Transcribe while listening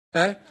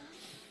Okay,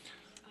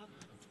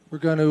 we're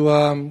going to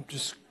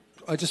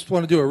I just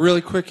want to do a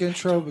really quick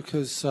intro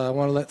because I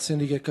want to let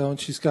Cindy get going.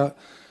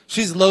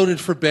 She's loaded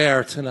for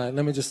bear tonight.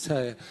 Let me just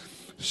tell you,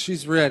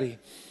 she's ready.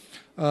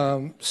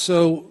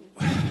 So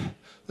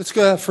let's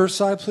go to that first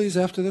slide, please.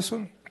 After this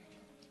one,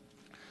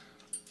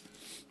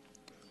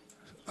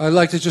 I'd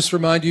like to just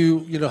remind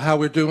you, how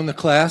we're doing the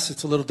class.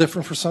 It's a little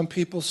different for some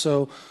people,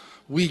 so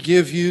we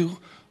give you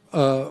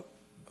a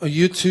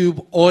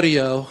YouTube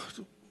audio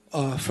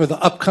for the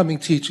upcoming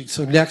teaching.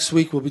 So next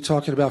week we'll be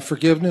talking about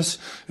forgiveness.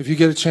 If you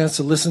get a chance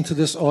to listen to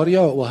this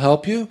audio, it will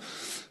help you.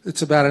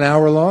 It's about an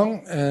hour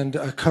long and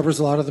covers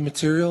a lot of the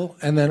material.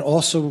 And then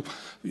also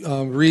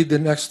read the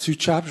next two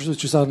chapters,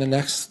 which is on the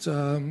next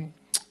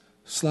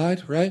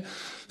slide, right?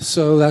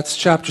 So that's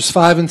chapters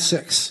 5 and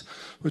 6,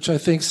 which I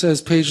think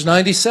says page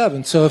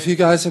 97. So if you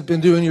guys have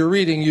been doing your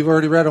reading, you've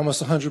already read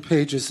almost 100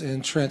 pages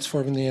in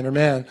Transforming the Inner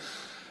Man.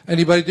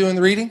 Anybody doing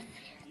the reading?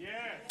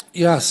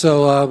 Yeah,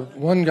 so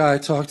one guy I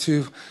talked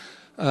to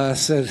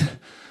said,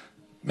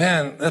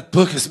 man, that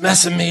book is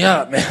messing me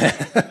up, man.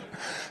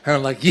 And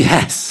I'm like,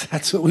 yes,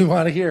 that's what we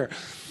want to hear.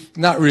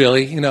 Not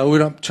really, we're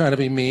not trying to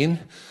be mean.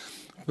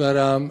 But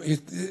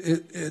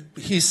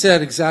he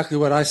said exactly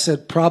what I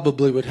said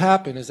probably would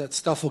happen, is that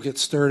stuff will get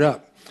stirred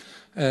up.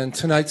 And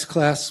tonight's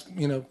class,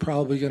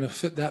 probably going to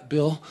fit that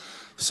bill.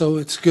 So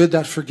it's good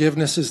that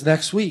forgiveness is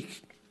next week.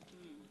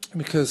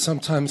 Because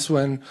sometimes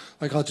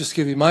I'll just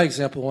give you my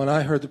example. When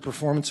I heard the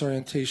performance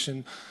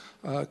orientation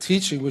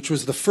teaching, which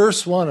was the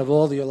first one of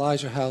all the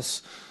Elijah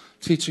House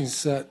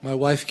teachings that my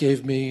wife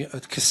gave me a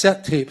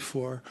cassette tape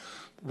for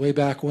way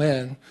back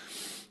when,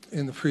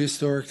 in the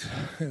prehistoric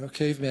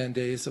caveman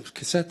days of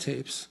cassette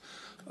tapes,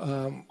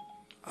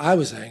 I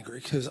was angry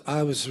because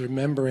I was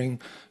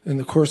remembering in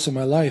the course of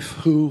my life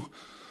who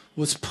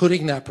was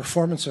putting that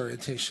performance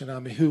orientation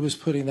on me, who was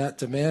putting that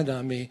demand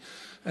on me,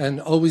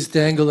 and always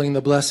dangling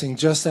the blessing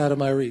just out of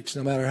my reach.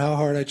 No matter how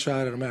hard I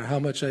tried, no matter how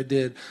much I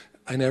did,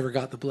 I never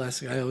got the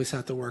blessing. I always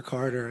had to work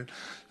harder, and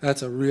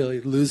that's a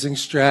really losing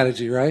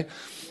strategy, right?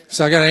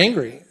 So I got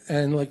angry,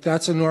 and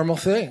that's a normal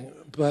thing,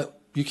 but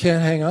you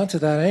can't hang on to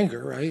that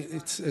anger, right?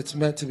 It's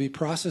meant to be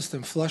processed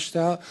and flushed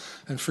out,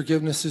 and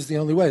forgiveness is the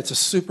only way. It's a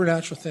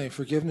supernatural thing.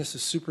 Forgiveness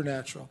is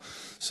supernatural.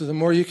 So the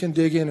more you can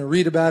dig in and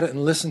read about it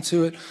and listen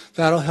to it,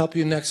 that'll help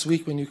you next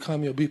week when you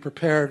come. You'll be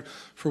prepared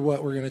for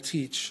what we're going to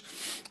teach.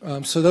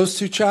 So those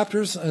two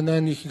chapters, and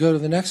then you can go to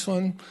the next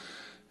one,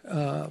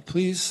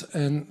 please.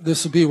 And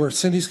this will be where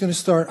Cindy's going to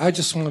start. I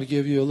just want to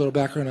give you a little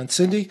background on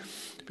Cindi,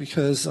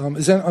 because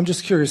I'm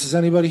just curious, is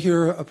anybody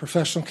here a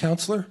professional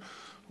counselor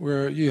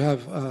where you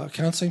have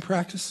counseling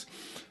practice?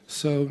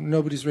 So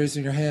nobody's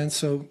raising your hand,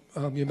 so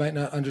you might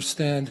not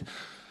understand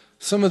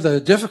some of the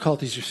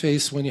difficulties you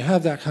face when you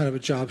have that kind of a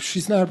job.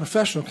 She's not a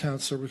professional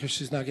counselor because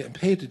she's not getting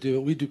paid to do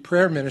it. We do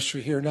prayer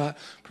ministry here, not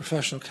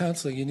professional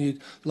counseling. You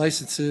need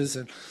licenses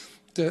and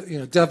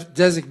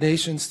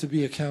designations to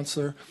be a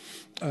counselor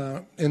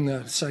in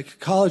the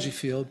psychology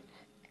field.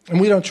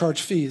 And we don't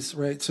charge fees,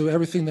 right? So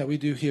everything that we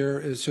do here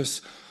is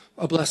just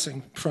a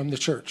blessing from the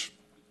church.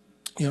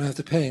 You don't have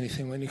to pay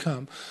anything when you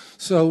come.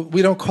 So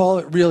we don't call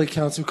it really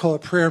counseling, we call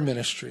it prayer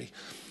ministry.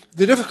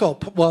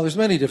 There's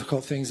many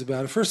difficult things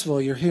about it. First of all,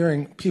 you're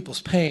hearing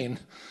people's pain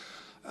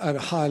at a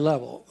high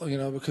level,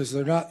 because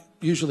they're not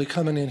usually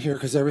coming in here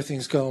because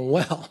everything's going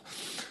well.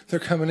 They're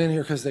coming in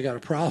here because they got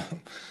a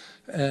problem.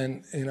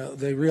 And,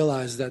 they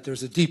realize that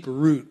there's a deeper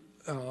root.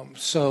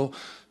 So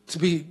to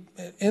be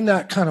in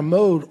that kind of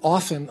mode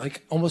often,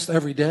 almost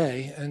every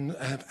day, and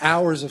have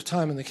hours of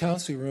time in the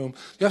counseling room,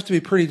 you have to be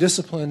pretty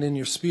disciplined in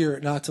your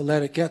spirit not to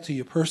let it get to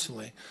you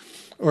personally.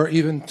 Or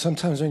even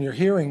sometimes when you're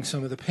hearing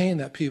some of the pain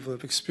that people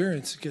have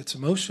experienced, it gets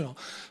emotional.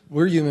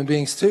 We're human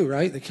beings too,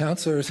 right? The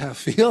counselors have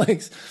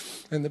feelings,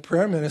 and the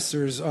prayer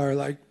ministers are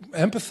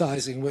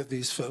empathizing with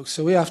these folks.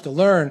 So we have to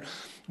learn.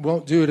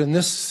 Won't do it in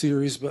this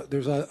series, but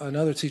there's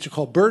another teacher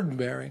called burden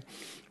bearing,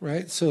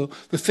 right? So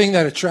the thing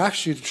that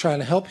attracts you to trying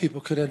to help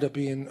people could end up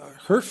being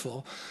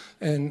hurtful,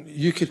 and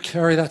you could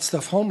carry that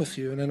stuff home with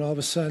you, and then all of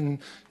a sudden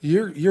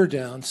you're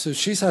down. So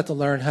she's had to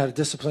learn how to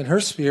discipline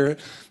her spirit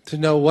to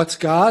know what's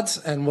God's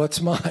and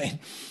what's mine.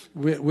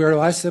 Where do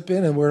I step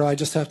in, and where do I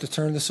just have to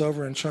turn this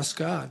over and trust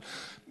God?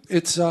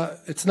 It's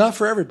not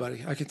for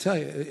everybody, I can tell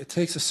you. It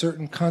takes a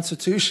certain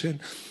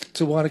constitution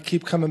to want to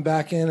keep coming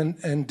back in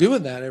and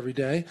doing that every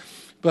day.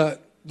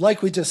 But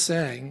like we just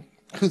sang,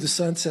 who the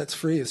Son sets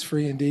free is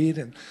free indeed.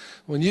 And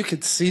when you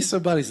could see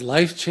somebody's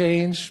life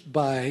change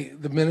by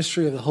the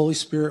ministry of the Holy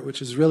Spirit,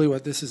 which is really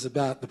what this is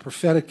about, the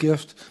prophetic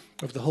gift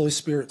of the Holy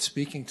Spirit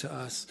speaking to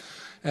us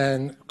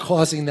and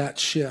causing that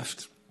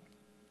shift,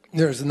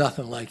 there's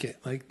nothing like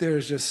it.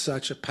 There's just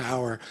such a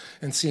power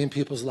in seeing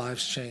people's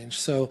lives change.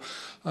 So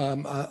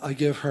I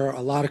give her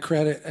a lot of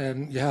credit,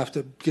 and you have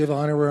to give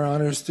honor where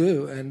honor is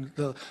due. And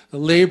the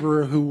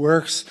laborer who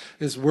works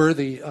is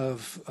worthy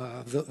of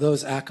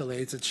those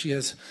accolades, and she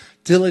has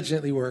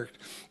diligently worked.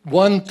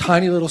 One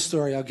tiny little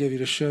story I'll give you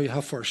to show you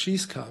how far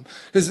she's come.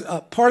 Because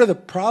part of the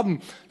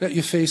problem that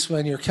you face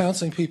when you're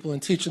counseling people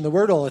and teaching the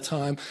Word all the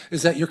time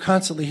is that you're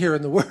constantly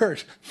hearing the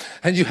Word,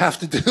 and you have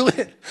to do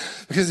it.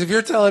 Because if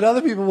you're telling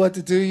other people what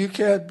to do, you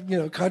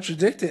can't,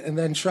 contradict it and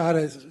then try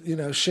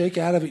to, shake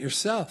out of it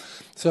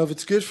yourself. So if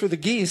it's good for the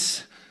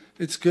geese,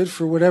 it's good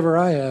for whatever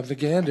I am. The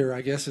gander, I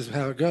guess, is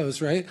how it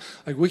goes, right?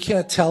 Like, we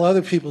can't tell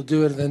other people to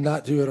do it and then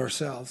not do it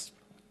ourselves.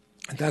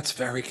 And that's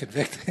very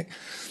convicting.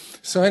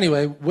 So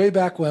anyway, way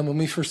back when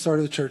we first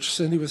started the church,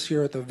 Cindi was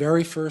here at the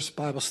very first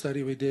Bible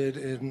study we did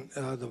in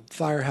the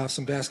firehouse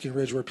in Basking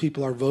Ridge, where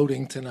people are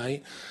voting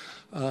tonight,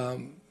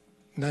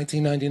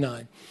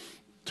 1999,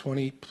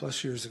 20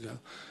 plus years ago.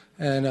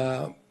 And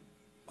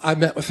I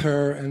met with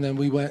her, and then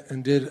we went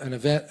and did an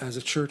event as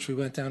a church. We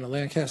went down to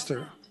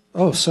Lancaster.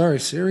 Oh, sorry,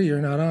 Siri, you're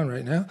not on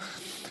right now.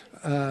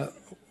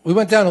 We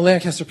went down to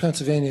Lancaster,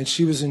 Pennsylvania, and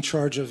she was in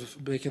charge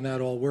of making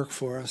that all work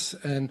for us.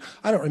 And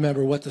I don't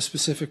remember what the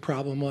specific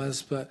problem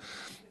was, but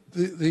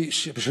I'm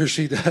sure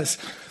she does.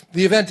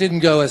 The event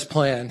didn't go as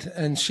planned,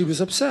 and she was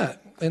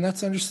upset, and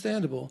that's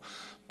understandable.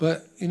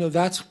 But,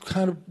 that's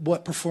kind of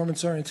what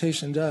performance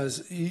orientation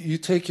does. You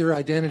take your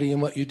identity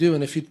in what you do,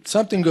 and if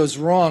something goes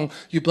wrong,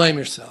 you blame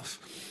yourself.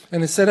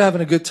 And instead of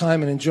having a good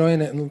time and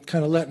enjoying it and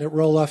kind of letting it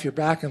roll off your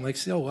back and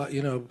say, oh,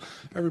 well,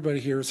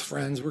 everybody here is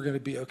friends, we're going to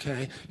be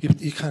okay,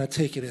 you kind of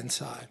take it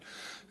inside.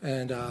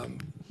 And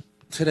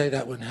today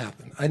that wouldn't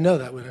happen. I know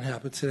that wouldn't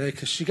happen today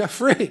because she got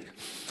free.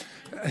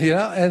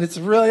 And it's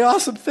a really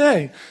awesome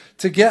thing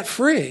to get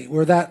free,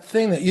 where that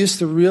thing that used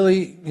to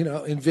really,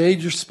 invade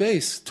your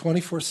space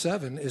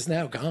 24/7 is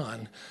now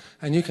gone.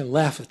 And you can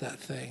laugh at that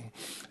thing.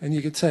 And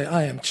you can say,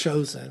 I am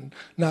chosen,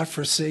 not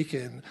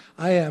forsaken.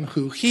 I am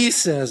who he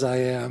says I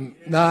am,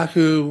 not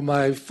who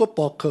my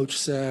football coach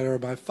said or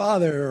my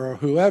father or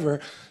whoever,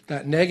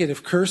 that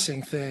negative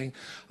cursing thing.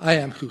 I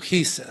am who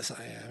he says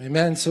I am.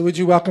 Amen. So would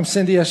you welcome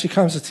Cindi as she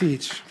comes to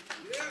teach?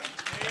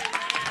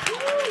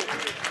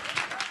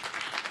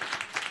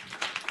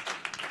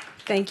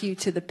 Thank you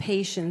to the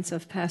patience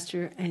of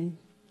Pastor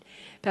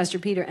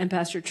Peter and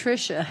Pastor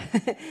Tricia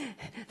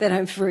that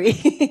I'm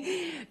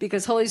free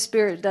because Holy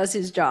Spirit does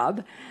his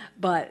job,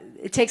 but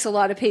it takes a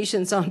lot of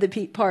patience on the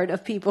part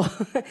of people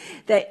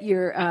that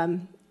you're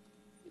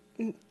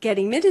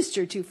getting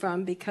ministered to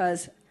from,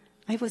 because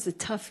I was a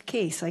tough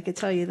case, I could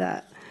tell you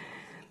that.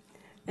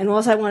 And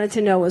all I wanted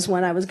to know was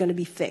when I was going to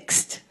be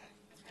fixed.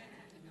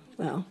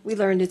 Well, we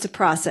learned it's a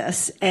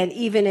process, and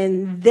even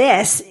in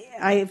this,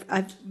 I've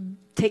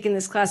taken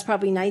this class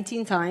probably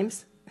 19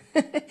 times,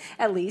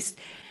 at least.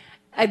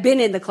 I've been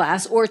in the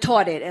class or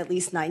taught it at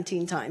least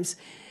 19 times.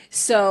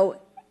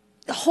 So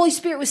the Holy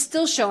Spirit was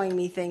still showing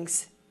me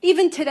things,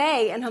 even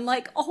today. And I'm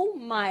like, oh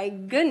my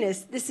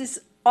goodness, this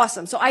is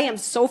awesome. So I am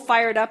so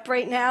fired up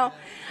right now.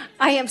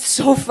 I am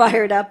so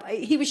fired up.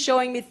 He was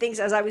showing me things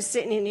as I was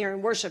sitting in here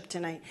in worship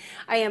tonight.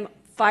 I am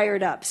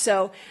fired up.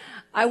 So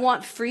I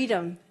want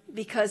freedom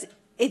because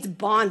it's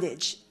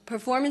bondage.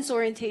 Performance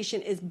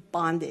orientation is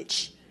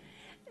bondage.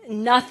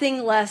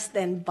 Nothing less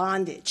than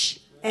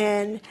bondage.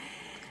 And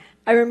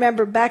I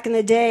remember back in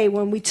the day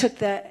when we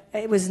took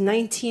it was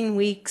 19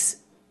 weeks,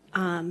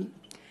 5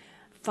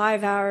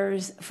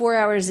 hours, 4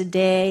 hours a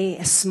day,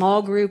 a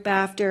small group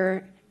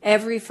after,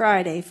 every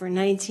Friday for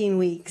 19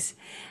 weeks.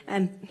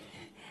 And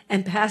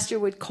Pastor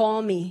would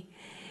call me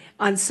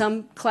on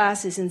some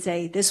classes and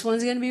say, this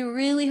one's going to be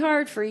really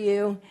hard for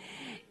you.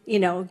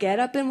 Get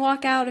up and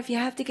walk out if you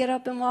have to get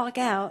up and walk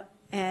out.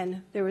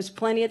 And there was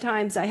plenty of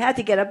times I had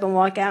to get up and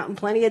walk out, and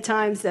plenty of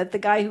times that the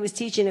guy who was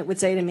teaching it would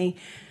say to me,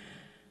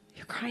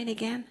 you're crying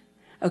again?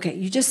 Okay,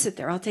 you just sit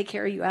there. I'll take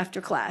care of you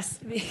after class.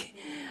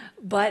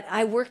 But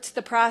I worked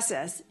the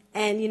process.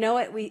 And you know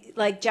what?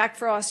 Like Jack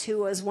Frost, who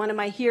was one of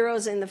my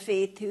heroes in the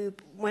faith, who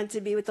went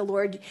to be with the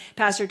Lord.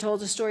 Pastor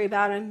told a story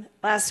about him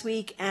last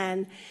week,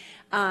 and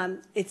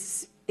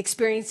it's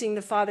experiencing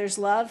the Father's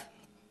love,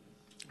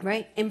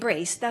 right?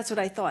 Embrace. That's what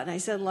I thought, and I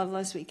said love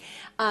last week.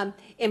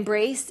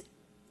 Embrace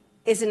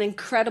is an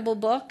incredible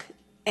book,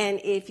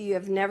 and if you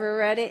have never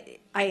read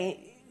it, I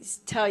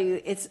tell you,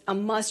 it's a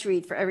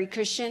must-read for every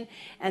Christian.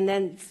 And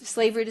then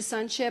Slavery to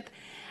Sonship.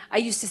 I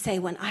used to say,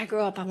 when I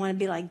grow up, I want to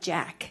be like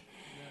Jack.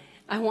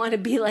 I want to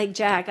be like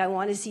Jack. I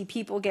want to see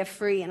people get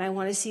free, and I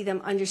want to see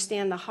them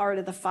understand the heart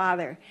of the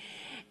Father.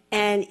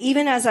 And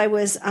even as I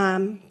was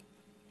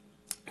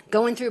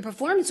going through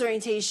performance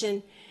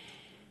orientation,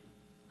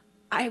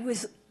 I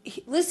was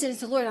listening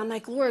to the Lord. I'm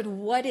like, Lord,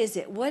 what is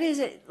it? What is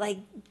it? Like,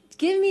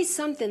 give me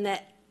something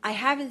that I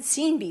haven't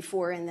seen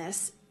before in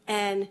this.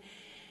 And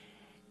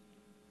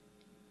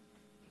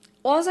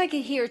all I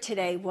could hear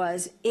today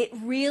was, it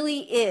really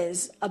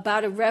is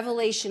about a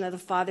revelation of the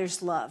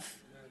Father's love.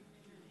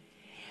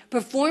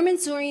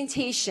 Performance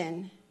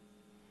orientation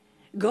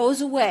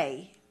goes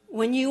away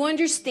when you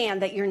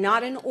understand that you're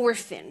not an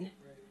orphan,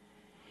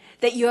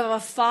 that you have a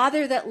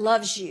Father that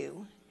loves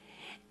you,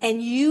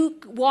 and you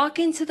walk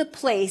into the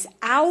place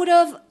out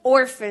of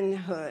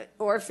orphanhood,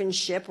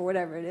 orphanship, or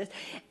whatever it is,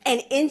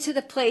 and into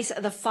the place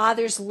of the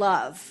Father's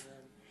love.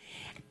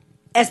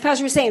 as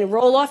Pastor was saying,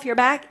 roll off your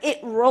back, it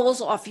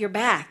rolls off your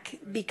back.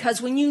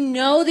 Because when you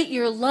know that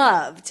you're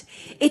loved,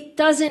 it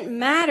doesn't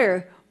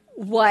matter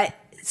what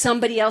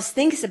somebody else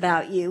thinks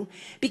about you,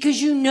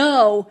 because you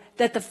know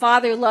that the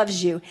Father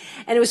loves you.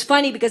 And it was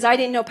funny because I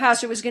didn't know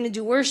Pastor was going to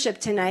do worship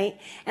tonight.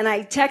 And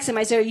I texted him,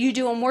 I said, are you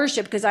doing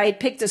worship? Because I had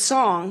picked a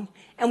song,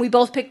 and we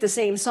both picked the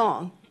same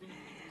song.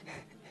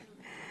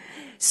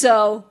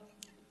 So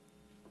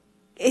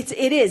it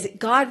is.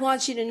 God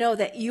wants you to know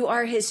that you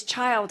are his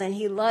child and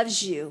he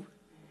loves you.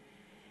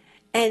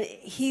 And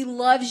he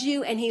loves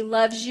you, and he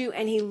loves you,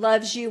 and he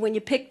loves you. When you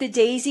pick the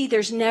daisy,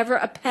 there's never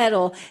a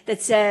petal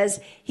that says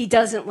he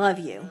doesn't love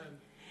you.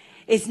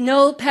 It's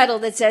no petal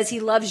that says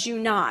he loves you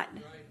not.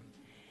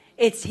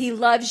 It's he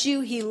loves you,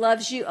 he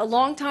loves you. A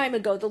long time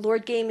ago, the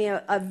Lord gave me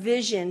a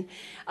vision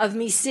of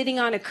me sitting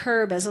on a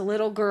curb as a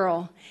little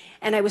girl,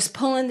 and I was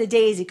pulling the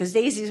daisy, because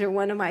daisies are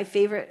one of my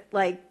favorite,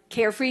 like,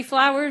 carefree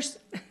flowers.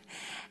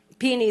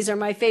 Peonies are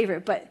my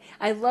favorite, but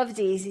I love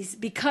daisies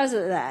because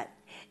of that.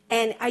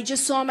 And I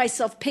just saw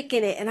myself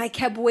picking it, and I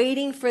kept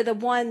waiting for the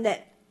one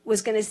that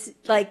was going to,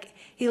 like,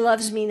 he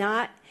loves me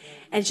not,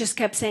 and just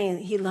kept saying,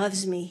 he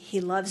loves me,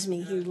 he loves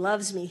me, he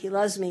loves me, he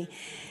loves me.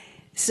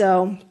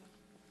 So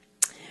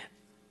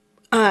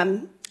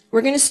we're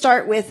going to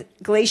start with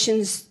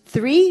Galatians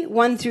 3,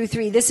 1 through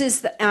 3. This is,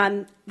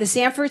 the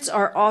Sanfords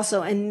are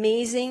also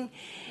amazing.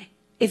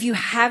 If you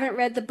haven't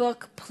read the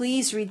book,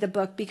 please read the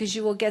book, because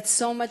you will get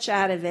so much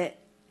out of it.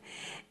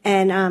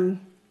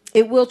 And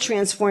it will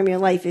transform your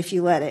life if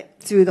you let it,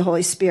 through the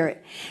Holy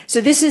Spirit.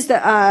 So this is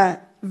the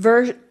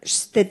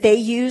verse that they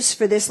use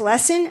for this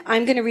lesson.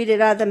 I'm going to read it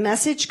out of the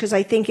Message, because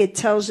I think it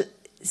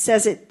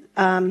says it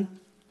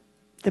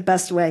the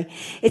best way.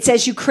 It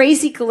says, you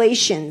crazy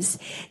Galatians,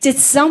 did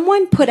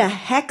someone put a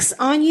hex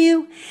on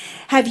you?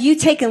 Have you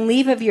taken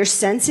leave of your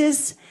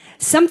senses?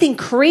 Something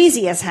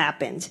crazy has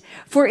happened,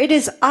 for it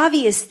is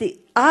obvious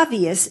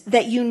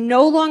that you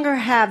no longer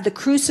have the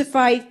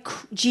crucified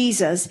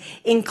Jesus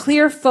in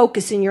clear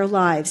focus in your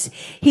lives.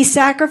 His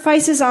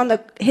sacrifice on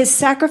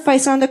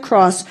the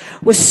cross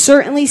was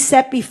certainly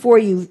set before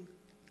you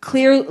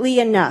clearly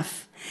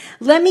enough.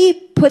 Let me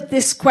put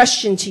this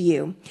question to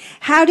you.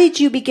 How did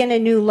you begin a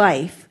new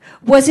life?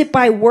 Was it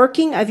by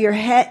working your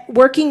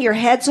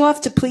heads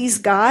off to please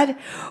God,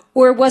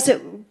 or was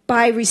it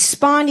by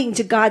responding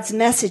to God's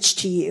message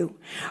to you?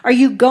 Are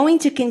you going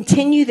to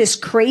continue this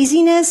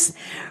craziness?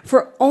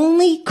 For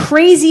only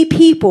crazy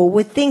people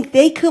would think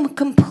they can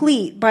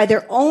complete by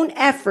their own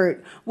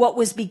effort what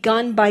was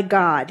begun by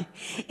God.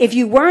 If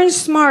you weren't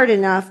smart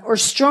enough or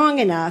strong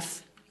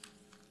enough,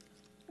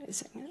 wait a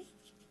second.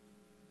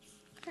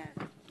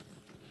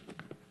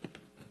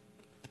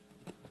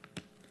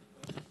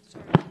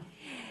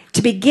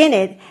 To begin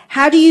it,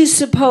 how do you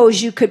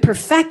suppose you could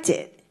perfect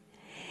it?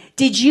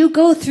 Did you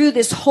go through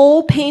this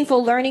whole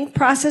painful learning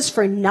process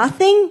for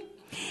nothing?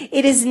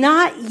 It is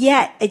not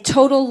yet a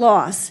total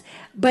loss,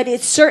 but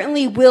it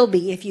certainly will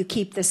be if you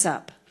keep this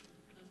up.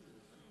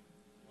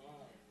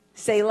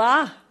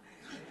 Selah.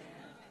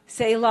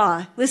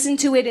 Selah. Listen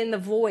to it in the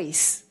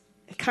voice.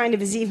 It kind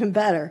of is even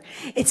better.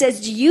 It says,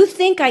 do you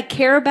think I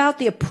care about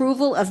the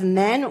approval of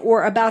men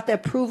or about the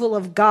approval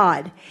of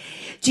God?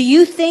 Do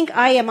you think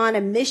I am on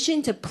a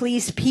mission to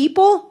please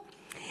people?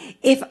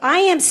 If I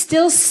am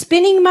still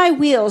spinning my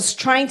wheels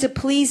trying to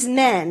please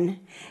men,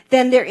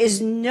 then there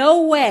is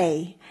no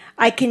way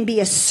I can be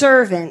a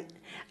servant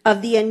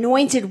of the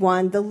Anointed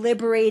One, the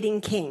liberating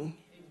King.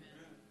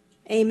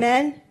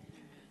 Amen?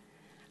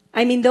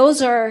 I mean,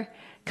 those are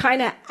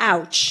kind of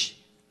ouch.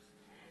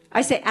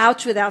 I say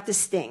ouch without the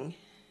sting.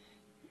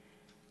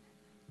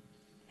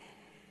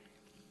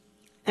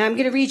 And I'm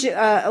going to read you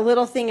a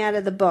little thing out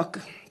of the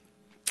book.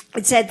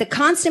 It said, the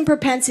constant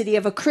propensity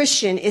of a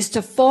Christian is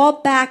to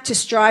fall back to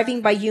striving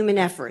by human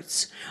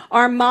efforts.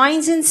 Our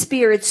minds and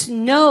spirits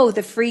know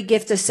the free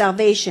gift of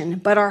salvation,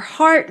 but our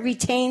heart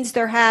retains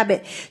their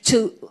habit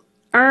to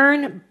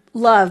earn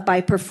love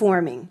by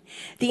performing.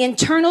 The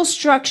internal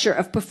structure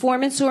of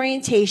performance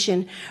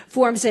orientation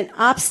forms an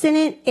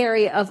obstinate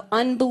area of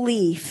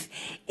unbelief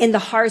in the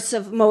hearts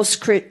of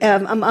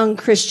among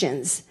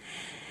Christians.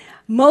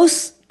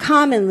 Most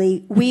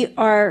commonly, we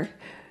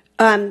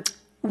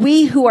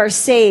who are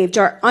saved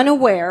are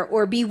unaware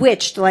or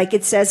bewitched, like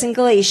it says in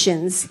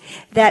Galatians,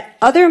 that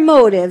other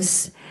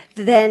motives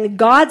than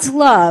God's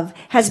love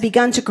has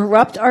begun to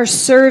corrupt our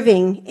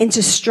serving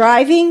into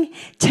striving,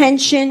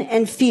 tension,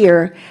 and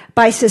fear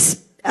by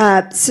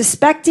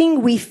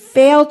suspecting we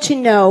fail to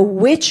know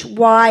which,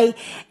 why,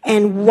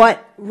 and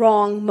what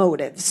wrong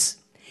motives.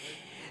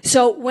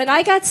 So when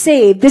I got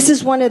saved, this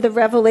is one of the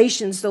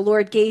revelations the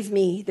Lord gave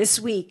me this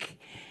week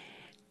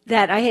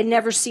that I had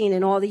never seen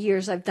in all the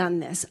years I've done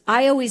this.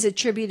 I always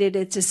attributed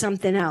it to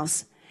something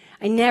else.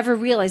 I never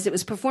realized it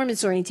was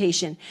performance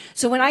orientation.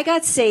 So when I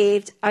got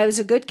saved, I was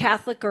a good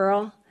Catholic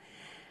girl.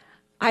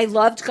 I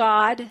loved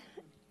God.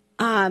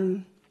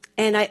 And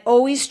I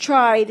always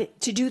tried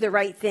to do the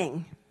right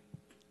thing.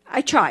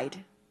 I tried.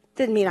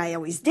 Didn't mean I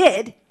always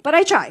did, but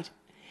I tried.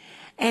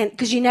 And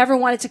because you never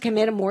wanted to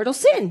commit a mortal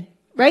sin,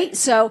 right?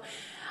 So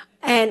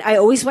And I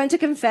always went to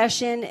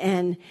confession,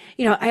 and,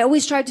 I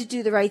always tried to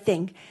do the right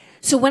thing.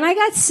 So when I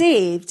got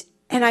saved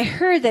and I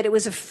heard that it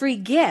was a free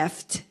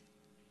gift,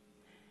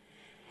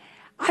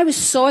 I was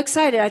so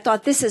excited. I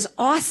thought, this is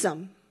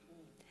awesome.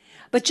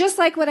 But just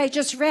like what I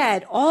just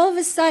read, all of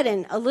a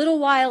sudden, a little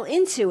while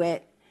into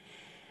it,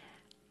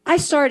 I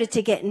started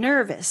to get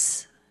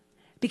nervous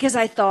because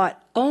I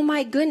thought, oh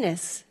my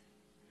goodness,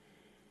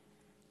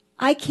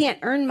 I can't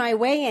earn my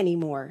way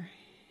anymore.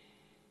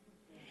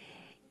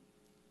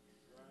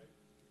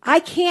 I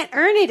can't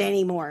earn it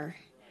anymore.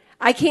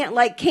 I can't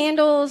light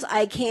candles.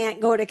 I can't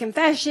go to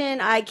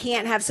confession. I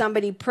can't have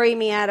somebody pray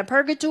me out of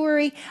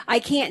purgatory. I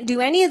can't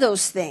do any of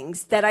those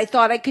things that I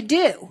thought I could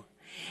do.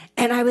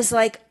 And I was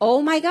like,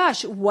 oh my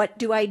gosh, what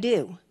do I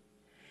do?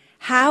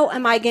 How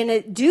am I going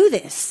to do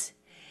this?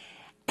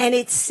 And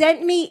it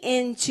sent me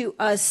into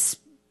a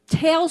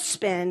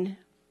tailspin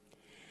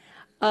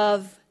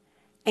of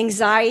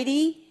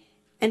anxiety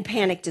and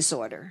panic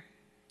disorder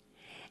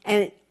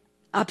and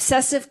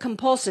obsessive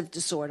compulsive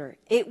disorder.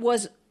 It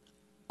was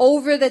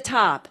over the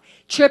top.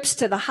 Trips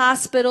to the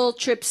hospital,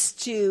 trips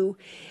to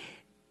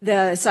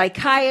the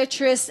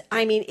psychiatrist.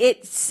 I mean,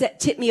 it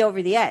tipped me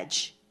over the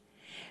edge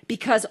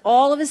because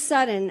all of a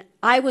sudden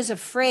I was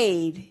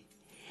afraid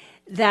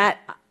that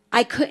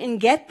I couldn't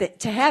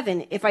get to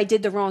heaven if I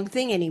did the wrong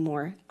thing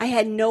anymore. I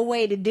had no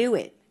way to do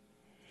it.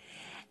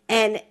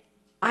 And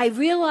I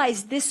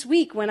realized this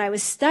week when I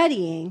was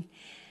studying,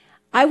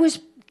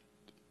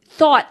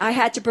 thought I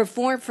had to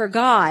perform for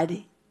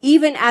God,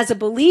 even as a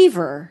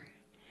believer.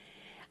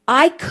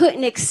 I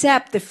couldn't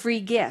accept the free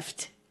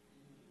gift.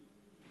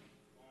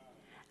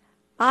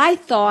 I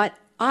thought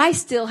I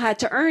still had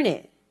to earn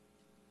it.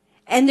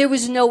 And there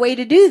was no way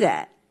to do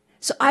that.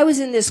 So I was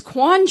in this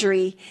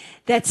quandary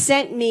that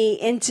sent me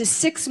into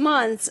 6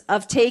 months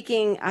of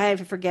taking, I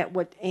forget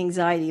what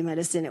anxiety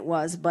medicine it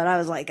was, but I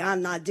was like,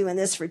 I'm not doing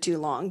this for too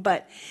long.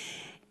 But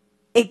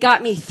it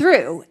got me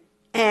through.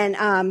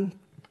 And,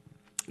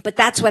 but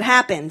that's what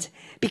happened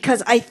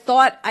because I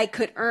thought I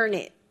could earn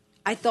it.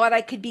 I thought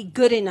I could be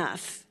good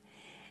enough.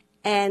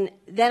 And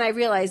then I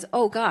realized,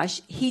 oh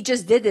gosh, he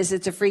just did this.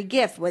 It's a free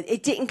gift. But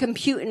it didn't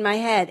compute in my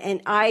head.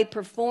 And I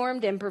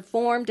performed and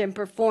performed and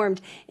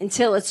performed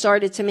until it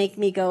started to make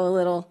me go a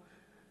little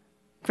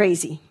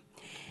crazy.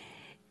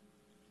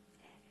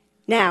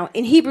 Now,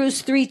 in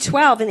Hebrews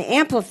 3:12 in the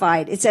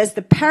Amplified, it says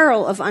the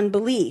peril of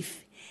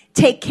unbelief.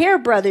 Take care,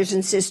 brothers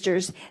and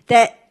sisters,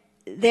 that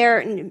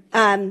there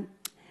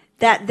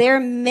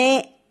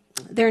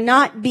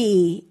not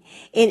be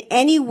in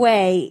any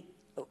way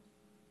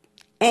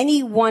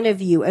any one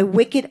of you a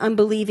wicked,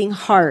 unbelieving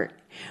heart,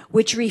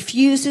 which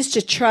refuses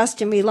to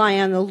trust and rely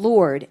on the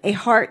Lord, a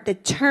heart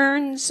that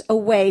turns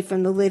away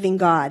from the living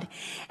God.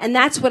 And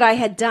that's what I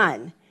had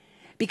done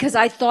because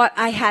I thought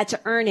I had to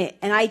earn it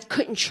and I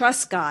couldn't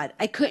trust God.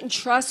 I couldn't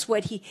trust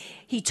what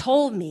he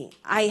told me.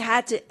 I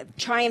had to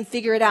try and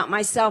figure it out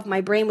myself.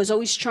 My brain was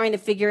always trying to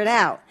figure it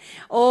out,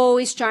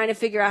 always trying to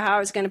figure out how I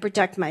was going to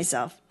protect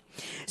myself.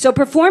 So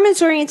performance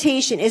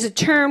orientation is a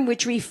term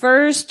which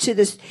refers to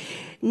this,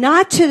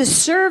 not to the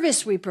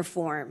service we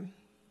perform,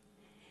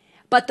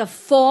 but the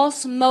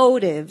false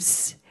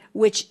motives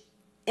which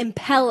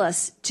impel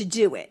us to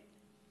do it.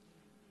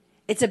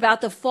 It's about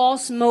the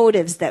false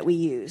motives that we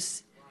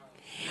use.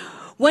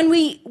 When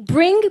we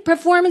bring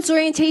performance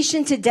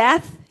orientation to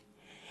death,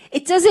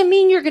 it doesn't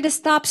mean you're going to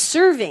stop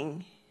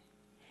serving.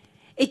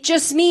 It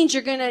just means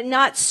you're going to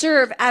not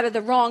serve out of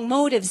the wrong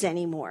motives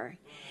anymore.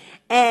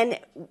 And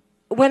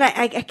when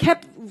I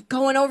kept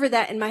going over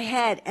that in my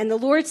head, and the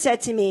Lord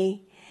said to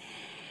me,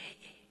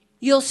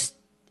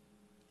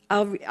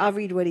 I'll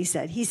read what he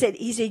said. He said,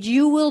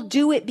 you will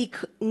do it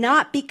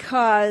not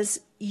because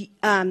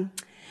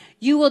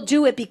you will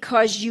do it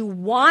because you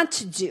want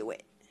to do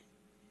it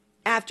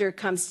after it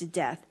comes to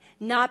death,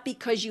 not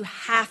because you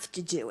have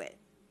to do it.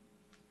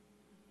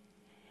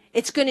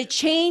 It's going to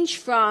change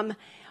from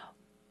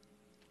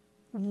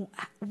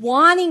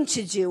wanting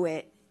to do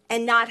it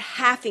and not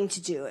having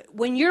to do it.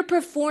 When you're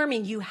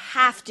performing, you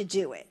have to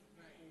do it.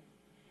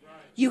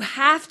 You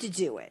have to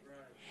do it.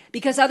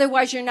 Because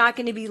otherwise you're not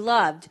going to be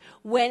loved.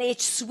 When it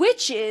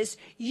switches,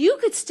 you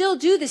could still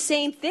do the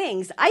same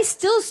things. I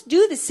still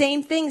do the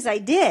same things I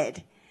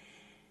did.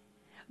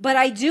 But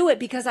I do it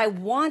because I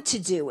want to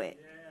do it.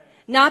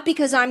 Not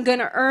because I'm going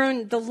to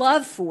earn the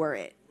love for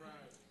it.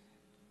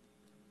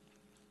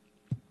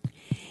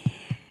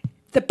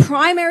 The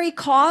primary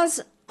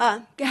cause,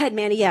 go ahead,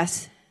 Manny,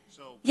 yes.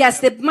 Yes,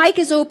 the mic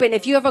is open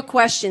if you have a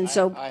question.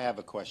 I have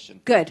a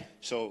question. Good.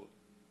 So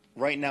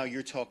right now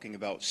you're talking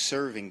about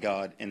serving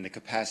God in the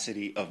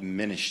capacity of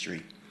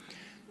ministry.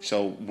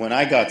 So when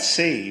I got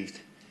saved,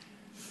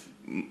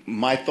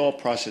 my thought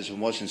process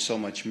wasn't so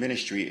much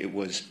ministry, it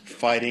was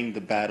fighting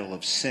the battle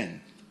of sin.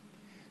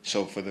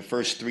 So for the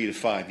first 3 to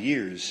 5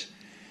 years,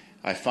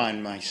 I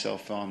find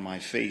myself on my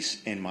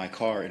face in my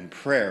car in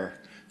prayer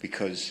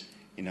because,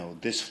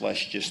 this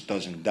flesh just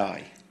doesn't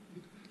die.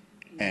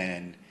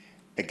 And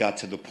it got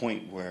to the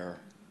point where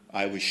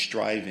I was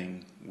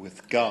striving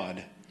with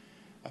God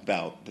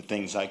about the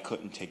things I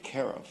couldn't take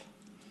care of.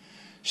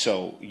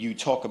 So you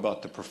talk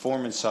about the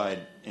performance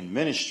side in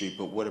ministry,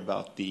 but what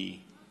about the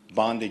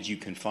bondage you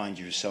can find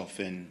yourself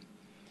in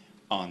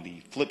on the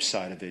flip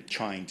side of it,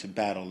 trying to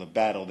battle a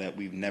battle that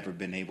we've never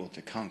been able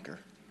to conquer?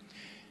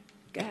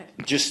 Go ahead.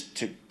 Just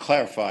to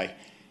clarify,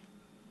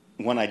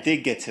 when I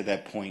did get to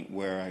that point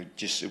where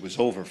it was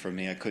over for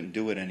me, I couldn't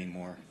do it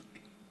anymore,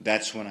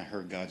 that's when I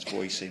heard God's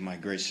voice say, my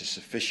grace is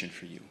sufficient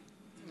for you.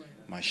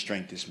 My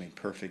strength is made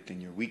perfect in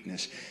your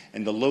weakness.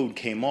 And the load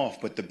came off,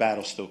 but the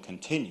battle still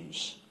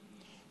continues.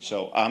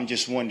 So I'm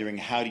just wondering,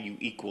 how do you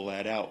equal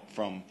that out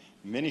from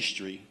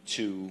ministry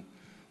to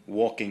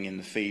walking in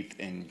the faith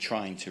and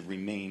trying to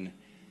remain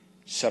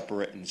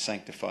separate and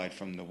sanctified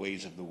from the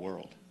ways of the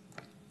world?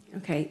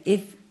 Okay,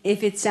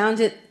 if it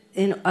sounded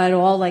at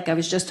all like I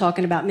was just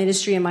talking about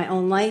ministry in my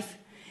own life,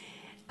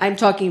 I'm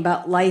talking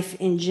about life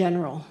in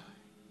general.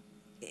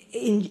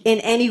 In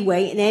any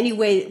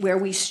way where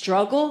we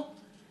struggle,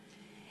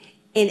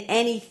 in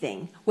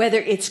anything, whether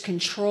it's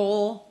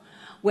control,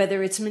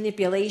 whether it's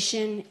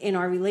manipulation in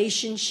our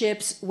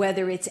relationships,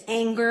 whether it's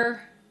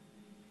anger,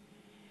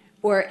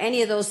 or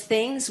any of those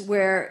things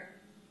where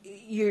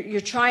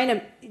you're trying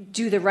to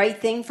do the right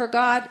thing for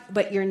God,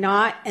 but you're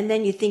not, and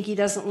then you think he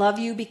doesn't love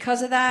you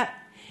because of that.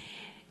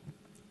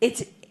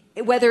 It's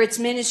whether it's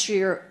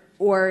ministry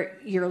or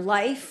your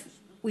life,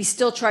 we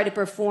still try to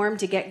perform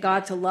to get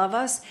God to love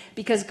us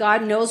because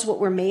God knows what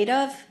we're made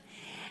of.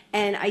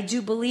 And I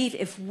do believe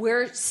if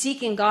we're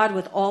seeking God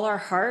with all our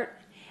heart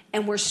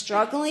and we're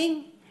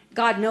struggling,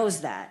 God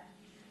knows that.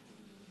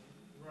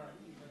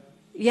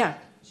 Yeah.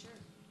 It's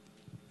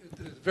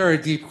a very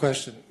deep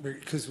question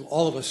because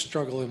all of us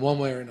struggle in one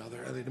way or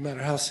another. I mean, no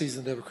matter how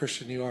seasoned of a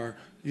Christian you are,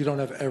 you don't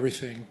have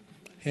everything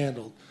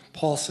handled.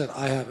 Paul said,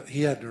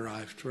 he hadn't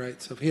arrived,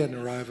 right? So if he hadn't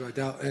arrived, I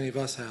doubt any of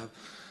us have.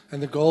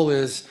 And the goal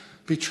is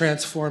be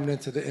transformed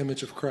into the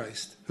image of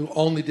Christ, who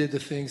only did the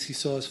things he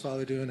saw his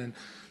Father doing and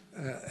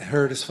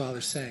heard his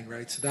Father saying,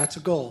 right? So that's a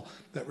goal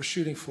that we're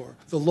shooting for.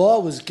 The law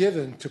was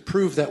given to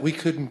prove that we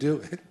couldn't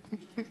do it,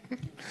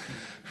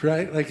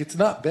 right? Like, it's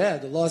not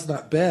bad. The law's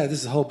not bad. This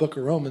is the whole book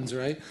of Romans,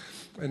 right?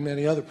 And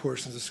many other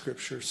portions of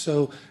Scripture.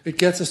 So it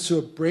gets us to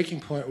a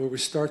breaking point where we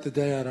start the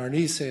day on our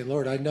knees saying,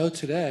 Lord, I know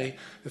today,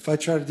 if I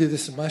try to do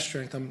this in my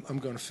strength, I'm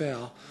going to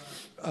fail.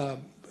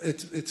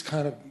 It's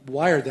kind of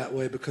wired that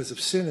way because of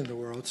sin in the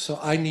world. So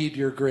I need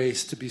your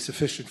grace to be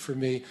sufficient for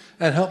me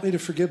and help me to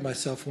forgive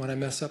myself when I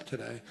mess up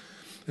today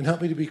and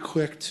help me to be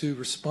quick to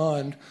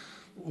respond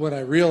when I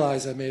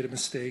realize I made a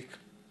mistake.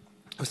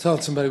 I was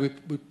telling somebody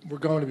we're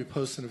going to be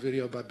posting a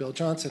video by Bill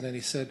Johnson, and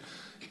he said,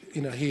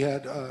 he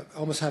had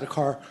almost had a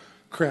car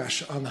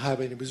crash on the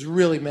highway, and he was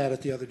really mad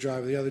at the other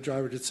driver. The other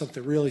driver did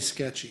something really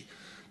sketchy.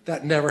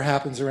 That never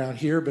happens around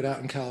here, but out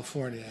in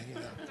California,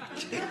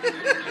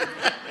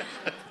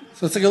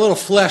 So it's like a little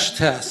flesh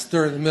test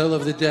during the middle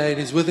of the day, and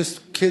he's with his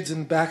kids in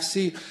the back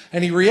seat,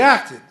 and he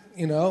reacted,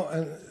 and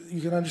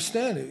you can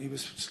understand it. He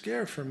was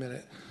scared for a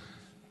minute,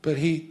 but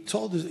he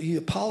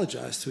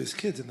apologized to his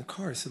kids in the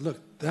car. He said, look,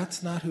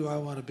 that's not who I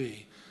want to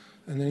be.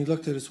 And then he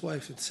looked at his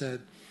wife and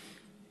said,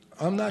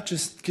 I'm not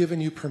just giving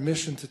you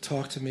permission to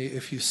talk to me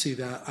if you see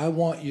that. I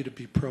want you to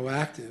be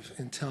proactive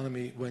in telling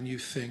me when you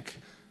think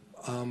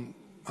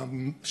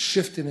I'm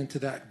shifting into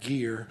that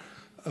gear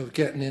of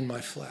getting in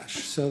my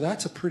flesh. So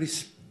that's a pretty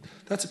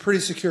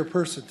secure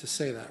person to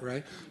say that,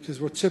 right? Because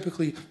we're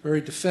typically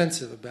very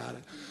defensive about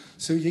it.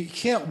 So you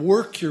can't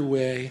work your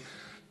way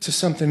to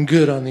something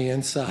good on the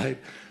inside.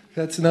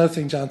 That's another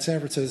thing John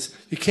Sanford says.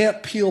 You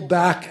can't peel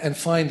back and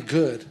find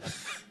good,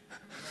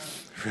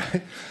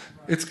 right?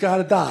 It's got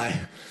to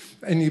die.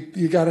 And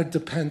you got to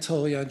depend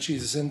totally on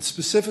Jesus. And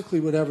specifically,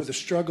 whatever the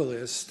struggle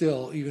is,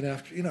 still, even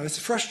after, it's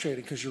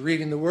frustrating because you're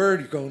reading the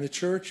Word, you're going to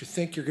church, you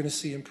think you're going to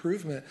see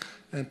improvement,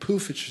 and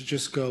poof, it should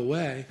just go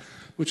away,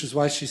 which is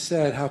why she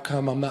said, how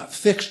come I'm not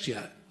fixed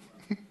yet?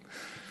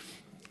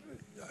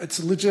 It's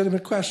a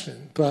legitimate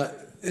question,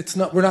 but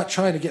we're not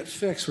trying to get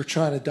fixed, we're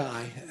trying to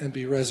die and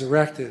be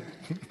resurrected.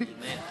 Amen.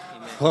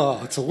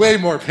 Oh, it's way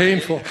more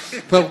painful,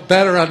 but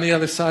better on the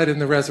other side in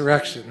the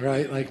resurrection,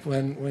 right? Like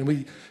when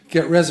we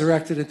get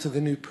resurrected into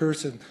the new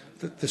person,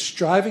 the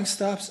striving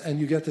stops, and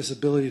you get this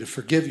ability to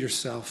forgive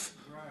yourself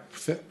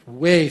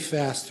way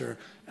faster,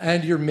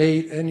 and your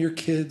mate and your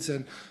kids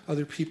and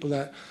other people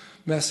that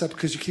mess up,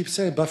 because you keep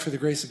saying, but for the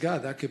grace of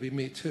God, that could be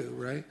me too,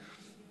 right?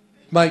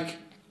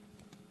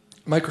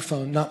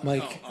 Microphone, not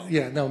Mike. Oh.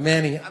 Yeah, no,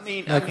 Manny.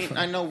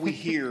 I know we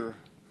hear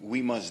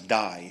we must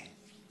die.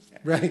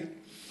 Right.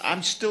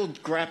 I'm still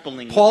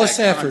grappling Paula with that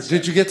Sanford, concept.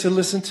 did you get to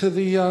listen to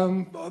the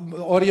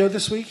audio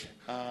this week?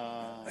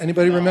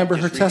 Anybody remember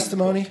her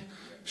testimony?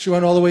 She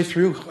went all the way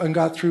through and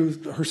got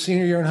through her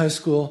senior year in high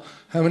school.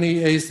 How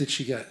many A's did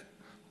she get?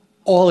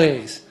 All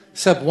A's,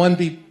 except one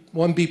B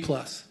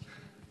plus.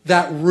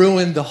 That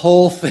ruined the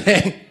whole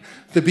thing,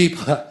 the B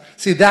plus.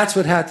 See, that's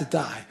what had to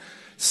die.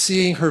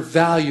 Seeing her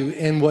value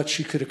in what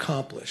she could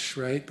accomplish,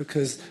 right?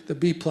 Because the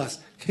B plus,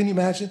 can you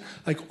imagine?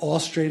 Like all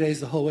straight A's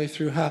the whole way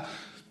through. How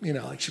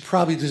like she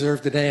probably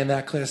deserved an A in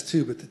that class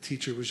too, but the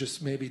teacher was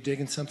just maybe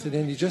digging something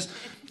in.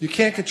 You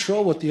can't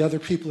control what the other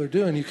people are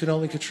doing. You can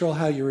only control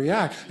how you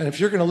react. And if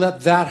you're going to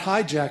let that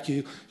hijack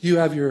you, you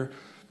have your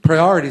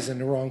priorities in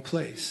the wrong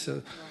place.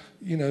 So,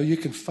 you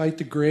can fight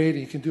the grade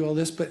and you can do all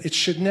this, but it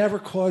should never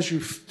cause you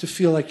to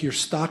feel like your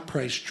stock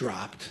price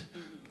dropped.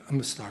 I'm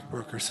a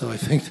stockbroker, so I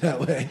think that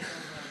way.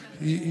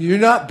 You're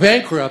not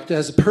bankrupt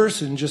as a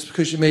person just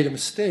because you made a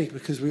mistake,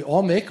 because we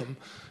all make them.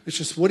 It's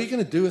just, what are you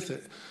going to do with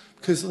it?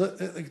 Because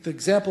the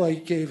example I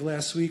gave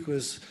last week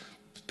was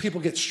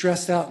people get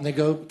stressed out and they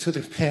go to the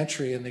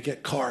pantry and they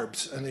get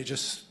carbs and they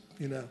just,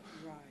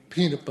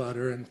 peanut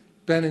butter and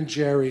Ben and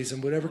Jerry's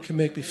and whatever can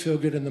make me feel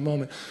good in the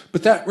moment.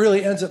 But that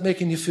really ends up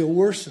making you feel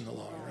worse in the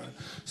long run.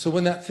 So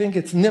when that thing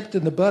gets nipped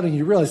in the bud and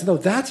you realize, no,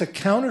 that's a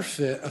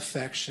counterfeit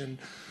affection.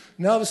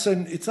 Now all of a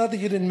sudden, it's not that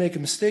you didn't make a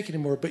mistake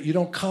anymore, but you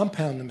don't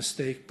compound the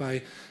mistake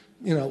by,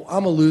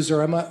 I'm a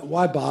loser.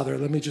 Why bother?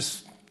 Let me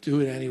just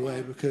do it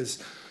anyway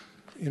because,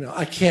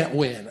 I can't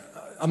win.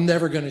 I'm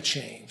never going to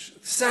change.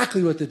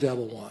 Exactly what the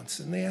devil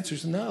wants. And the answer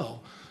is no.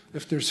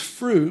 If there's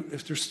fruit,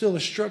 if there's still a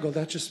struggle,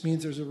 that just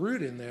means there's a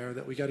root in there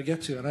that we got to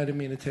get to. And I didn't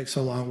mean to take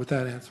so long with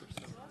that answer.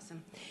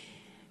 Awesome.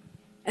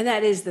 And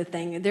that is the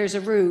thing. There's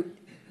a root.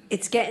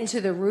 It's getting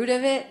to the root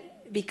of it,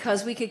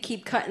 because we could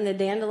keep cutting the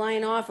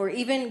dandelion off or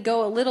even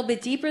go a little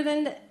bit deeper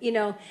than,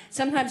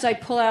 sometimes I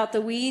pull out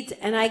the weeds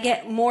and I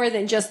get more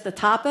than just the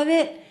top of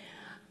it,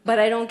 but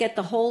I don't get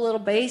the whole little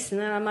base, and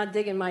then I'm not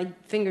digging my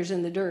fingers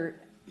in the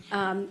dirt.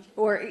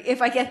 Or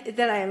if I get,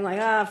 then I'm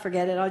like,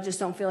 forget it. I just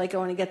don't feel like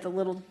going to get the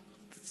little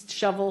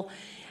shovel,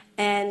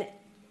 and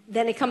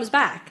then it comes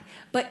back.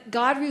 But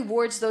God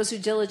rewards those who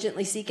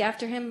diligently seek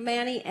after him,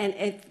 Manny, and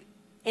if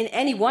in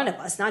any one of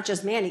us, not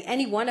just Manny,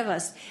 any one of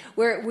us,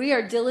 where we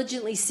are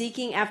diligently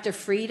seeking after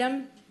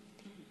freedom,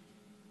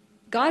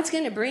 God's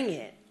going to bring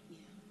it.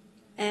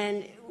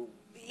 And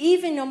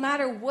even no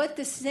matter what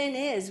the sin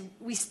is,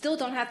 we still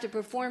don't have to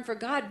perform for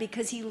God,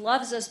 because he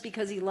loves us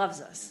because he loves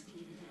us.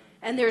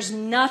 And there's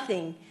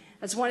nothing,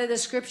 that's one of the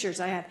scriptures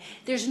I have,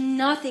 there's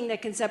nothing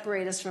that can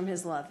separate us from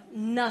his love.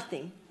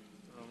 Nothing.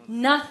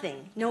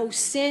 Nothing. No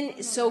sin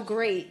is so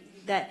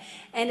great that,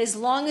 and as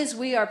long as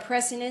we are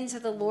pressing into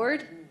the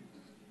Lord,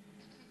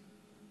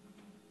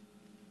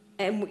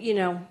 and,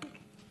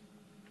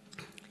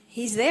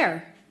 he's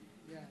there.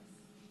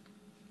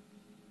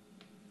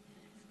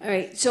 All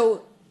right,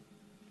 so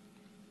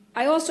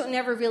I also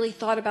never really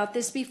thought about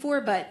this before,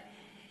 but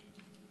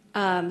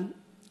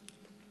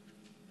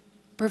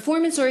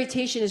performance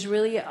orientation is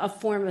really a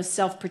form of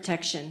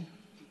self-protection,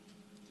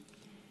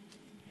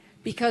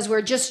 because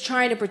we're just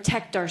trying to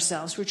protect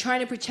ourselves. We're trying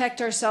to protect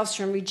ourselves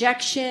from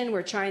rejection.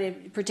 We're trying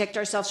to protect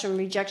ourselves from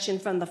rejection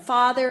from the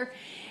Father,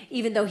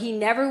 even though he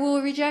never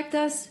will reject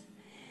us.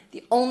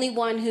 The only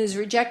one who's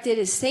rejected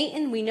is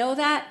Satan. We know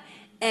that.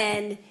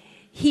 And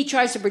he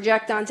tries to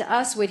project onto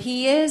us what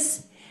he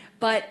is.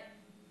 But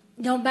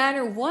no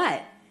matter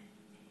what,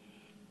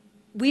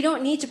 we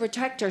don't need to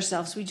protect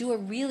ourselves. We do a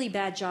really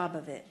bad job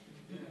of it.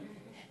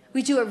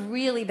 We do a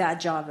really bad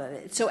job of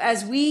it. So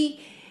as the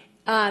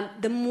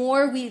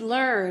more we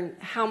learn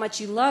how much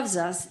he loves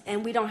us,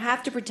 and we don't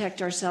have to protect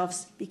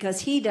ourselves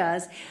because he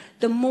does,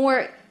 the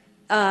more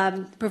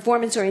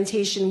performance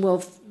orientation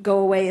will go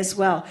away as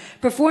well.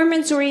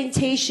 Performance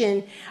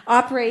orientation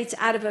operates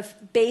out of a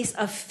base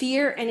of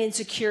fear and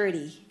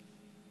insecurity,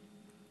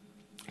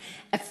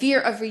 a fear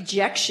of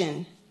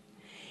rejection.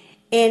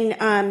 In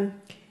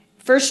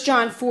 1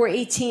 John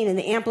 4:18 in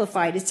the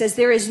Amplified, it says,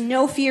 "There is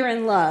no fear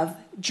in love.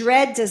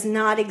 Dread does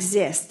not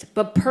exist,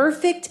 but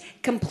perfect,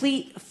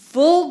 complete,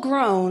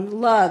 full-grown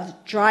love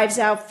drives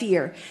out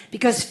fear,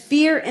 because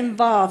fear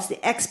involves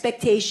the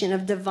expectation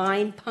of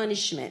divine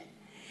punishment.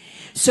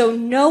 So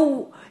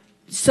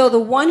the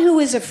one who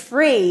is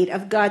afraid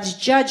of God's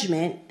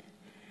judgment,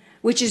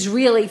 which is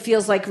really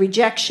feels like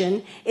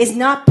rejection, is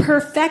not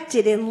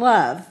perfected in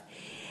love,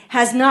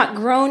 has not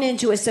grown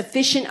into a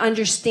sufficient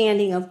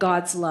understanding of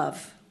God's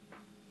love."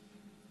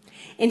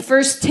 In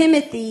 1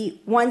 Timothy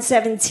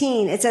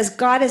 1:17, it says,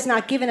 "God has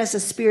not given us a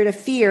spirit of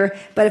fear,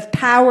 but of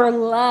power,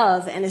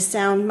 love, and a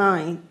sound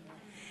mind."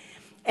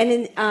 And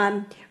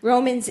in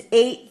Romans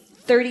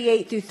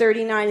 8:38 through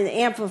 39 in the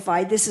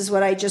Amplified, this is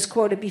what I just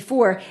quoted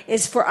before,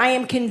 is, "For I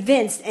am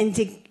convinced, and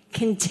to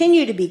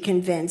continue to be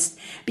convinced,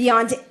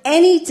 beyond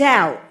any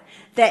doubt,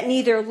 that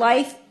neither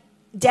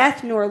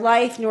death, nor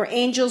life, nor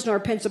angels, nor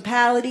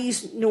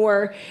principalities,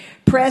 nor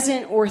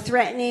present or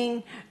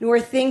threatening,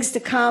 nor things to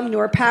come,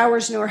 nor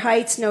powers, nor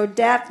heights, nor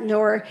depth,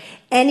 nor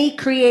any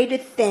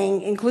created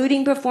thing,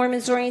 including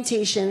performance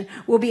orientation,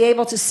 will be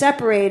able to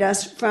separate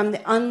us from the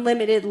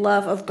unlimited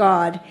love of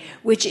God,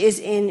 which is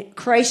in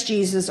Christ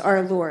Jesus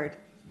our Lord."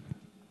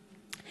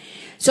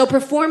 So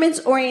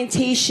performance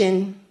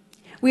orientation,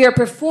 we are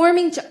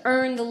performing to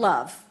earn the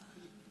love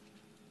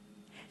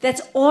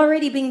that's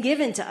already been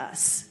given to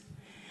us.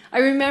 I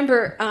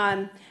remember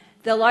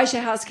the Elijah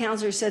House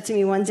counselor said to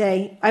me one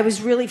day, I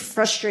was really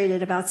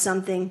frustrated about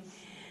something.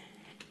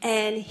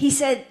 And he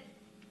said,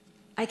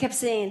 I kept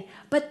saying,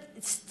 "But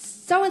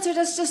so-and-so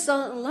just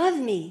don't love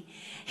me."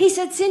 He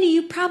said, Cindi,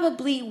 you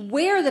probably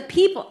wear the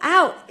people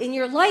out in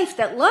your life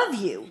that love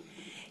you.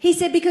 He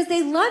said, because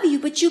they love you,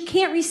 but you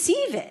can't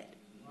receive it.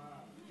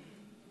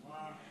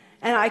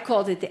 And I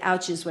called it the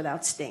ouches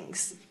without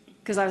stings,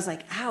 because I was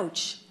like,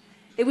 ouch.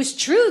 It was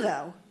true,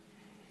 though,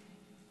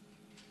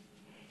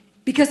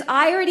 because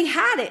I already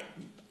had it.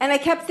 And I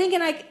kept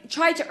thinking I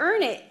tried to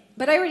earn it,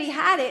 but I already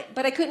had it,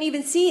 but I couldn't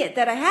even see it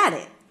that I had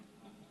it.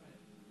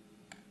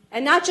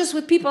 And not just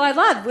with people I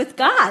loved, with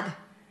God.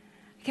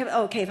 I kept,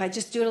 okay, if I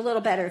just do it a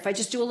little better, if I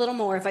just do a little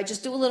more, if I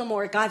just do a little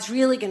more, God's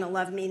really going to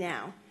love me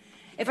now.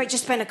 If I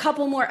just spend a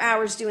couple more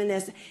hours doing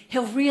this,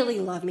 he'll really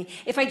love me.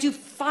 If I do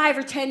 5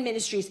 or 10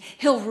 ministries,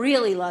 he'll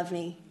really love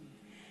me.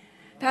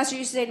 Pastor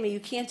used to say to me, you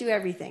can't do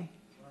everything.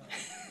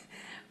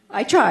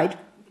 I tried.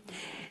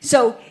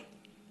 So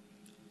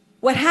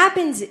what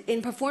happens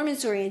in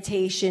performance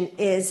orientation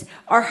is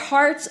our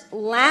hearts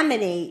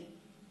laminate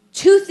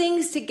two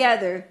things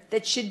together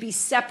that should be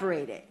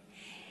separated.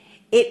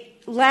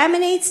 It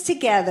laminates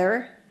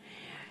together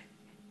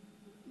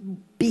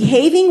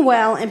behaving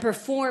well and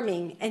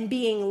performing and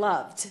being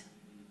loved.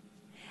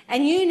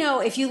 And you know,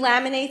 if you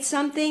laminate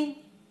something,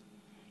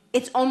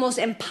 it's almost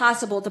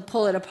impossible to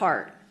pull it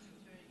apart.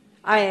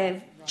 I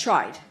have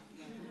tried.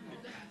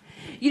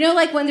 You know,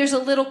 like when there's a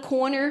little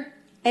corner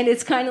and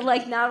it's kind of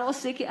like not all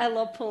sticky. I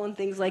love pulling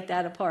things like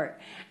that apart.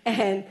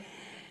 And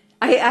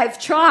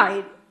I've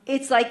tried.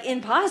 It's like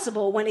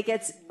impossible when it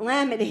gets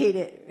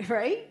laminated,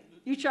 right?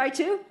 You try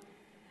too?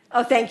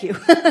 Oh, thank you.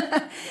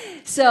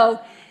 So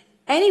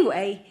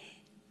anyway,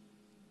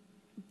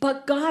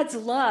 but God's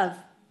love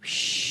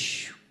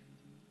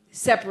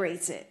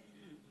separates it.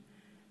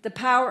 The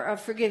power of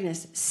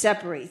forgiveness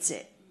separates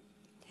it.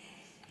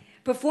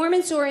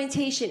 Performance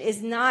orientation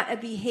is not a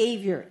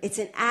behavior. It's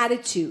an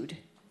attitude.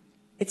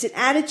 It's an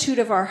attitude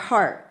of our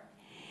heart.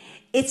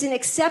 It's an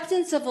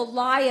acceptance of a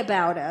lie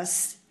about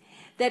us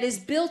that is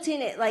built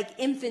in it like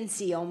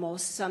infancy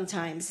almost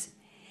sometimes.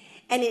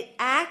 And it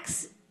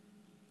acts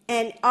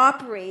and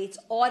operates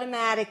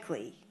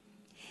automatically.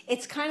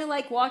 It's kind of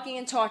like walking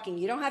and talking.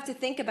 You don't have to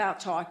think about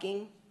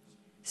talking,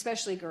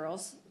 especially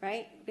girls,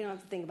 right? We don't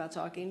have to think about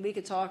talking. We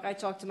could talk. I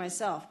talk to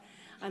myself.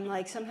 I'm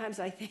like, sometimes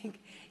I think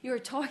you're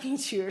talking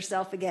to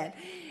yourself again.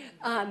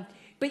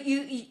 But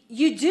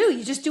you do.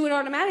 You just do it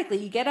automatically.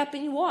 You get up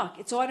and you walk.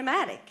 It's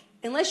automatic.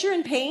 Unless you're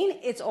in pain,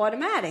 it's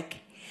automatic.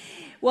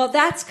 Well,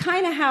 that's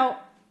kind of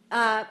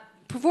how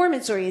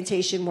performance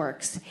orientation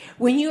works.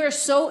 When you are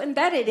so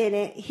embedded in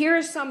it, here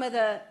are some of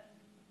the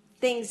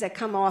things that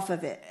come off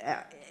of it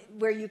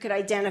where you could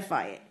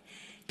identify it.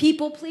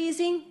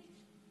 People-pleasing,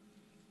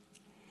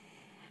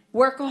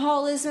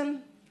 workaholism,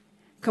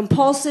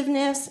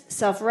 compulsiveness,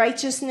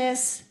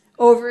 self-righteousness,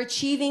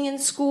 overachieving in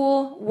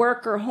school,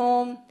 work or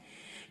home,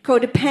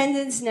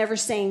 codependence, never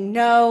saying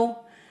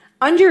no,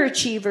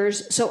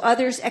 underachievers, so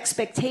others'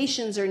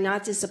 expectations are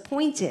not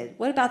disappointed.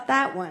 What about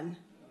that one?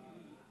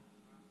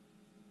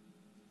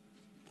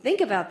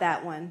 Think about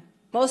that one.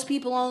 Most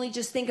people only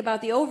just think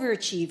about the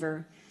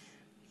overachiever.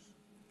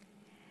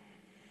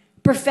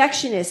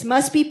 Perfectionist,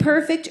 must be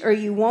perfect or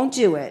you won't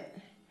do it.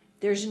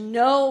 There's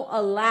no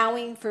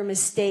allowing for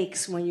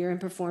mistakes when you're in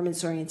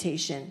performance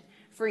orientation,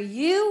 for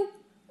you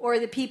or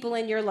the people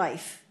in your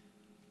life.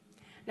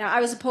 Now,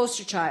 I was a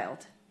poster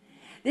child.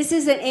 This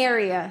is an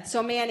area,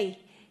 so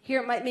Manny,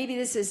 here, maybe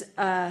this is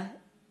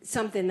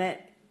something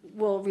that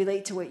will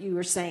relate to what you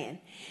were saying.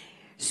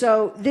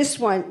 So this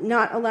one,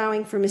 not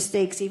allowing for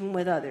mistakes even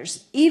with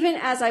others. Even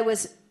as I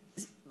was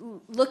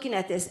looking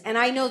at this, and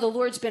I know the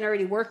Lord's been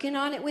already working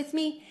on it with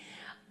me,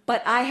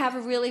 but I have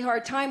a really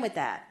hard time with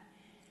that.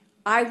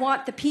 I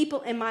want the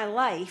people in my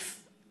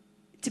life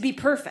to be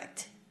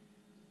perfect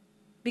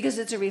because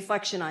it's a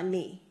reflection on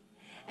me.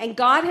 And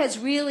God has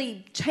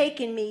really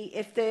taken me,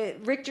 if the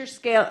Richter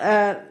scale,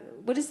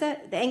 what is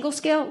that? The angle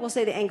scale? We'll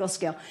say the angle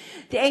scale.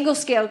 The angle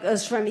scale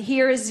goes from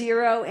here is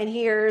 0 and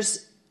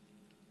here's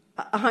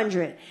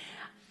 100.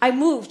 I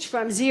moved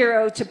from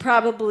 0 to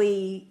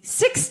probably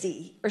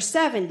 60 or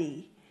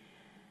 70,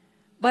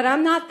 but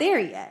I'm not there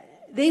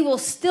yet. They will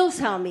still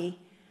tell me,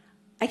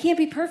 I can't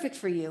be perfect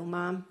for you,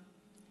 Mom.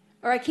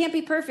 Or I can't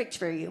be perfect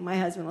for you, my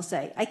husband will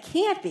say. I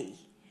can't be.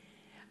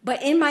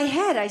 But in my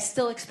head, I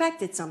still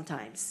expect it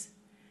sometimes.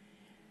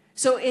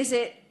 So is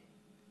it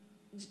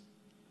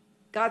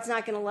God's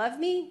not going to love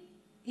me?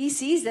 He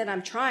sees that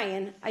I'm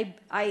trying.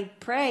 I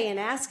pray and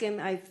ask him.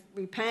 I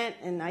repent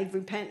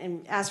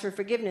and ask for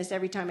forgiveness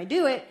every time I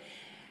do it,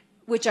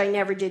 which I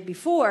never did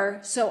before.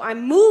 So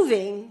I'm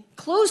moving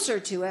closer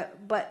to it,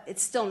 but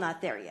it's still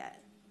not there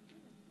yet.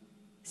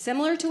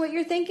 Similar to what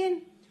you're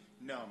thinking?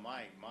 No,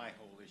 my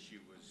whole issue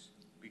was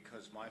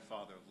because my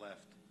father left,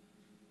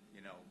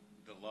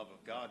 the love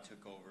of God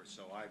took over,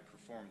 so I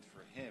performed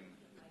for him.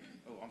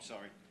 Oh, I'm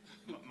sorry.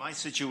 My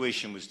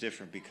situation was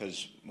different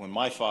because when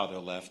my father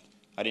left,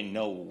 I didn't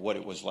know what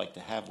it was like to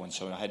have one,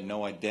 so I had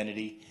no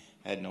identity,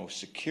 I had no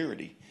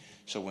security.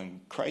 So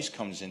when Christ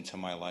comes into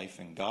my life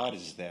and God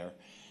is there,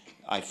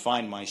 I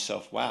find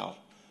myself, wow,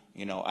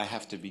 I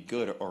have to be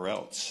good or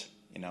else,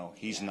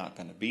 he's not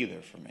going to be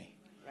there for me.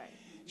 Right.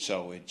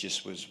 So it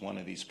just was one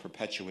of these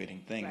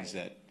perpetuating things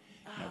Right.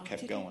 that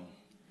kept going.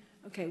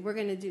 Okay, we're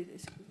going to do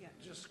this. Yeah.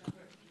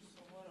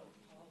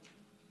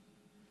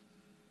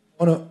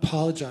 I want to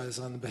apologize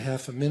on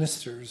behalf of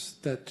ministers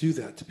that do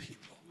that to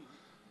people.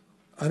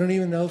 I don't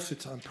even know if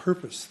it's on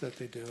purpose that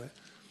they do it.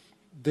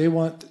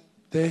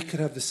 They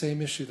could have the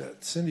same issue that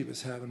Cindi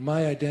was having.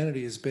 My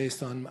identity is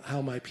based on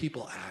how my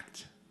people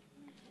act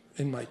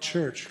in my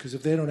church, because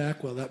if they don't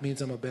act well, that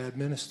means I'm a bad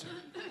minister.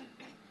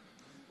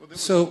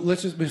 So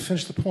let's just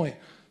finish the point.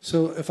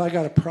 So if I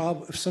got a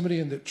problem, if somebody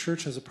in the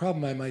church has a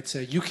problem, I might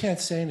say, you can't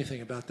say anything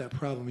about that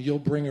problem. You'll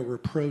bring a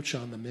reproach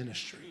on the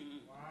ministry.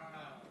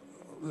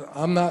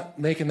 I'm not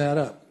making that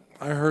up.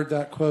 I heard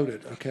that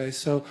quoted, okay?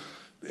 So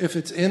if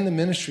it's in the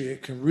ministry,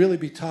 it can really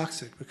be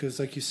toxic because,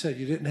 like you said,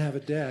 you didn't have a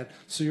dad,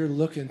 so you're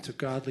looking to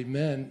godly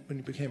men when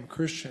you became a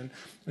Christian.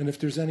 And if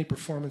there's any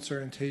performance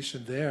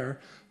orientation there,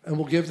 and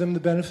we'll give them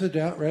the benefit of the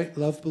doubt, right?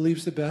 Love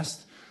believes the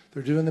best.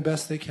 They're doing the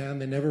best they can.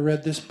 They never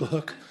read this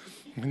book.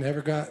 They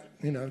never got,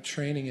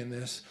 training in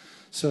this.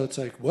 So it's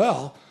like,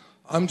 well,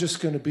 I'm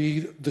just going to be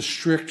the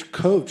strict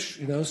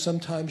coach.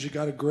 Sometimes you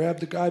got to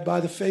grab the guy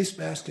by the face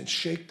mask and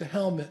shake the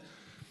helmet.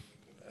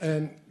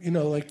 And,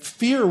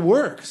 fear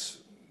works.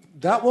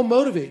 That will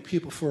motivate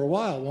people for a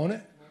while, won't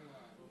it?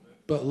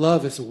 But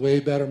love is a way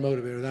better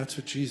motivator. That's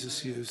what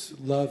Jesus used.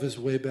 Love is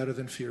way better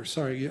than fear.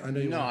 Sorry, I know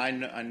you. No, I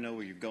know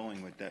where you're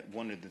going with that.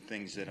 One of the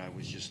things that I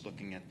was just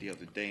looking at the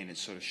other day, and it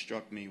sort of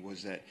struck me,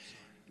 was that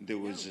there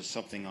was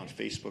something on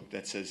Facebook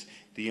that says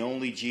the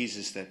only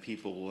Jesus that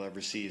people will ever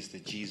see is the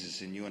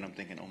Jesus in you. And I'm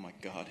thinking, oh my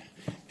God,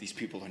 these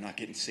people are not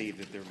getting saved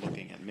if they're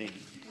looking at me.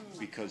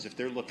 Because if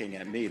they're looking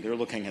at me, they're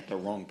looking at the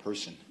wrong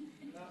person,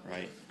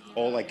 right?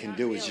 All I can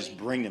do is just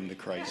bring them to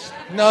Christ.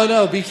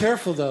 No, be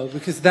careful, though,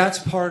 because that's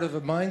part of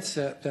a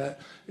mindset that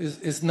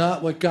is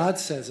not what God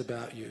says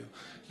about you.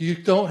 You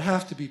don't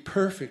have to be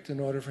perfect in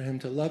order for him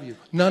to love you.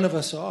 None of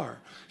us are.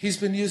 He's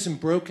been using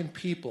broken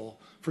people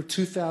for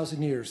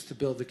 2,000 years to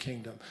build the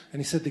kingdom.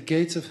 And he said the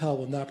gates of hell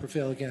will not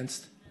prevail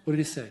against, what did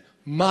he say?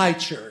 My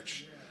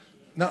church.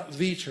 Not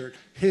the church,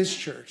 his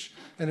church.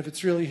 And if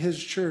it's really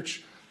his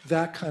church,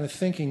 that kind of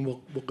thinking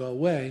will go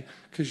away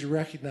because you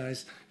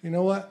recognize, you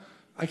know what?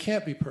 I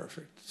can't be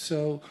perfect.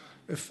 So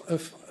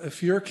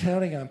if you're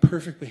counting on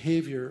perfect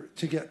behavior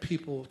to get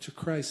people to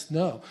Christ,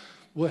 no.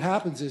 What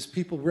happens is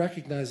people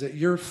recognize that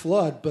you're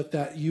flawed, but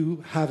that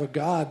you have a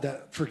God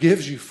that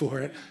forgives you for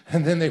it,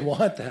 and then they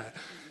want that.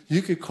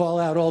 You could call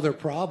out all their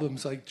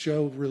problems like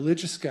Joe,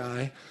 religious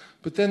guy,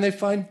 but then they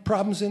find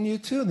problems in you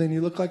too, and then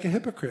you look like a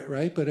hypocrite,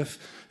 right? But if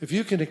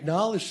you can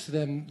acknowledge to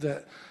them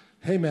that,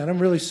 hey man, I'm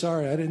really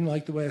sorry, I didn't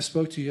like the way I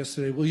spoke to you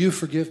yesterday, will you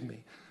forgive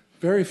me?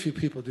 Very few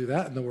people do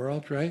that in the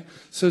world, right?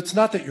 So it's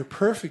not that you're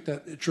perfect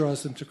that it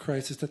draws them to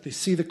Christ. It's that they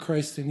see the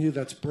Christ in you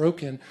that's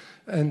broken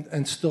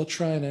and still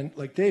trying. And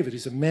like David,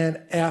 he's a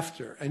man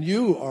after. And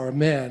you are a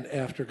man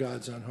after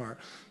God's own heart.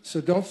 So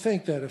don't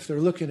think that if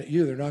they're looking at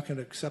you, they're not going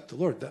to accept the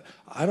Lord.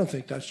 I don't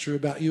think that's true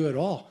about you at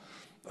all.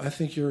 I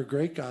think you're a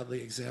great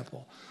godly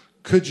example.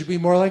 Could you be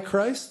more like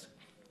Christ?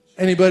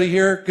 Anybody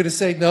here going to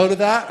say no to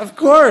that? Of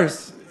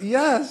course.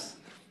 Yes.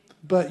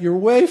 But you're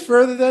way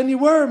further than you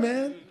were,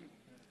 man.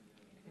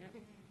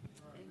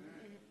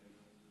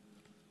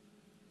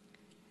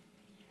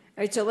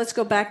 All right, so let's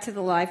go back to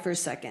the lie for a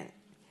second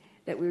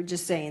that we were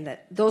just saying,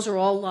 that those are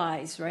all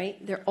lies,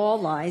 right? They're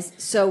all lies.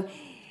 So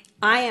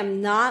I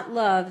am not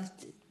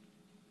loved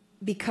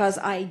because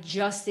I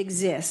just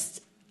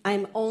exist.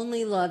 I'm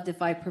only loved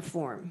if I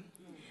perform.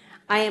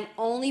 I am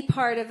only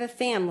part of a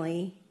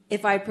family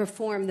if I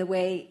perform the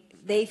way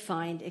they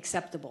find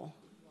acceptable,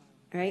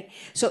 right?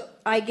 So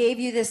I gave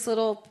you this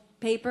little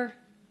paper.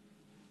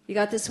 You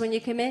got this when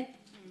you come in?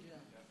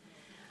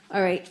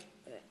 All right.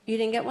 You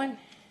didn't get one?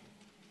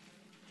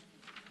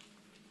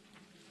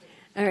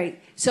 All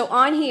right, so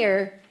on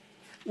here,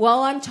 while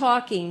I'm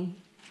talking,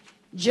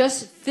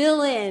 just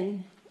fill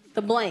in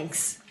the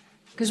blanks,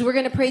 because we're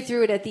going to pray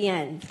through it at the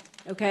end,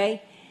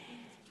 okay?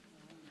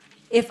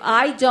 If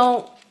I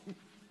don't,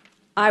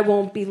 I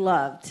won't be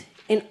loved.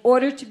 In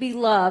order to be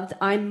loved,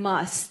 I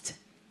must,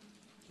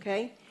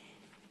 okay?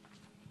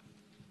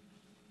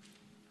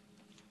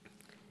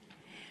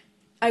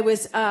 I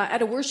was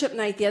at a worship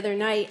night the other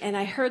night, and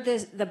I heard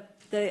this.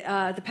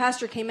 The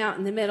pastor came out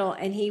in the middle,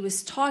 and he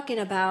was talking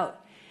about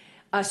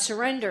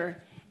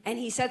surrender, and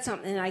he said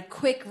something, and I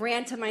quick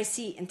ran to my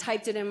seat and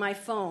typed it in my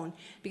phone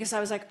because I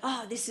was like,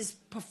 oh, this is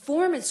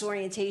performance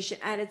orientation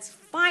at its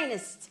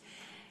finest.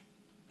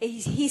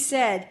 He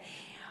said,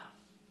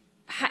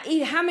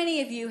 how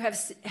many of you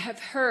have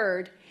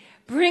heard,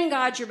 bring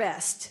God your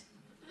best?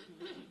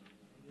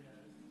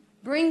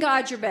 Bring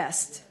God your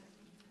best.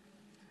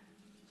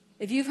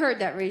 If you've heard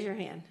that, raise your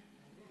hand.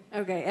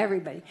 Okay,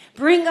 everybody.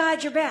 Bring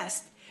God your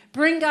best.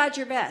 Bring God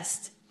your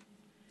best.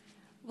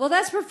 Well,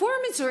 that's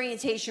performance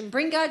orientation.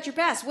 Bring God your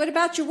best. What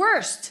about your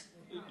worst?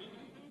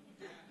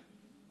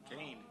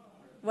 Cain.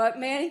 What,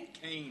 Manny?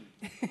 Cain.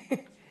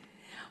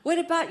 What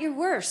about your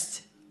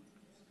worst?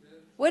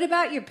 What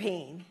about your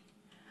pain?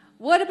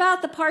 What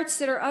about the parts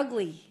that are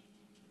ugly?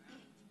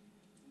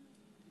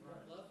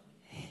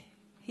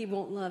 he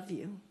won't love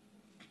you.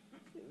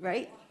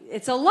 Right?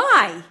 It's a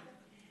lie.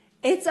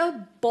 It's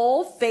a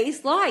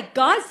bold-faced lie.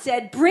 God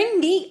said, bring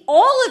me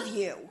all of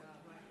you.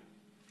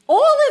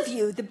 All of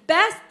you, the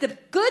best, the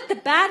good, the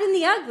bad, and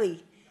the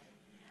ugly.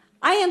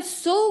 I am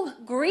so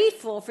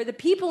grateful for the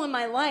people in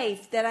my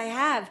life that I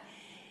have,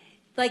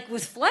 like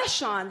with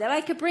flesh on, that I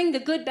could bring the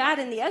good, bad,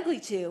 and the ugly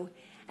to.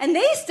 And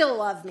they still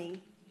love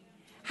me.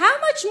 How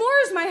much more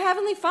is my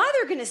Heavenly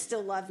Father going to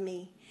still love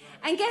me?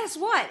 And guess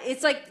what?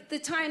 It's like the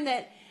time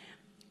that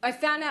I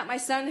found out my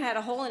son had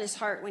a hole in his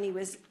heart when he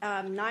was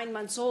 9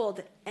 months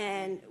old.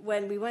 And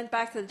when we went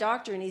back to the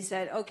doctor and he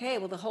said, okay,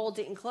 well, the hole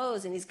didn't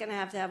close and he's going to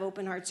have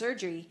open heart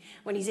surgery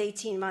when he's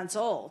 18 months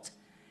old.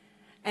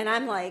 And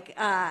I'm like,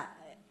 a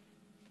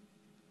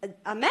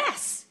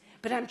mess.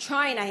 But I'm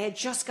trying. I had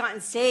just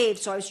gotten saved,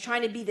 so I was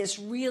trying to be this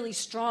really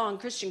strong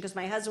Christian because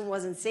my husband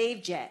wasn't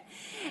saved yet.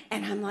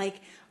 And I'm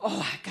like,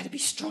 oh, I got to be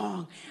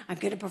strong. I'm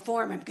going to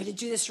perform. I'm going to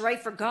do this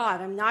right for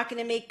God. I'm not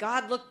going to make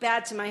God look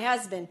bad to my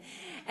husband.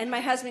 And my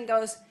husband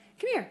goes,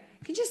 come here.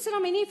 Can you just sit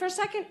on my knee for a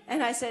second?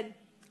 And I said,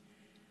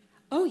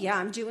 oh, yeah,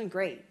 I'm doing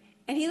great.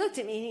 And he looked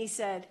at me and he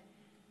said,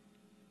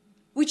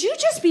 would you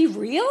just be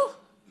real?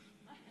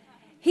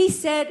 He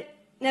said,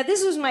 now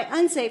this was my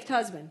unsaved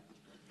husband.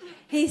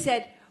 He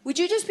said, would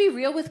you just be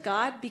real with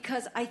God?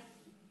 Because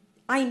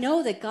I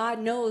know that God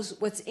knows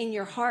what's in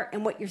your heart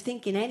and what you're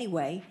thinking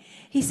anyway.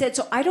 He said,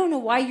 so I don't know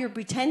why you're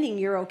pretending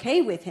you're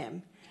okay with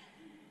him.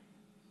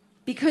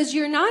 Because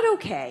you're not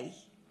okay.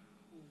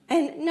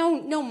 And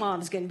no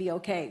mom's going to be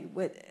okay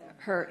with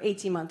her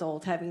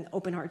 18-month-old having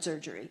open heart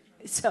surgery.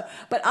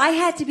 But I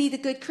had to be the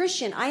good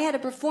Christian. I had to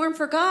perform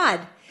for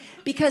God.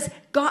 Because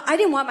God, I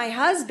didn't want my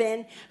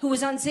husband, who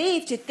was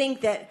unsaved, to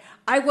think that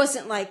I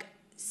wasn't like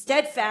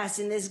steadfast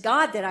in this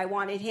God that I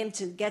wanted him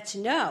to get to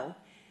know.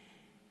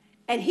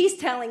 And he's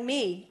telling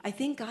me, I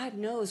think God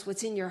knows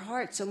what's in your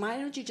heart, so why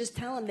don't you just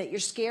tell him that you're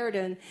scared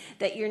and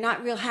that you're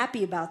not real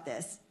happy about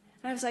this?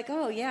 And I was like,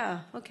 oh, yeah,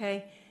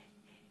 okay.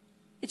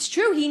 It's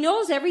true. He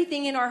knows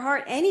everything in our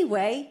heart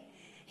anyway.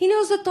 He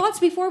knows the thoughts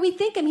before we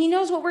think them. He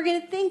knows what we're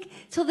going to think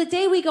till the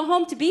day we go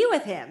home to be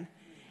with him.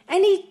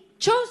 And he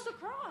chose the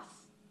cross.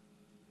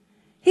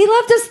 He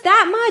loved us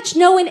that much,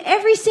 knowing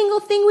every single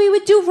thing we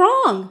would do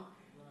wrong.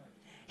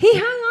 He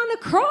hung on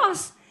the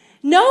cross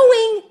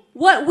knowing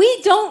what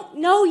we don't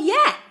know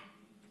yet.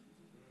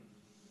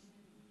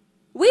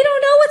 We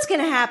don't know what's going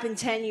to happen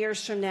 10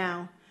 years from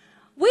now.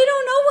 We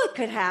don't know what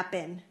could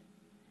happen.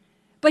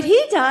 But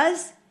he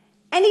does,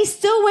 and he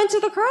still went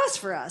to the cross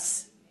for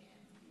us.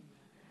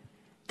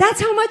 That's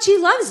how much he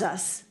loves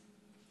us.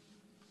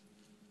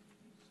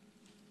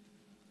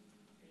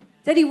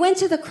 That he went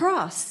to the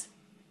cross.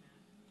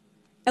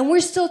 And we're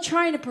still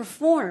trying to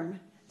perform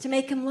to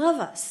make him love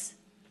us.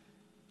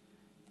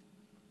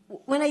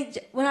 When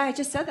I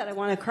just said that, I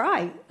want to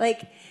cry.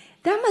 Like,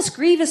 that must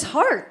grieve his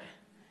heart.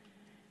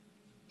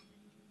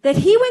 That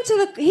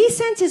he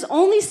sent his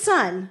only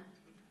son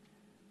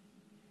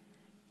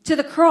to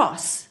the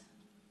cross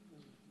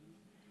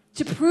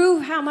to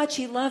prove how much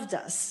he loved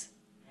us.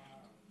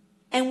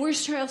 And we're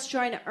still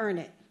trying to earn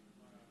it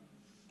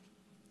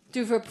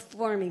through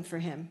performing for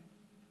him.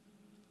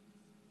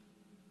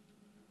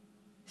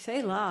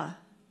 Selah.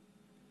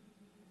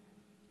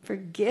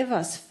 Forgive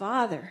us,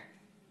 Father.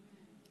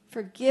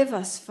 Forgive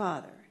us,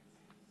 Father.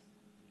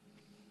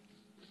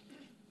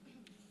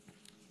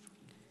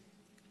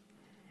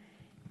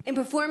 In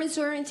performance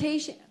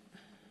orientation.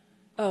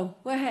 Oh,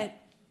 go ahead.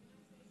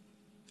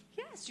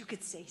 Yes, you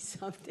could say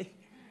something.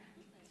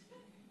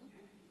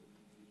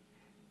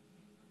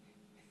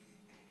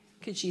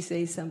 Could she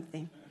say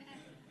something?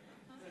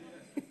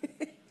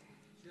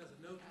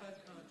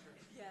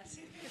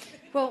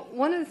 Well,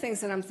 one of the things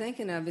that I'm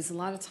thinking of is a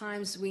lot of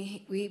times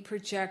we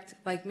project,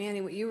 like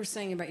Manny, what you were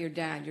saying about your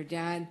dad. Your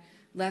dad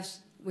left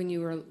when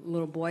you were a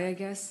little boy, I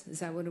guess. Is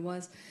that what it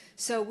was?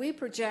 So we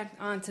project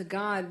onto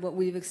God what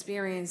we've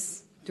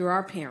experienced through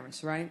our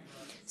parents, right?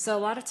 So a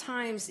lot of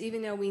times,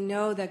 even though we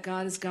know that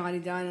God is God, he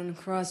died on the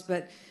cross,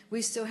 but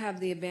we still have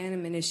the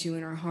abandonment issue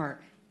in our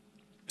heart.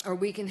 Or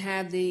we can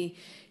have the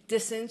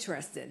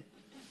disinterested.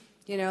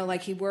 You know,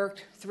 like he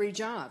worked 3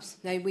 jobs.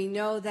 Now, we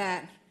know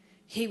that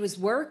he was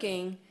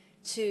working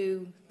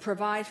to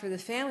provide for the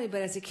family,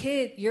 but as a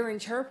kid, you're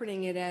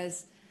interpreting it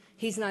as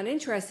he's not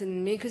interested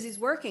in me because he's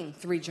working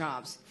 3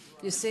 jobs.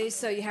 You see,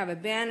 so you have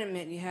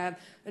abandonment, you have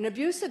an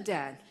abusive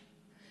dad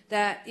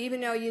that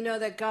even though you know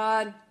that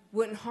God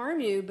wouldn't harm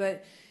you,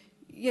 but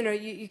you know,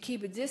 you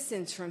keep a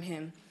distance from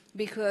him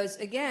because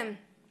again,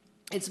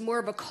 it's more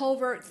of a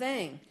covert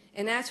thing.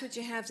 And that's what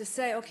you have to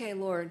say, okay,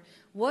 Lord,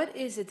 what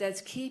is it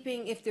that's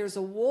keeping, if there's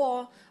a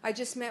wall? I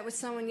just met with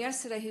someone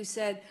yesterday who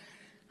said,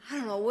 I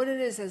don't know what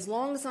it is. As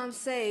long as I'm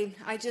saved,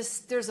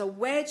 there's a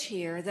wedge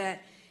here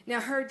that,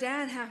 now her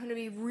dad happened to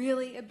be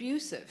really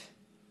abusive,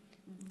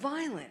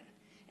 violent.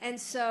 And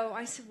so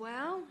I said,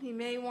 well, you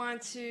may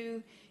want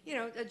to, you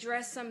know,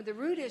 address some of the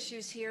root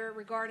issues here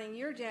regarding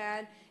your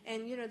dad.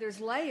 And, you know, there's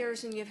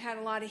layers and you've had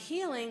a lot of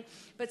healing,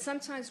 but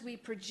sometimes we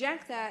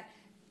project that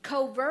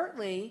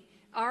covertly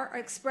our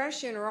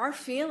expression or our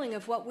feeling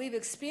of what we've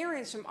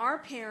experienced from our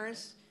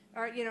parents,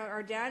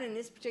 our dad in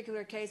this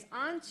particular case,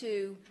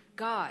 onto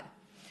God.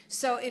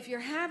 So if you're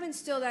having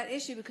still that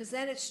issue, because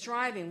then it's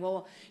striving.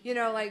 Well,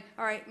 all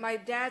right, my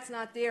dad's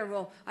not there.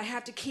 Well, I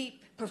have to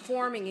keep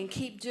performing and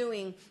keep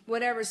doing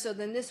whatever. So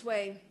then this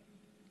way,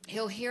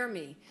 he'll hear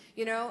me,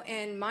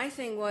 And my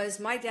thing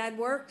was, my dad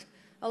worked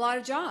a lot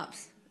of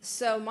jobs.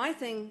 So my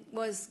thing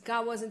was,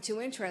 God wasn't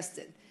too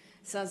interested.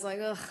 So I was like,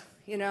 ugh,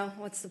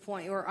 what's the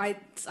point? Or I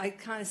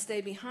kind of stay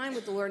behind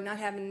with the Lord, not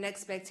having an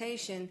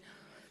expectation.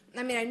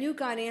 I mean, I knew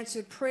God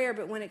answered prayer,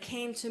 but when it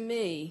came to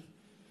me,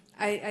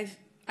 I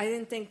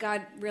didn't think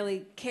God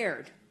really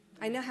cared.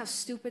 I know how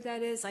stupid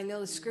that is. I know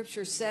the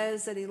scripture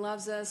says that he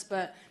loves us,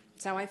 but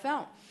that's how I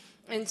felt.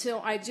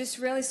 Until I just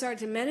really started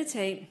to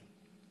meditate,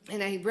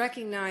 and I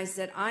recognized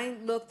that I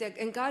looked at,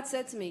 and God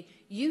said to me,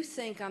 you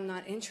think I'm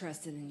not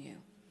interested in you.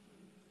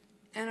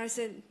 And I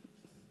said,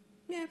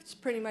 yeah, that's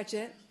pretty much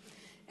it.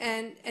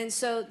 And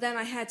so then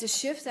I had to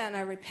shift that, and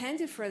I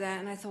repented for that,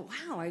 and I thought,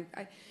 wow,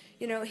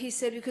 he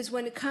said, because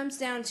when it comes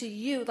down to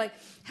you, like,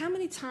 how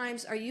many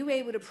times are you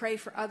able to pray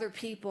for other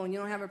people and you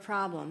don't have a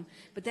problem?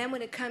 But then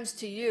when it comes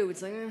to you,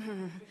 it's like,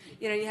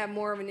 you have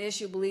more of an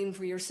issue believing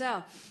for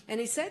yourself. And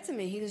he said to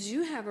me, he goes,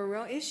 you have a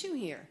real issue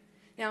here.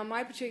 Now, in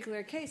my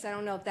particular case, I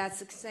don't know if that's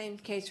the same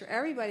case for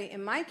everybody.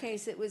 In my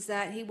case, it was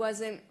that he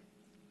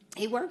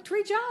worked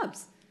 3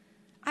 jobs.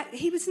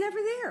 He was never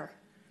there.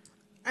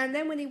 And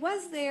then when he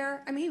was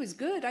there, I mean, he was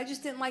good. I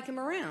just didn't like him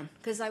around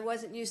because I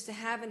wasn't used to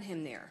having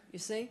him there, you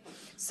see?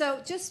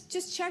 So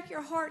just check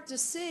your heart to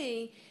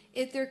see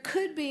if there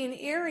could be an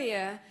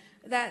area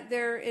that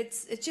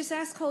it's just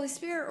ask Holy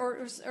Spirit,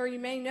 or you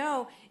may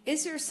know,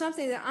 is there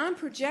something that I'm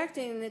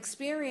projecting an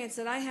experience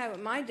that I have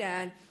with my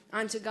dad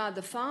onto God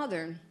the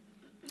Father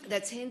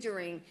that's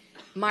hindering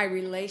my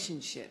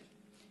relationship?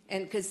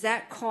 And because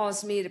that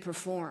caused me to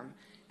perform.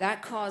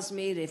 That caused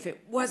me to, if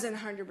it wasn't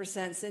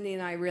 100%, Cindy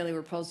and I really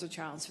were poster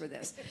childs for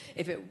this.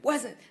 If it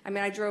wasn't,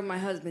 I drove my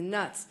husband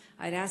nuts.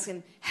 I'd ask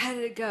him, how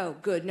did it go?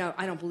 Good. No,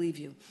 I don't believe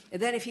you. And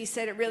then if he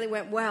said it really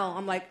went well,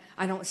 I'm like,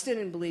 still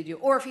didn't believe you.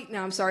 Or if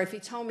he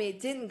told me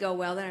it didn't go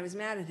well, then I was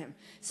mad at him.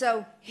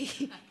 So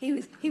he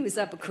was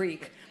up a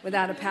creek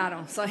without a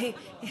paddle. So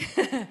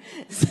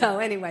so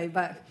anyway,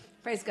 but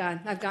praise God,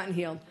 I've gotten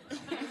healed.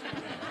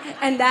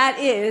 And that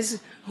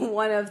is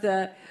one of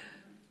the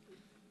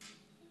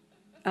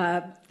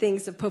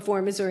things of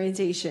performance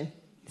orientation.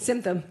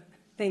 Symptom.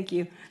 Thank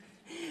you.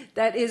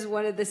 That is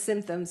one of the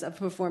symptoms of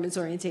performance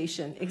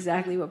orientation.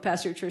 Exactly what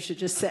Pastor Tricia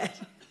just said.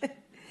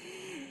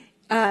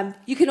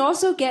 You can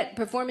also get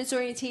performance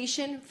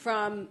orientation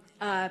from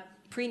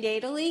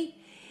prenatally.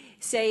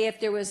 Say if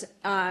there was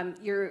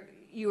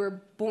you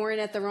were born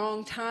at the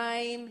wrong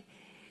time,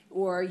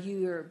 or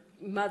your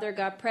mother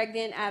got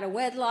pregnant out of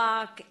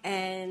wedlock,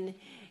 and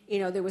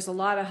there was a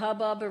lot of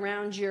hubbub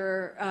around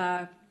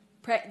your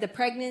the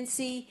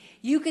pregnancy.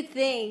 You could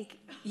think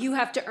you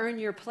have to earn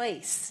your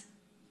place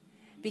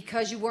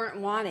because you weren't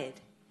wanted.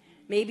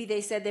 Maybe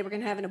they said they were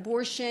going to have an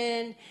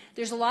abortion.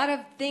 There's a lot of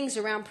things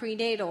around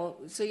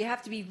prenatal, so you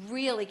have to be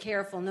really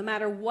careful no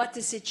matter what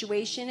the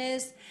situation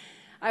is.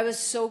 I was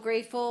so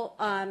grateful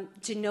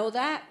to know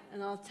that,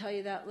 and I'll tell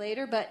you that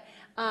later, but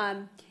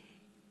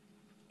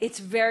it's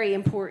very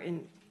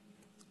important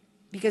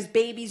because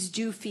babies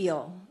do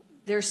feel.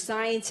 There's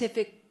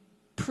scientific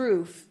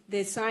proof.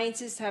 The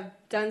scientists have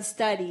done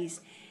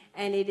studies,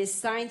 and it is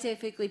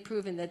scientifically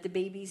proven that the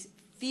babies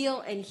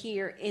feel and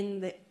hear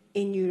in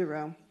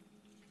utero.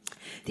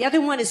 The other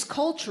one is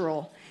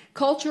cultural.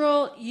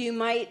 Cultural, you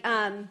might,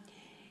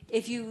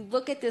 if you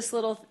look at this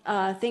little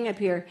thing up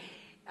here,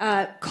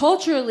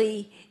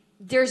 culturally,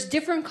 there's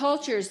different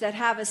cultures that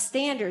have a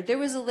standard. There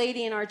was a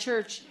lady in our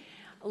church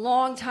a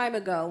long time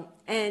ago,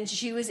 and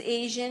she was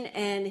Asian,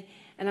 and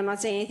I'm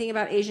not saying anything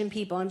about Asian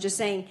people. I'm just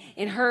saying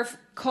in her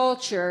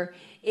culture,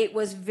 it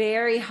was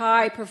very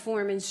high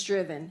performance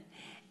driven.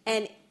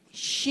 And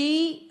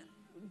she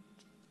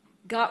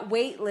got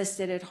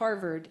waitlisted at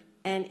Harvard,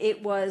 and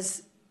it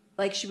was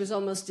like she was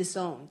almost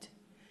disowned.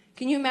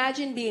 Can you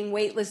imagine being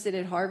waitlisted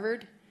at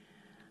Harvard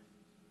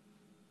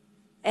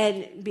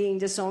and being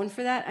disowned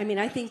for that?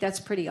 I think that's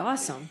pretty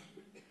awesome.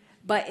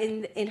 But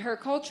in her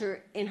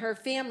culture, in her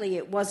family,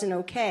 it wasn't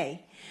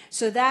okay.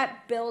 So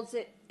that builds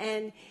it.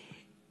 And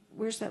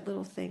where's that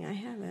little thing? I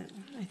have it.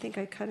 I think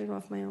I cut it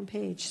off my own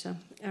page. So,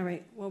 all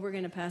right. Well, we're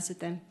going to pass it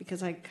then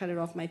because I cut it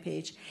off my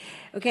page.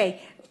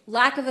 Okay.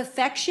 Lack of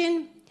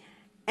affection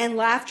and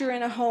laughter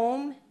in a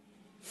home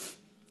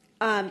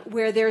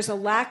where there's a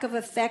lack of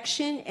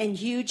affection and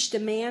huge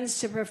demands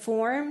to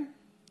perform,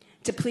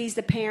 to please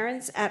the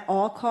parents at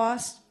all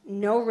costs,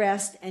 no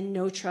rest, and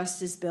no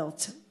trust is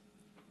built.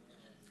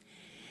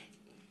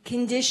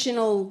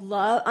 Conditional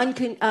love,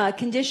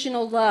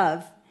 conditional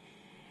love.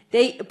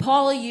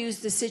 Paula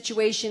used the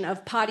situation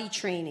of potty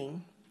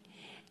training.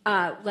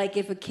 Like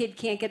if a kid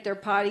can't get their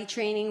potty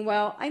training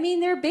well,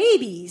 they're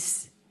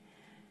babies.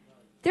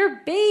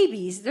 They're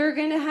babies. They're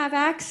going to have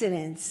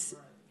accidents.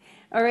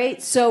 All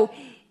right? So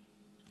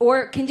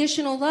Or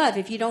conditional love,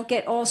 if you don't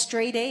get all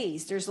straight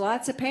A's. There's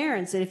lots of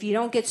parents that if you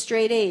don't get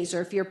straight A's,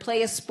 or if you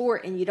play a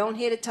sport and you don't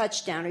hit a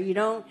touchdown, or you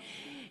don't,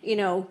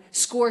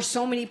 score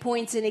so many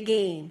points in a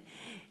game,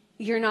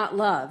 you're not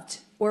loved,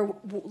 or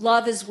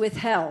love is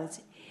withheld.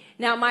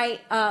 Now,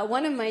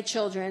 one of my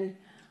children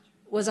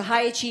was a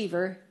high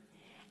achiever,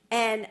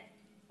 and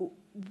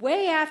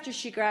way after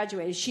she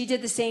graduated, she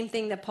did the same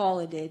thing that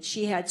Paula did.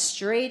 She had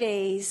straight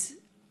A's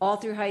all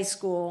through high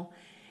school,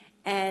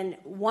 and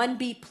 1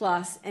 B+,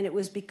 and it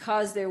was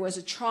because there was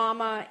a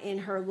trauma in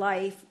her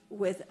life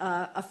with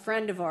a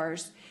friend of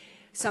ours.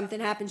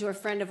 Something happened to a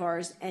friend of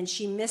ours, and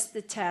she missed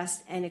the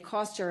test, and it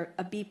cost her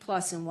a B+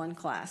 in one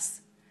class.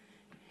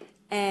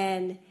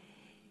 And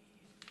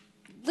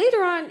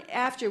later on,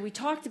 after we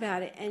talked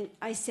about it, and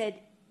I said,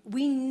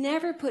 we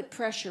never put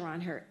pressure on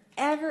her,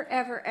 ever,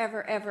 ever,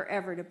 ever, ever,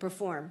 ever to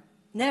perform.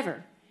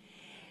 Never.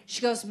 She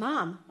goes,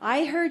 Mom,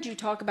 I heard you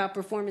talk about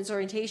performance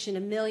orientation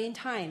 1,000,000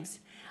 times.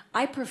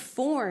 I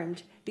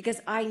performed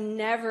because I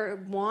never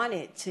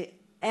wanted to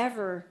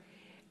ever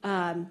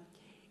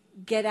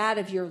get out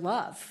of your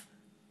love.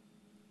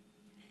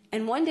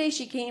 And one day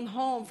she came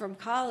home from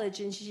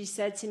college and she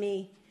said to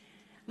me,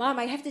 Mom,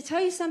 I have to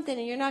tell you something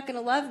and you're not going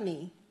to love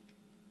me.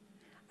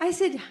 I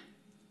said,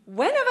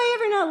 when have I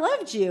ever not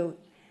loved you?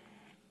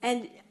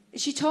 And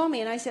she told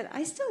me, and I said,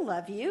 I still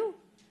love you.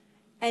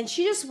 And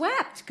she just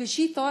wept because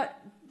she thought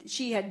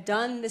she had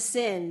done the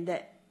sin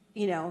that,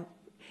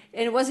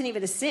 and it wasn't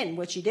even a sin,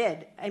 what she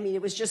did. I mean,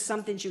 it was just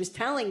something she was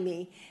telling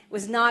me. It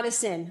was not a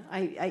sin.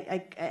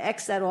 I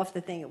X'd that off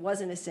the thing. It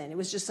wasn't a sin. It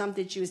was just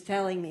something she was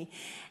telling me.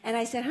 And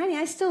I said, honey,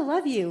 I still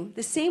love you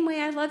the same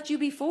way I loved you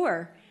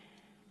before.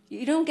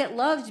 You don't get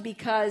loved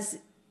because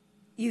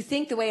you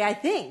think the way I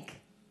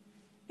think.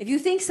 If you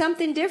think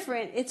something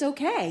different, it's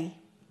okay.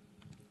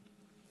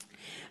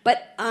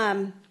 But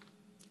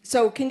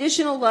so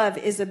conditional love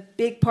is a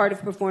big part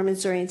of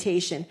performance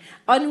orientation.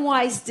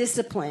 Unwise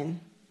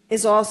discipline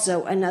is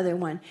also another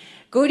one.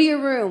 Go to your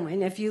room,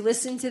 and if you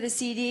listen to the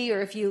CD or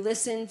if you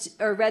listened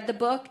or read the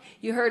book,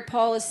 you heard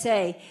Paula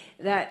say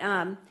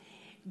that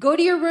go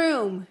to your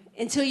room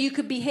until you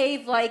could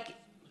behave like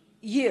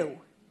you.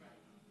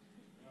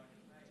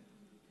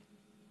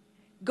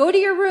 Go to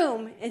your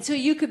room until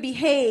you could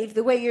behave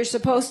the way you're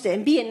supposed to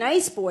and be a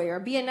nice boy or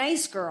be a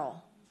nice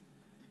girl.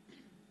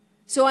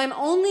 So I'm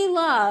only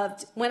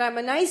loved when I'm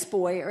a nice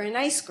boy or a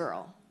nice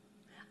girl.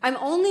 I'm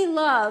only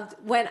loved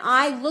when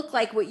I look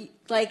like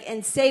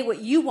and say what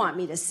you want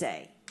me to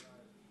say.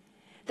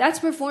 That's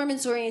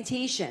performance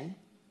orientation.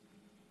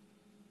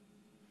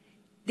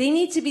 They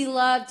need to be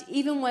loved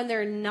even when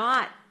they're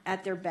not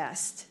at their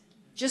best.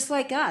 Just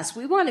like us.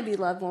 We want to be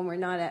loved when we're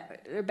not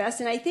at our best.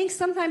 And I think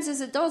sometimes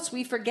as adults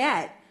we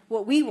forget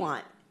what we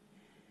want.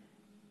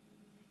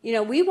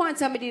 We want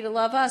somebody to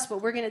love us,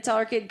 but we're going to tell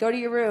our kid, go to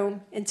your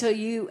room until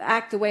you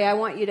act the way I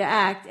want you to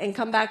act and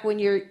come back when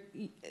you're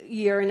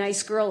a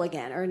nice girl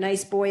again or a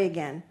nice boy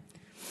again.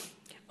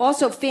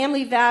 Also,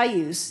 family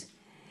values.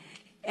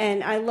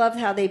 And I love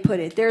how they put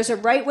it. There's a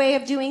right way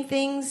of doing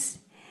things,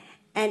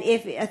 and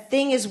if a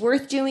thing is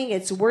worth doing,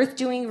 it's worth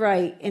doing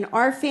right. In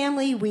our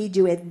family, we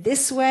do it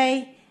this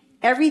way.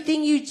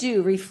 Everything you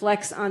do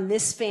reflects on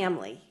this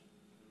family.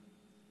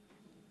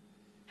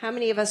 How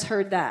many of us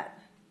heard that?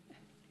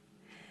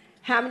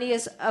 How many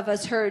of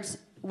us heard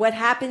what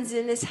happens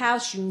in this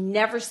house, you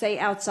never say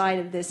outside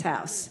of this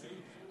house?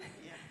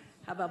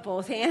 How about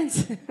both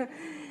hands?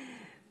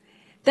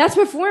 That's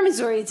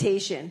performance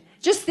orientation.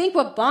 Just think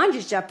what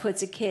bondage that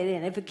puts a kid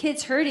in. If a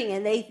kid's hurting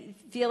and they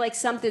feel like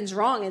something's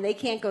wrong and they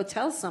can't go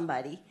tell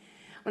somebody.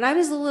 When I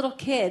was a little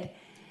kid,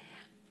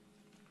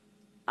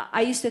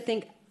 I used to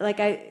think,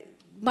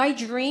 my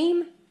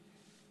dream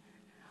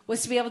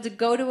was to be able to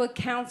go to a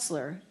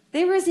counselor.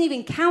 There wasn't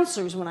even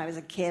counselors when I was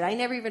a kid. I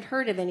never even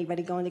heard of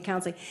anybody going to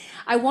counseling.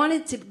 I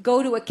wanted to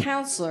go to a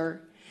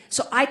counselor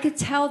so I could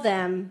tell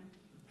them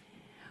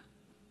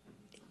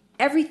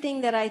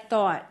everything that I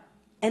thought,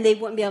 and they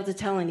wouldn't be able to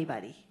tell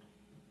anybody.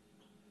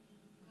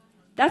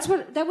 That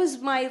was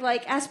my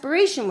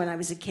aspiration when I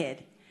was a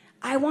kid.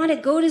 I want to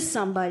go to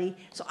somebody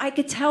so I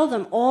could tell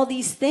them all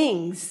these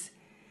things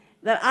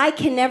that I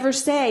can never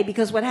say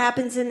because what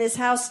happens in this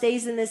house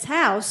stays in this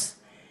house.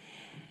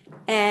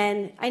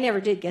 And I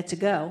never did get to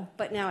go,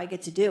 but now I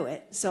get to do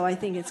it. So I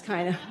think it's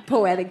kind of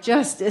poetic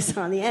justice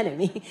on the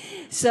enemy.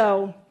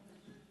 So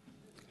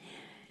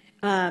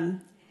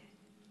God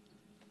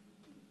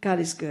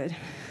is good.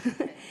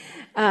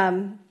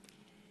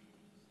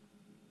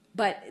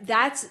 But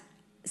that's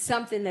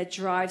something that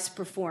drives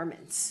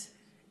performance,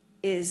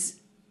 is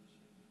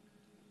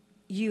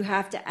you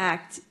have to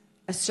act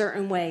a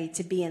certain way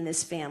to be in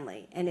this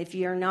family. And if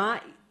you're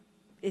not,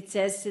 it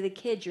says to the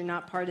kid, you're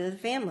not part of the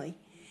family.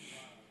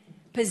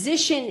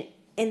 Position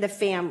in the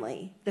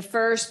family, the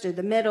first or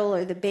the middle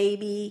or the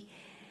baby,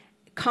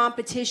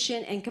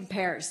 competition and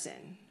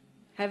comparison.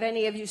 Have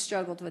any of you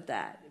struggled with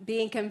that?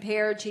 Being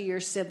compared to your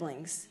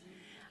siblings?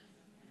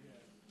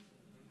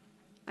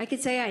 I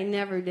could say I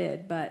never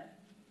did, but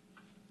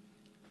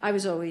I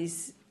was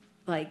always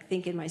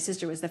thinking my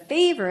sister was the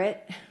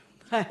favorite.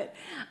 but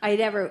I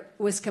never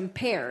was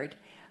compared.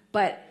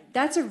 But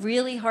that's a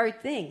really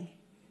hard thing.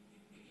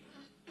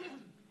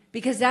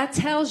 Because that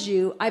tells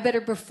you I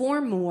better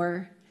perform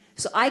more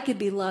so I could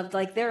be loved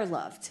like they're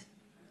loved.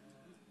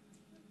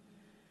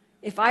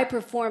 If I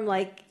perform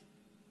like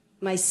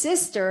my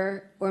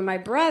sister or my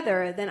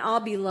brother, then I'll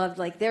be loved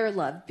like they're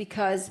loved.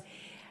 Because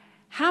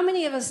how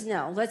many of us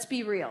know, let's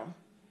be real,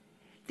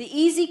 the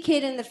easy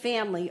kid in the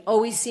family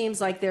always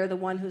seems like they're the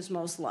one who's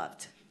most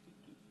loved.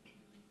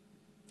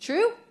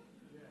 True?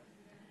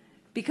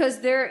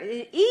 Because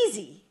they're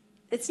easy.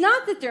 It's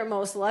not that they're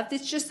most loved,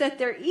 it's just that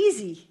they're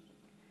easy.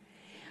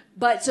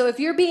 But so if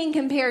you're being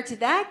compared to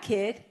that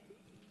kid,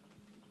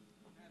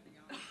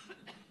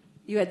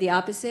 you had the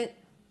opposite?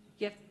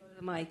 You have to go to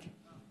the mic.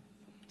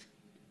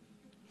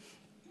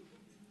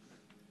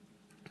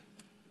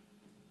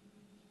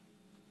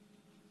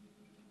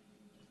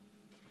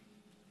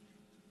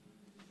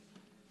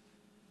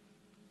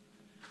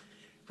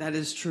 That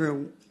is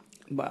true,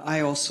 but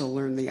I also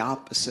learned the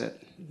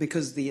opposite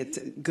because the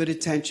good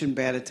attention,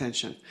 bad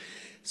attention.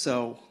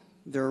 So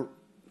we're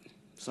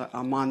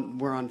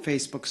on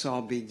Facebook, so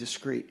I'll be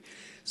discreet.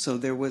 So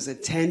there was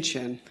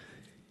attention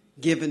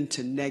given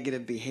to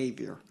negative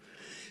behavior.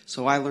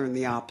 So I learned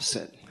the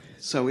opposite.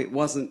 So it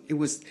was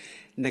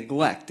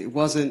neglect. It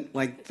wasn't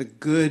like the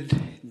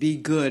good, be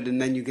good,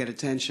 and then you get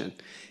attention.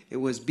 It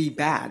was be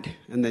bad,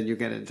 and then you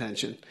get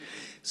attention.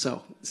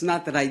 So it's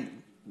not that I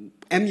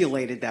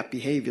emulated that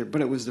behavior, but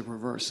it was the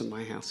reverse in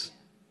my house.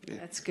 Yeah.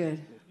 That's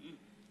good.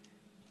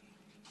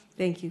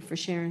 Thank you for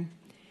sharing.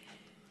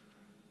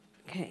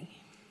 Okay,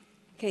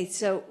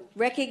 so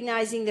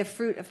recognizing the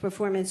fruit of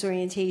performance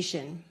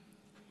orientation.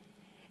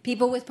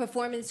 People with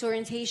performance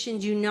orientation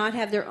do not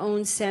have their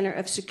own center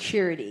of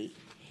security.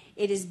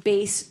 It is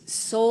based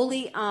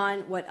solely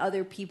on what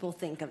other people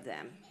think of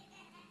them.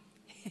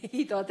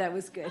 He thought that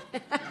was good.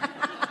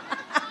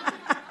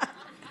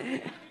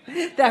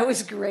 That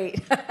was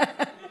great.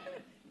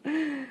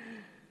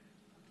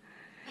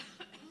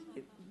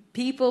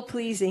 People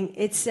pleasing.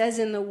 It says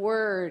in the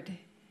Word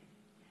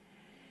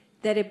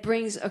that it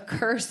brings a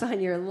curse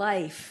on your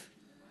life.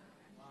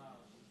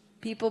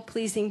 People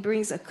pleasing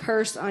brings a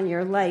curse on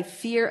your life.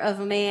 Fear of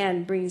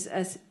man brings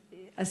a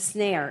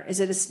snare. Is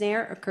it a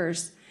snare or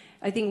curse?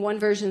 I think one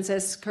version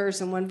says curse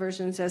and one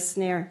version says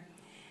snare.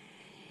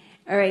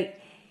 All right.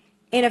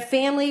 In a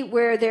family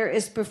where there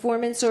is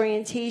performance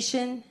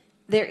orientation,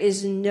 there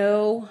is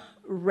no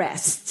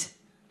rest.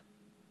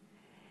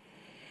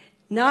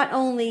 Not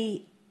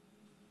only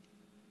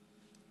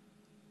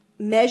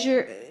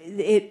measures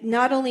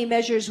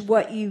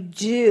what you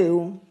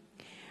do,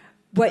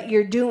 what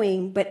you're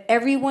doing, but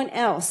everyone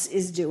else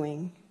is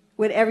doing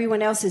what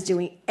everyone else is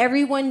doing.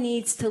 Everyone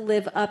needs to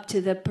live up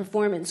to the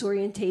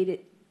performance-orientated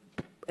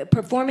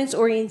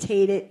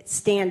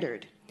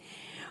standard.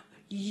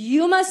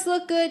 You must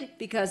look good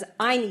because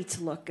I need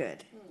to look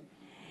good.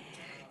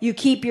 You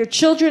keep your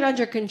children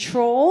under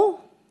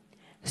control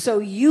so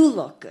you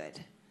look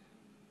good.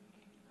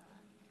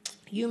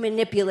 You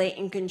manipulate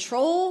and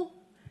control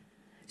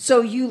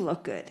so you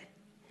look good.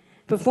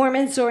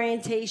 Performance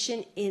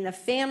orientation in a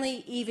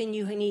family, even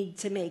you need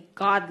to make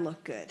God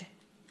look good.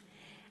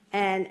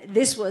 And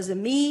this was a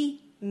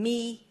me,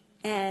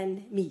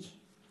 and me.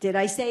 Did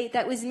I say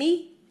that was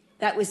me?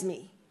 That was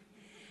me.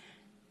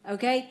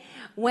 Okay?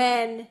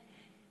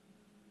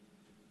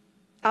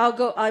 I'm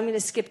going to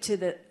skip to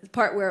the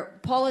part where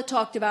Paula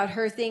talked about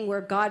her thing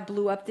where God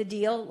blew up the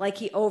deal, like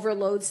he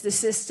overloads the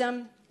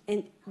system.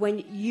 And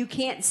when you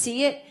can't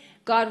see it,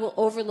 God will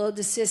overload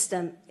the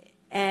system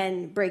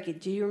and break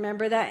it. Do you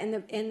remember that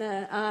in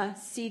the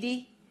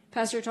CD?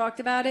 Pastor talked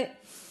about it?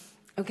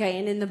 Okay,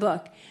 and in the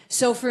book.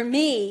 So for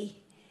me,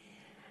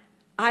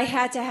 I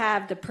had to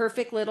have the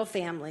perfect little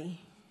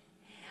family.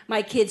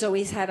 My kids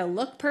always had to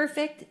look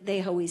perfect.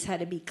 They always had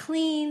to be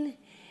clean.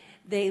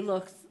 They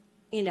looked,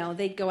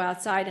 they'd go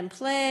outside and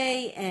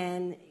play,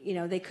 and,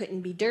 they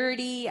couldn't be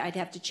dirty. I'd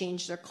have to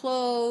change their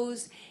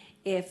clothes.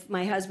 If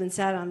my husband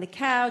sat on the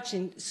couch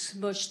and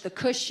smushed the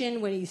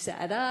cushion when he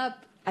sat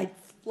up, I'd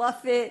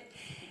fluff it.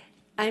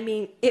 I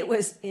mean, it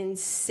was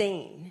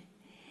insane.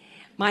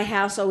 My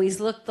house always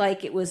looked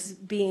like it was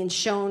being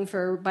shown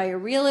by a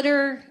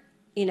realtor.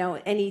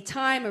 Any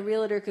time a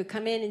realtor could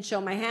come in and show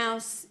my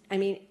house. I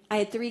mean, I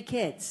had 3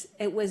 kids.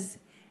 It was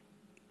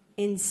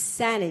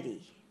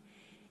insanity.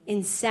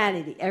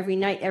 Insanity. Every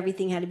night,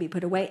 everything had to be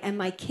put away. And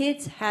my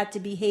kids had to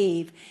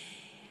behave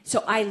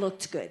so I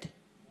looked good.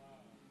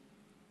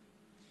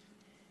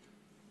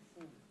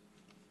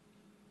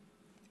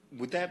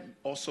 Would that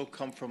also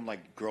come from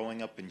like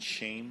growing up in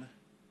shame?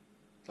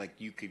 Like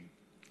you could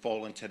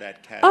fall into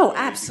that category? Oh,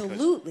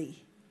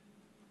 absolutely.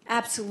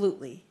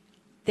 Absolutely.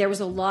 There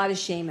was a lot of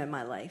shame in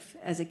my life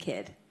as a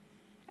kid.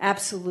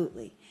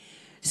 Absolutely.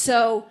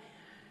 So,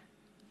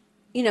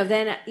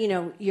 then,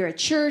 you're at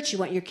church, you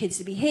want your kids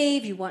to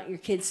behave, you want your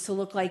kids to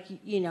look like,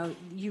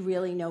 you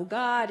really know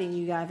God and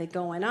you got it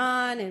going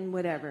on and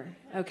whatever.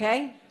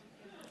 Okay?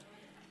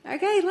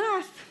 Okay,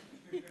 laugh.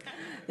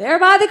 There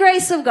by the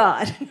grace of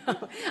God.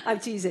 No, I'm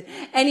teasing.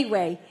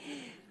 Anyway,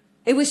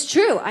 It was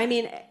true. I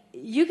mean,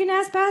 you can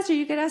ask Pastor,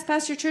 you can ask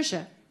Pastor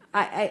Tricia.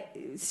 I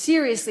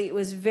seriously, it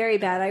was very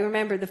bad. I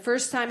remember the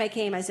first time I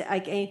came,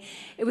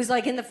 it was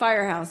like in the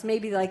firehouse,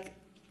 maybe like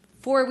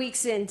 4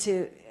 weeks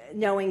into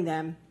knowing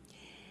them.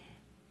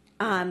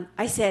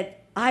 I said,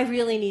 I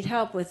really need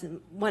help with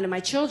one of my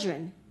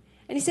children.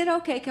 And he said,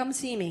 okay, come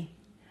see me.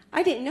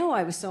 I didn't know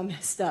I was so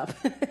messed up.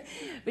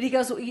 But he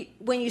goes,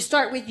 when you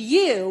start with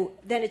you,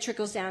 then it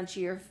trickles down to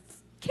your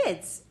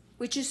kids,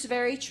 which is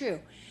very true.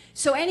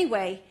 So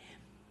anyway,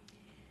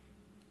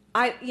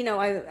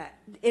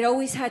 it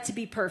always had to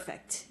be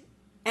perfect.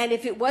 And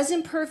if it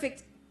wasn't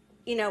perfect,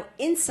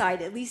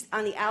 inside, at least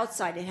on the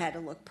outside, it had to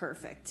look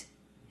perfect.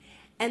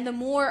 And the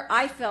more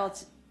I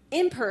felt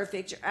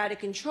imperfect or out of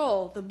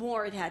control, the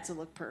more it had to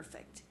look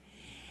perfect.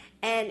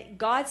 And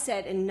God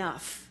said,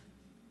 enough.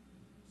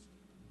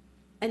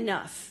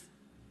 Enough.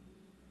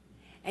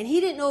 And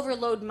he didn't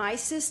overload my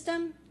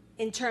system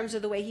in terms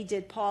of the way he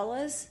did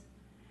Paula's.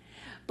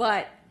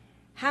 But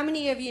how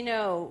many of you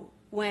know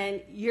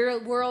when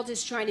your world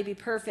is trying to be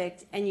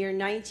perfect and your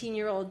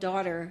 19-year-old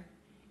daughter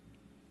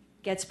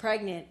gets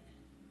pregnant,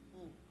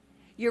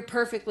 your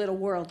perfect little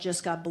world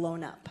just got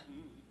blown up?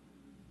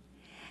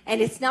 And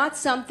it's not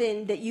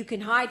something that you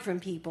can hide from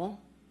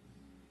people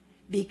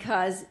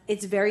because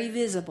it's very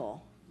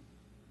visible.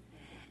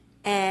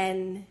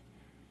 And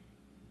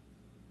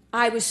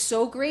I was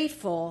so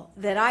grateful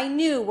that I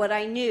knew what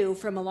I knew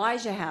from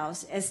Elijah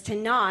House as to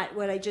not,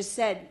 what I just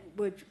said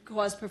would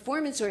cause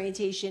performance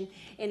orientation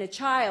in a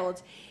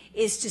child,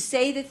 is to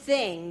say the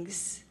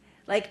things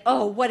like,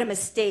 oh, what a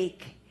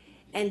mistake,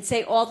 and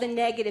say all the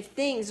negative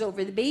things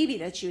over the baby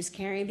that she was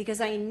carrying,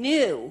 because I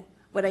knew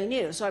what I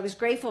knew. So I was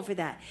grateful for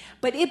that.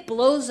 But it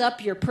blows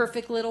up your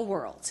perfect little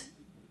world.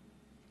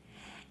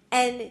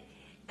 And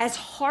as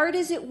hard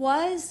as it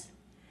was,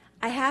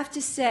 I have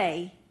to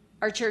say,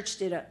 our church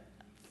did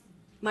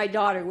my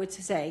daughter would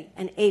say,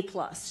 an A+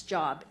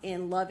 job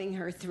in loving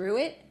her through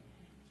it.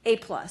 A+.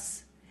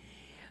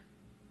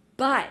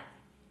 But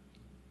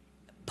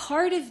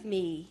part of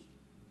me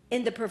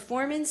in the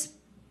performance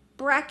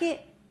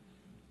bracket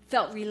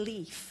felt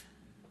relief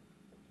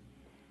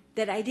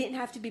that I didn't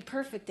have to be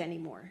perfect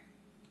anymore.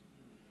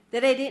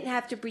 That I didn't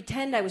have to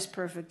pretend I was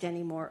perfect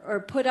anymore, or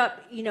put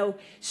up,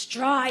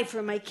 strive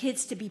for my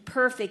kids to be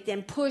perfect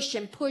and push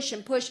and push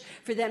and push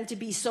for them to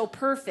be so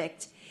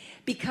perfect,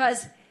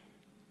 because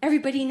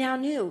everybody now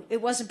knew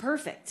it wasn't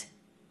perfect.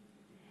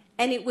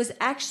 And it was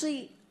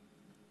actually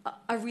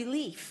a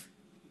relief.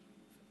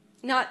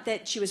 Not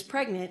that she was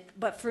pregnant,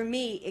 but for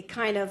me, it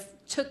kind of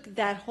took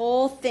that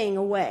whole thing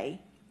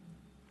away.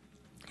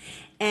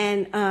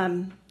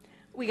 And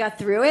we got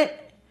through it.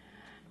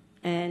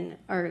 And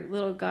our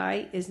little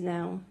guy is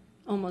now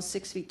almost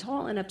 6 feet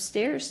tall and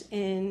upstairs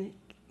in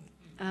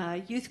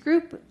youth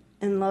group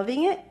and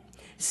loving it.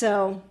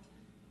 So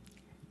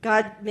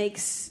God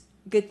makes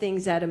good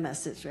things out of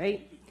messes,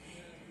 right?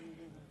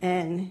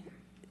 And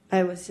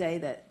I would say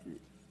that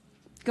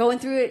going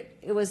through it,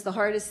 it was the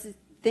hardest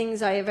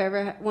things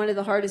one of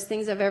the hardest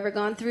things I've ever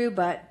gone through,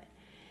 but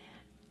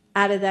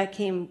out of that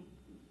came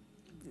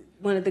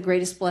one of the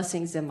greatest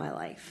blessings in my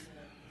life.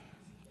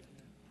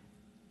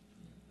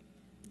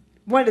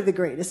 One of the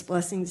greatest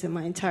blessings in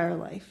my entire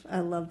life. I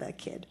love that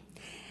kid.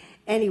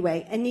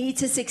 Anyway, a need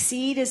to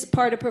succeed is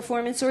part of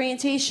performance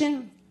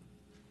orientation.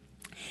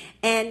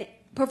 And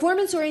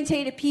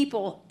performance-oriented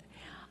people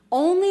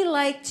only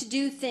like to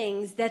do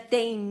things that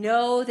they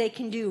know they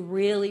can do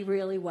really,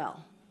 really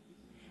well,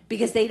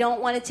 because they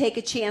don't want to take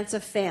a chance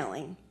of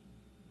failing.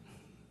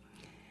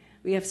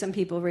 We have some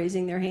people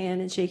raising their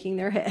hand and shaking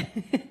their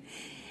head.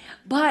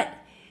 But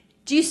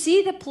do you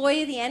see the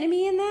ploy of the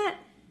enemy in that?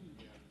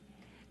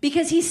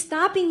 Because he's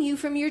stopping you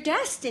from your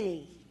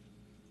destiny.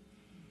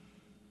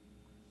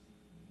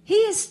 He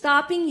is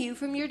stopping you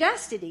from your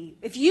destiny.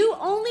 If you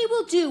only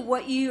will do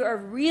what you are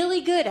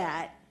really good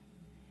at,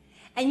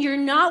 and you're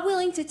not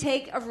willing to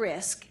take a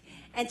risk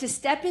and to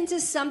step into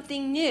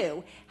something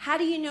new, how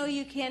do you know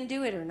you can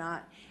do it or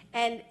not?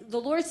 And the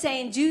Lord's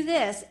saying, do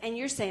this, and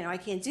you're saying, oh, I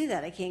can't do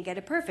that. I can't get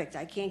it perfect.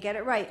 I can't get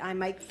it right. I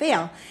might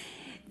fail.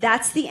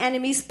 That's the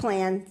enemy's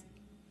plan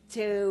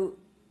to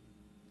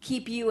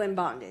keep you in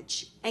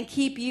bondage and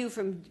keep you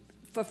from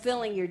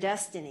fulfilling your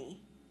destiny.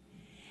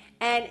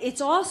 And it's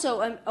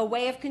also a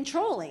way of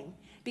controlling,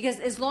 because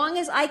as long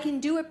as I can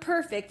do it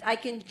perfect, I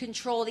can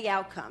control the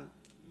outcome.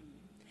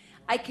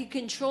 I can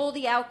control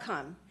the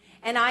outcome.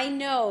 And I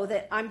know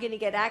that I'm going to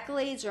get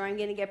accolades or I'm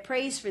going to get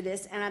praise for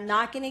this, and I'm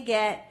not going to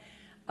get,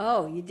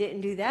 oh, you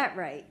didn't do that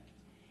right.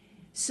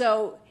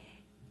 So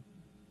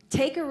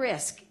take a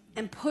risk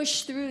and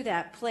push through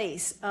that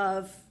place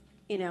of,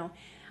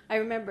 I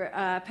remember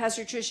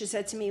Pastor Tricia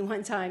said to me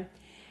one time,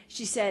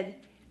 she said,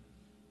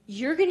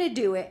 you're going to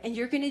do it, and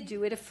you're going to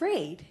do it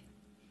afraid.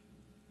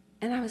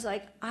 And I was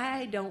like,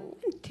 I don't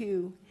want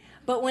to.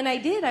 But when I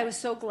did, I was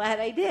so glad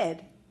I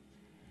did.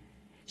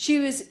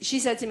 She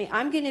said to me,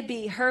 I'm going to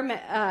be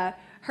her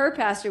her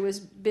pastor was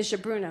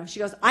Bishop Bruno. She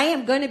goes, I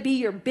am going to be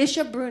your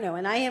Bishop Bruno,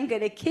 and I am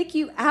going to kick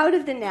you out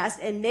of the nest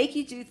and make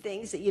you do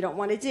things that you don't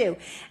want to do.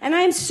 And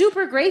I am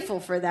super grateful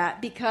for that,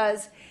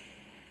 because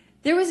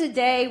there was a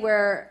day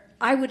where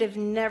I would have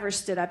never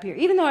stood up here.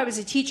 Even though I was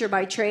a teacher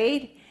by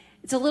trade,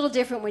 it's a little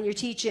different when you're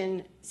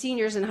teaching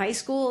seniors in high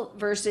school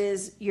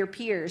versus your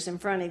peers in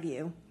front of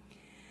you.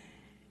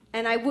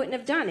 And I wouldn't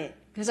have done it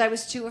because I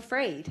was too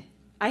afraid.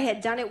 I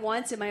had done it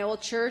once in my old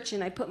church,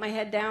 and I put my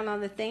head down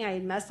on the thing. I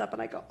had messed up, and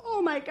I go,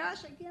 oh, my gosh,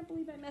 I can't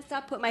believe I messed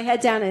up. Put my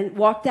head down and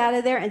walked out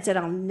of there and said,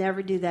 I'll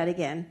never do that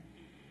again.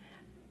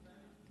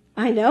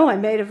 I know, I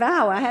made a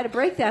vow. I had to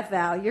break that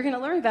vow. You're going to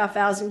learn about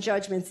vows and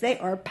judgments. They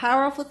are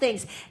powerful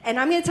things. And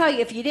I'm going to tell you,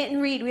 if you didn't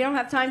read, we don't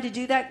have time to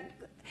do that,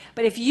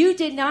 but if you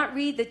did not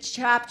read the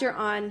chapter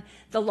on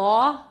the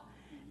law,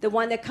 the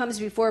one that comes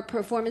before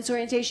performance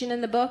orientation in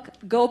the book,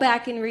 go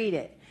back and read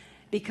it,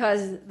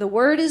 because the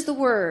word is the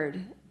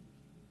word.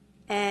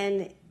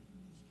 And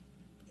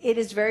it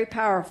is very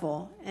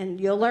powerful, and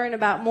you'll learn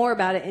more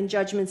about it in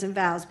Judgments and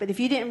Vows. But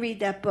if you didn't read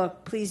that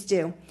book, please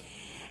do.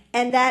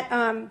 And that,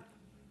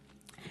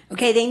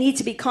 okay, they need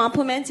to be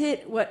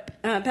complimented,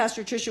 what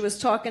Pastor Tricia was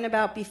talking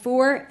about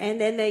before, and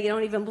then they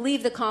don't even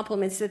believe the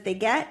compliments that they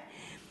get.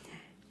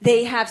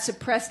 They have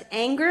suppressed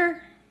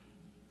anger.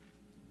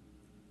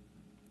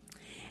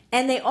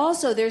 And they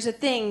also, there's a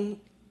thing,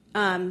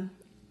 and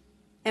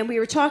we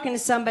were talking to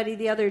somebody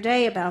the other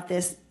day about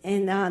this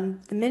in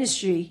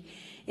ministry,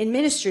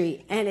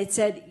 and it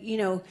said, you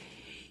know,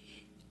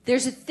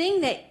 there's a thing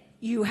that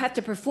you have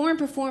to perform,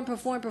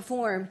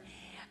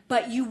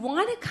 but you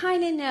want to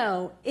kind of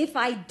know, if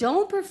I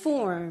don't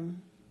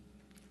perform,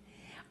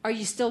 are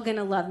you still going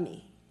to love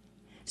me?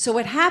 So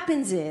what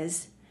happens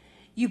is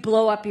you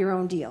blow up your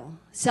own deal,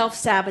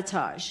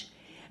 self-sabotage,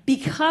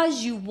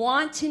 because you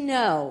want to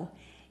know,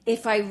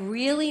 if I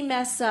really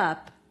mess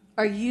up,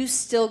 are you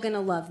still going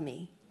to love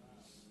me?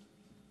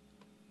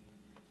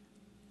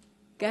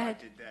 Go ahead.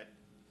 I did that.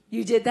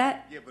 You did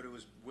that? Yeah, but it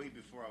was way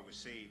before I was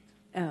saved.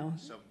 Oh.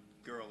 Some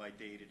girl I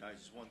dated. I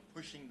was one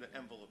pushing the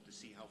envelope to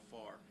see how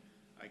far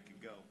I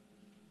could go.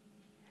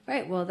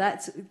 Right. Well,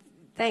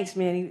 thanks,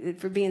 Manny,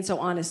 for being so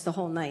honest the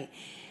whole night.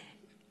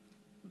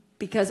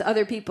 Because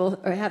other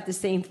people have the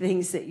same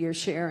things that you're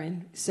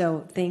sharing.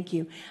 So thank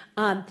you.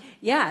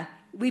 Yeah,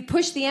 we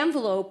push the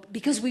envelope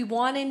because we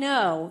want to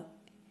know,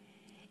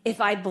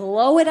 if I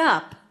blow it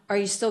up, are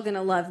you still going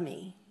to love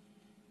me?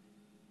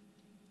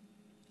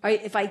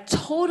 If I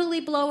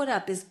totally blow it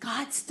up, is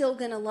God still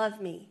going to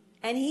love me?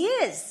 And he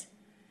is.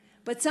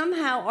 But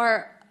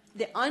somehow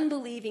the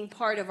unbelieving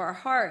part of our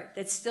heart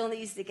that still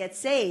needs to get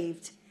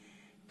saved,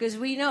 because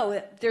we know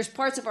that there's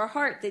parts of our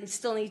heart that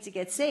still need to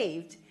get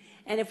saved.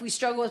 And if we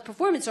struggle with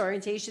performance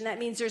orientation, that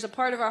means there's a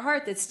part of our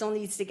heart that still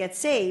needs to get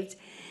saved,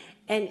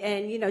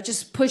 and you know,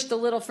 just pushed a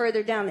little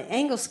further down the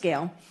angle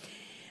scale.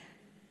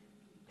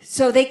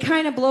 So they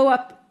kind of blow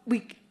up,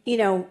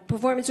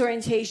 performance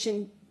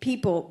orientation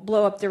people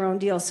blow up their own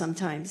deal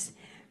sometimes.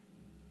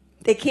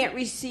 They can't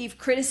receive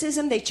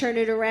criticism. They turn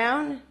it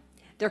around.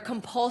 They're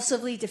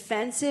compulsively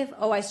defensive.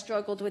 Oh, I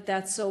struggled with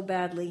that so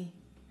badly.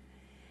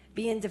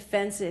 Being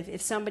defensive. If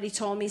somebody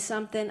told me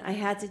something, I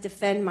had to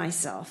defend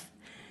myself.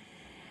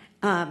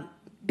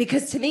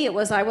 Because to me, it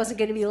was, I wasn't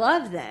going to be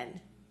loved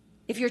then.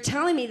 If you're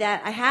telling me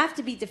that, I have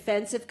to be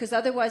defensive, because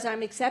otherwise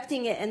I'm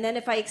accepting it. And then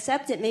if I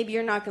accept it, maybe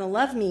you're not going to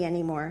love me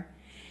anymore.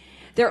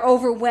 They're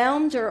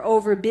overwhelmed or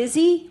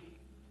overbusy.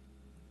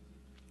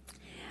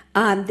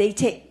 They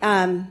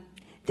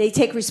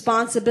take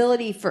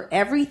responsibility for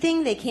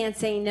everything. They can't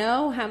say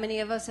no. How many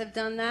of us have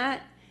done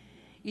that?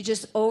 You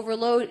just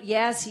overload.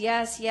 Yes,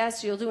 yes,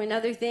 yes. You'll do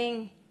another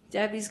thing.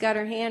 Debbie's got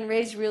her hand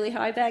raised really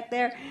high back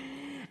there.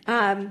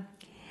 And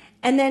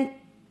then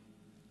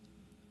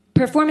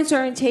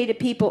performance-oriented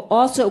people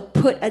also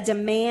put a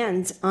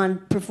demand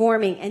on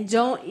performing, and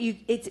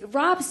it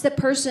robs the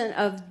person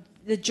of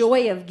the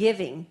joy of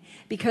giving,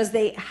 because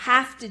they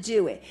have to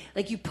do it.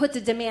 Like, you put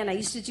the demand. I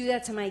used to do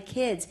that to my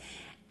kids.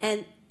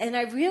 And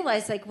I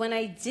realized, like, when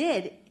they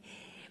did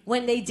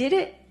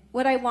it,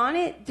 what I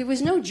wanted, there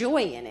was no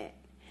joy in it.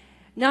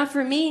 Not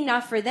for me,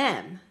 not for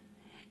them.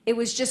 It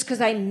was just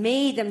because I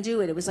made them do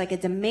it. It was like a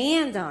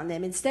demand on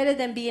them. Instead of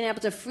them being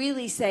able to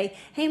freely say,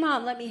 hey,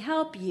 Mom, let me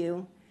help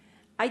you,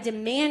 I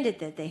demanded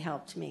that they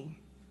helped me.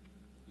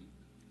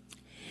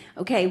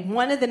 Okay,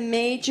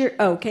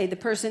 the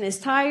person is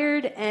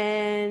tired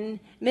and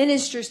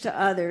ministers to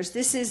others.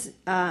 This is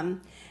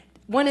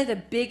one of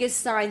the biggest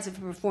signs of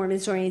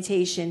performance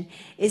orientation,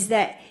 is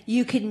that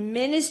you can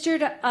minister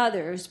to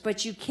others,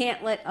 but you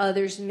can't let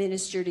others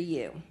minister to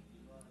you.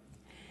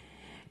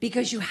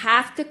 Because you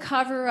have to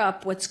cover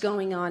up what's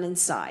going on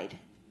inside.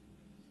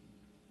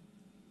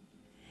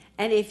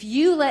 And if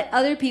you let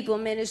other people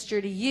minister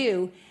to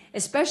you,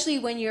 especially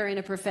when you're in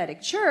a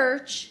prophetic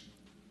church,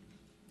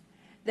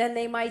 then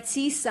they might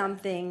see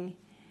something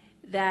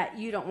that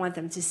you don't want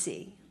them to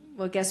see.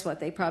 Well, guess what?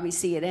 They probably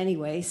see it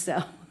anyway.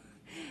 So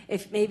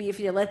if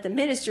you let them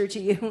minister to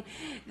you,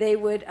 they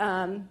would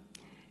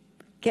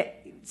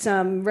get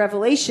some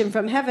revelation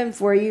from heaven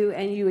for you,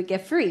 and you would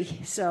get free.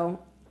 So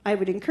I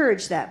would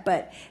encourage that.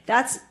 But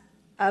that's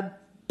a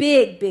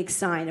big, big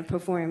sign of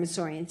performance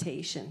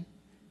orientation.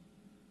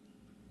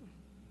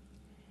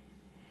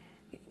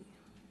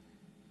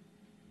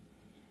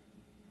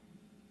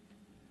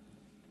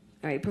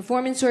 All right,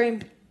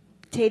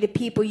 performance-oriented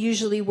people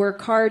usually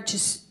work hard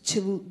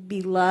to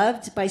be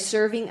loved by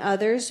serving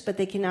others, but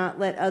they cannot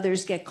let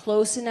others get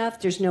close enough.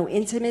 There's no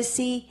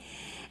intimacy.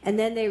 And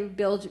then they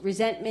build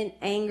resentment,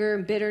 anger,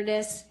 and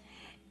bitterness.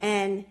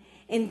 And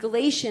in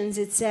Galatians,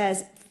 it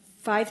says,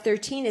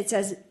 5:13, it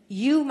says,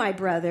 "You, my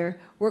brother,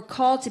 were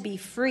called to be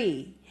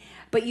free,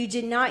 but you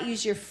did not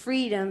use your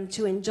freedom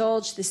to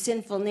indulge the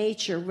sinful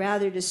nature,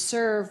 rather to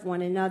serve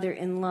one another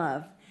in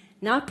love."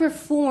 Not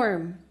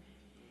perform,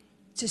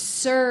 to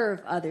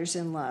serve others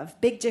in love.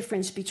 Big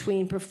difference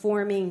between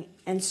performing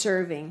and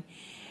serving.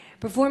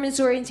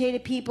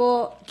 Performance-oriented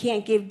people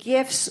can't give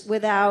gifts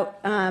without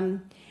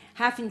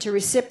having to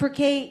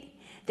reciprocate.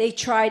 They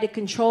try to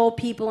control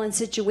people and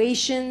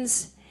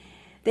situations.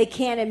 They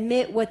can't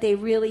admit what they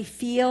really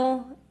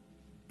feel.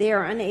 They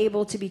are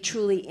unable to be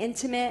truly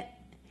intimate.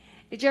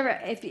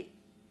 If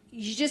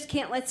you just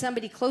can't let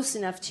somebody close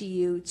enough to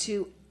you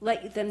to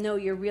let them know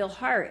your real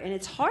heart. And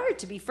it's hard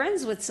to be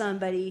friends with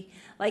somebody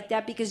like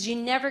that because you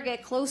never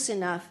get close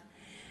enough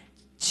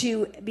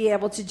to be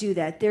able to do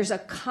that. There's a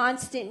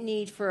constant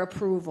need for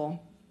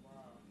approval.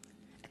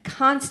 A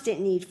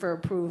constant need for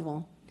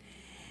approval.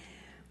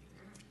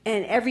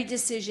 And every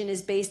decision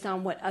is based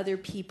on what other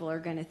people are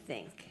going to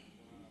think.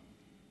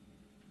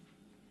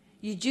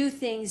 You do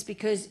things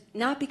because,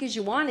 not because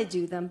you want to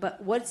do them,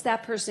 but what's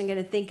that person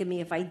going to think of me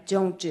if I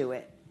don't do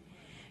it?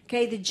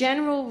 Okay, the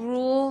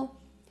general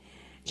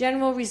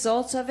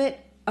results of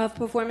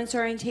performance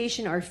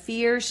orientation are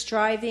fear,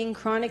 striving,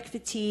 chronic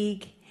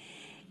fatigue,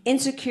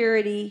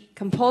 insecurity,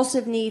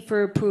 compulsive need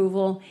for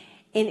approval.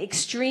 In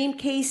extreme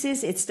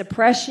cases, it's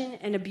depression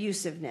and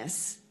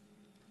abusiveness.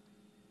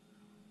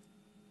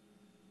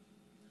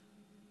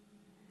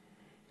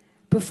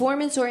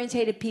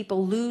 Performance-oriented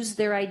people lose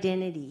their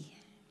identity.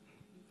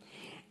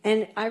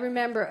 And I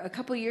remember a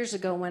couple years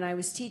ago when I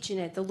was teaching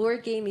it, the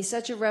Lord gave me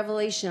such a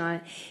revelation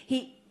on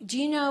it. Do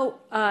you know,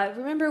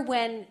 remember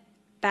when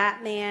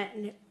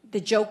Batman, the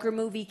Joker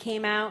movie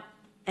came out,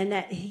 and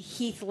that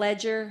Heath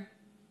Ledger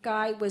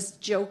guy was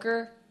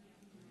Joker,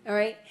 all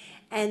right?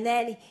 And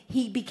then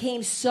he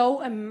became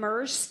so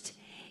immersed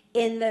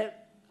in the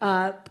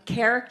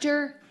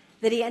character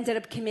that he ended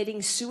up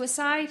committing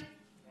suicide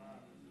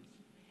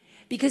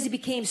because he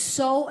became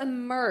so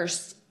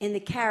immersed in the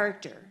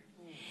character.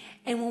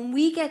 And when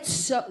we get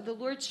the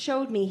Lord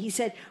showed me, he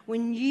said,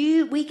 when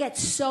we get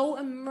so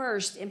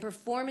immersed in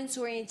performance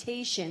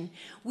orientation,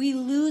 we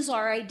lose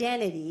our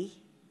identity.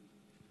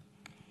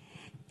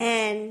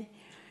 And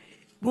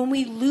when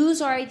we lose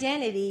our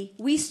identity,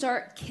 we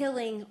start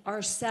killing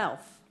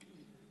ourselves.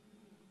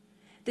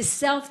 The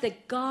self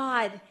that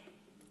God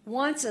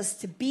wants us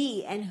to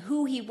be and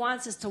who he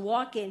wants us to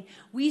walk in,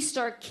 we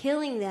start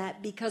killing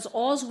that because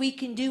all we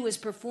can do is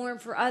perform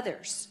for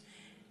others.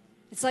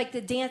 It's like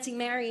the dancing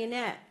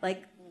marionette.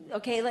 Like,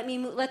 okay,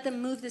 let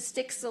them move the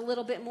sticks a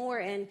little bit more,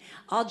 and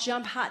I'll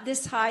jump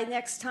this high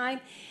next time.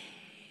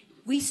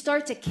 We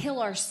start to kill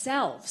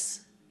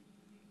ourselves.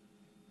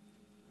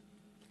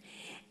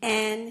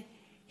 And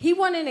he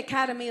won an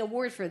Academy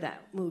Award for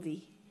that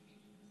movie.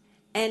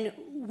 And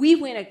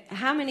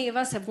how many of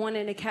us have won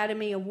an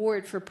Academy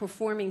Award for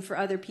performing for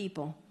other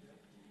people?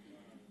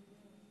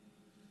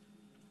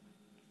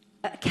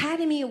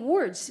 Academy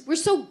Awards. We're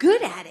so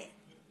good at it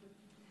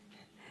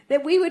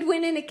that we would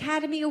win an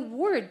Academy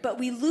Award, but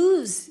we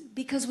lose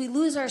because we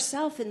lose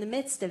ourselves in the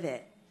midst of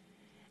it.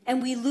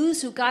 And we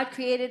lose who God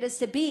created us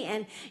to be.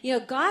 And,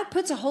 God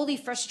puts a holy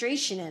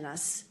frustration in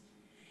us.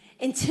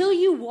 Until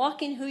you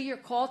walk in who you're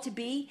called to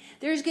be,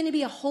 there's going to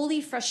be a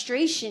holy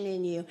frustration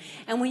in you.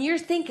 And when you're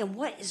thinking,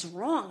 what is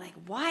wrong? Like,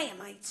 why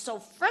am I so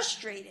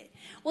frustrated?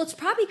 Well, it's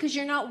probably because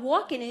you're not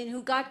walking in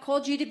who God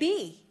called you to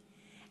be.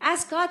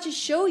 Ask God to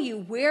show you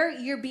where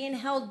you're being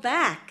held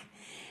back.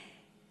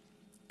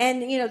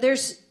 And,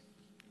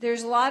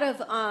 there's a lot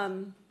of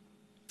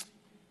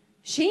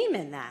shame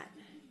in that.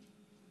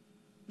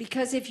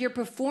 Because if you're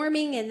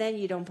performing and then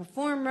you don't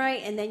perform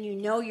right, and then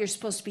you're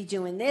supposed to be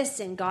doing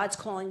this, and God's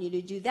calling you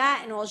to do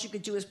that, and all you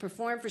could do is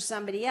perform for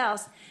somebody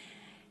else,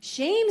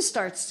 shame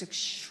starts to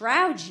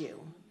shroud you.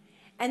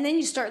 And then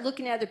you start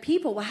looking at other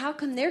people. Well, how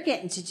come they're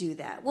getting to do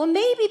that? Well,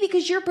 maybe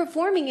because you're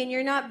performing and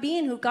you're not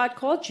being who God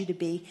called you to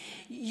be.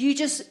 You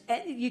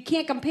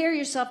can't compare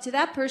yourself to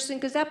that person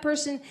because that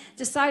person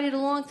decided a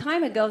long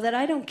time ago that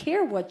I don't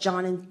care what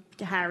John and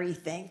Harry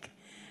think.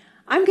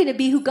 I'm going to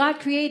be who God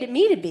created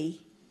me to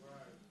be.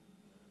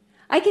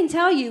 I can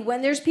tell you,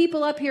 when there's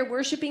people up here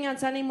worshiping on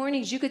Sunday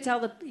mornings, you could tell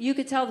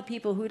the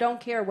people who don't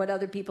care what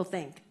other people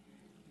think.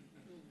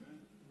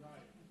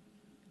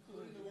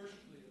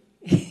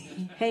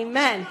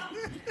 Amen.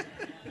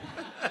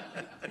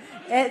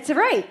 It's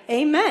right.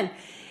 Amen.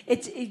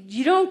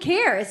 You don't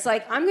care. It's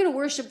like, I'm going to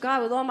worship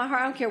God with all my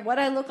heart. I don't care what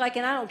I look like,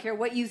 and I don't care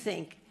what you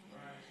think.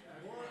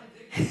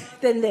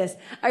 than this.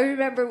 I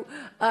remember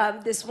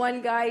this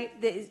one guy,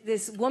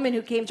 this woman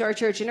who came to our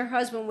church, and her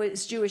husband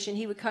was Jewish, and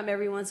he would come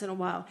every once in a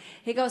while.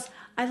 He goes,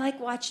 I like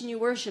watching you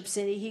worship,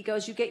 Cindi. He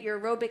goes, you get your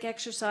aerobic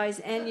exercise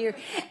and your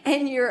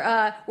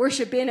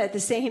worship in at the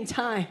same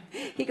time.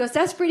 He goes,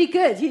 that's pretty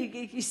good.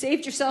 You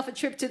saved yourself a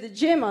trip to the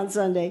gym on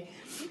Sunday.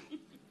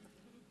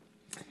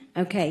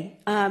 Okay.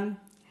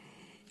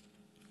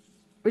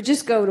 We'll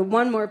just go to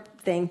one more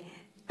thing,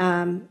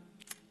 and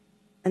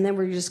then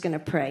we're just going to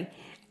pray.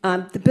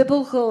 The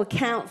biblical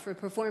account for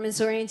performance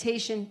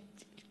orientation,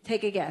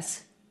 take a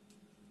guess.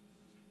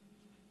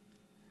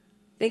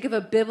 Think of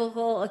a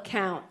biblical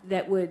account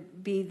that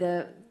would be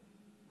the...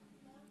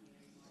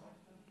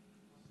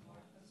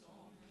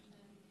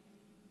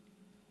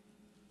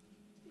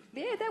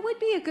 Yeah, that would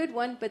be a good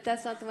one, but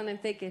that's not the one I'm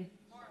thinking.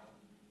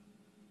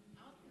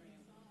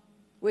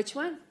 Which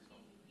one?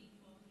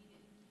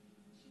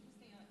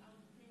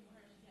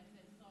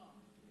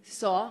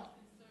 Saul.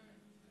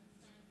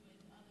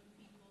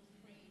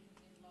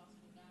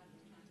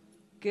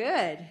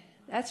 Good.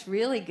 That's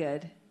really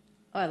good.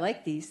 Oh, I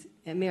like these.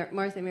 And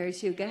Martha and Mary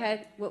too. Go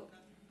ahead. What?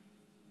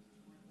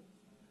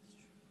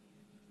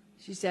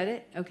 She said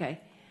it? Okay.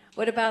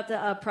 What about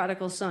the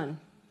prodigal son?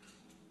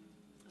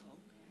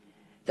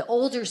 The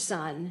older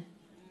son.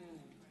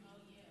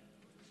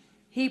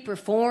 He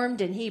performed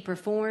and he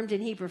performed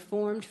and he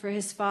performed for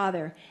his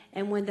father.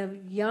 And when the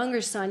younger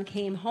son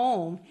came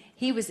home,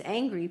 he was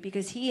angry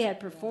because he had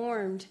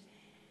performed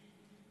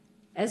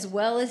as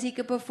well as he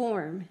could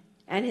perform.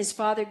 And his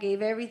father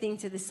gave everything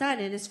to the son.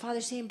 And his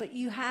father saying, but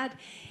you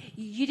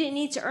didn't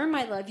need to earn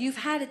my love. You've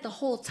had it the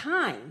whole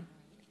time.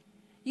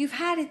 You've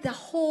had it the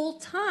whole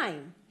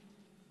time.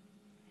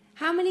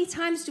 How many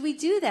times do we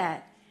do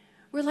that?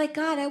 We're like,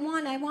 God, I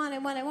want.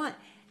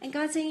 And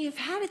God's saying, you've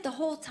had it the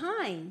whole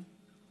time.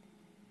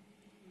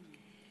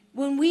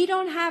 When we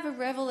don't have a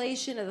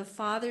revelation of the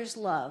Father's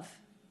love,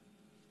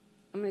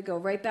 I'm going to go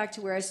right back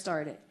to where I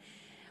started.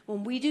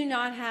 When we do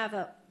not have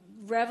a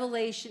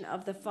revelation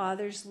of the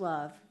Father's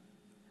love,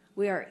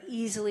 we are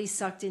easily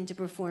sucked into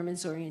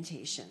performance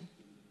orientation.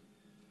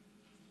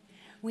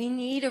 We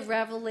need a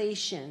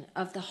revelation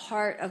of the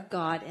heart of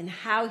God and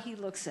how he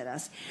looks at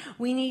us.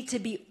 We need to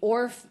be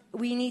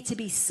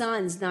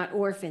sons, not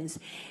orphans.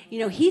 You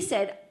know, he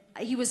said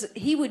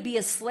he would be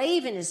a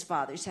slave in his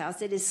father's house,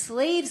 that his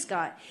slaves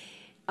got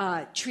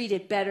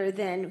treated better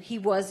than he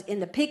was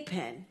in the pig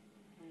pen.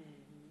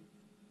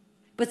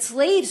 But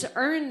slaves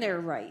earn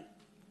their right?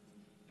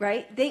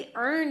 They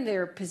earn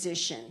their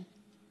position.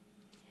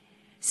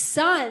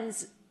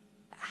 Sons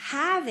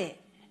have it.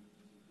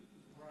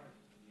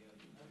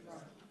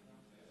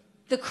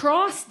 The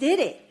cross did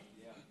it.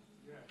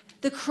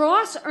 The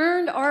cross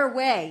earned our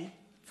way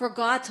for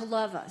God to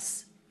love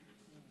us.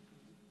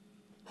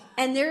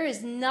 And there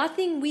is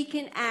nothing we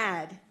can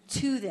add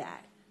to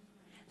that.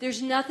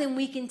 There's nothing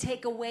we can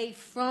take away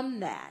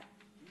from that.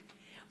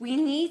 We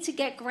need to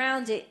get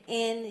grounded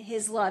in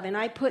his love. And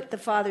I put the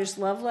Father's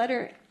love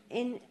letter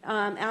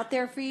out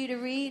there for you to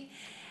read.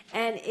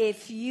 And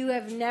if you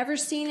have never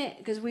seen it,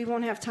 because we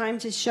won't have time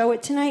to show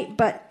it tonight,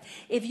 but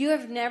if you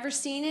have never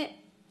seen it,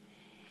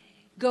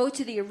 go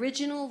to the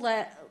original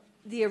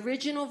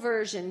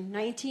version,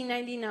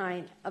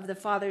 1999, of the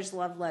Father's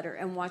love letter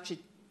and watch it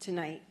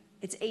tonight.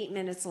 It's 8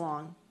 minutes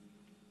long.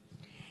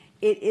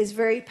 It is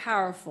very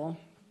powerful.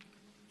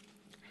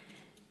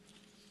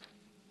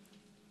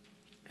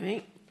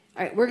 All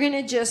right, we're going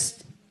to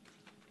just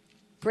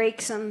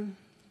break some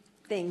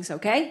things,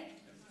 okay?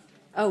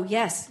 Oh,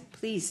 yes,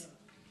 please.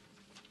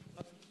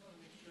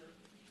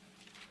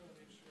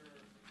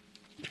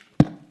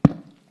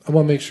 I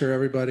want to make sure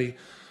everybody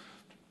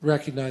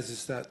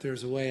recognizes that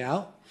there's a way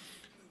out,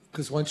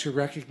 because once you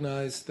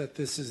recognize that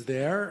this is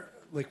there,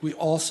 like, we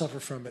all suffer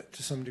from it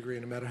to some degree,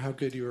 no matter how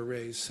good you were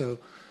raised. So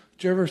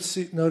do you ever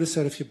notice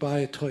that if you buy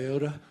a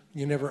Toyota,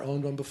 you never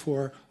owned one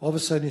before, all of a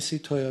sudden you see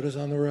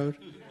Toyotas on the road?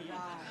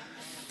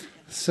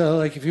 So,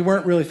 like, if you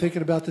weren't really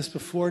thinking about this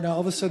before, now all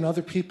of a sudden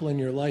other people in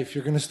your life,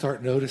 you're going to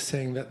start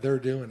noticing that they're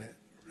doing it,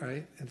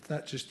 right? And it's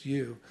not just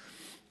you.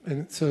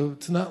 And so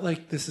it's not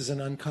like this is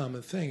an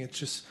uncommon thing.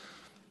 It's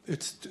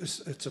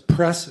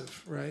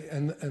oppressive, right?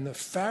 And the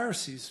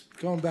Pharisees,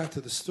 going back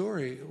to the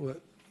story,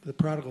 the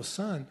prodigal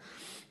son,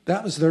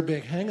 that was their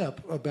big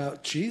hang-up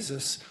about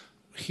Jesus.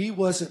 He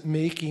wasn't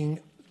making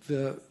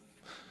the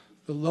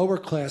lower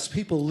class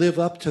people live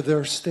up to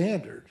their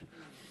standard.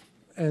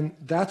 And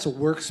that's a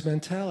works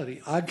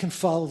mentality. I can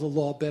follow the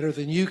law better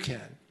than you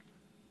can,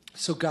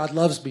 so God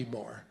loves me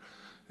more.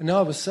 And now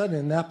all of a sudden,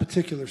 in that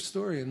particular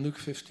story in Luke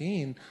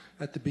 15,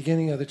 at the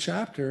beginning of the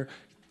chapter,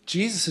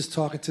 Jesus is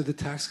talking to the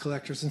tax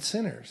collectors and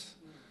sinners.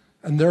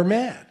 And they're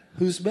mad.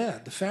 Who's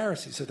mad? The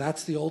Pharisees. So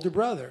that's the older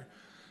brother.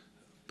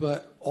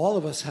 But all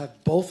of us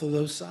have both of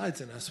those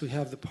sides in us. We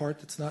have the part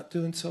that's not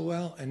doing so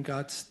well, and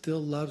God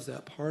still loves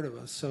that part of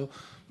us. So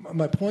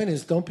my point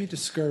is, don't be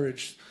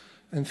discouraged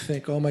and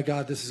think, oh my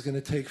God, this is going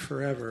to take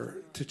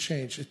forever to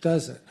change. It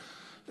doesn't.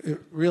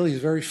 It really is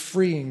very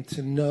freeing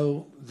to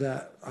know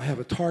that I have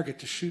a target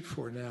to shoot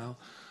for now,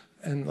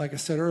 And like I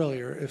said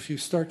earlier, if you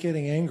start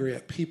getting angry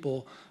at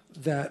people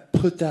that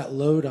put that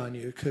load on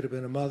you, it could have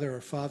been a mother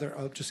or father.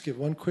 I'll just give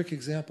one quick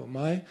example.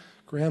 My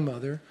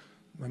grandmother,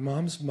 my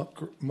mom's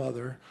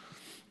mother,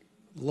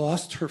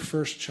 lost her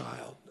first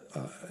child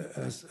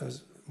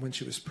as when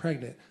she was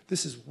pregnant.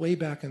 This is way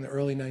back in the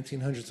early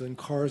 1900s when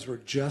cars were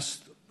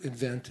just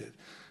invented.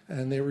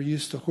 And they were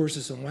used to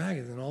horses and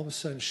wagons. And all of a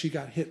sudden, she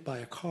got hit by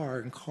a car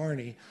in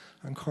Kearney,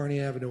 on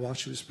Kearney Avenue while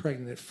she was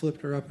pregnant. It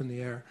flipped her up in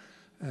the air.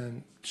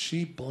 And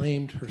she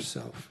blamed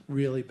herself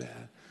really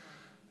bad.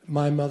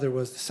 My mother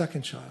was the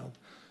second child.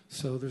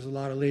 So there's a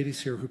lot of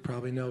ladies here who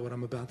probably know what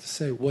I'm about to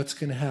say. What's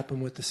going to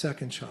happen with the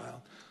second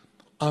child?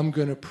 I'm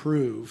going to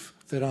prove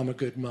that I'm a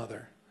good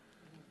mother.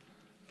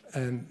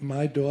 And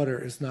my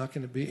daughter is not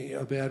going to be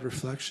a bad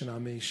reflection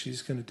on me.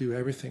 She's going to do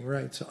everything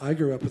right. So I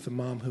grew up with a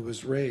mom who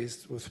was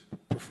raised with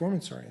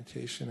performance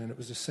orientation, and it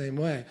was the same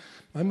way.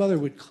 My mother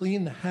would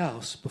clean the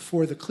house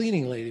before the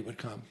cleaning lady would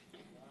come.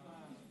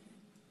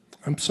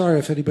 I'm sorry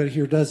if anybody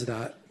here does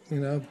that,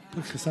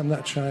 because I'm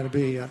not trying to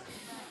be,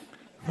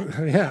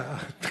 yeah,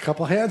 a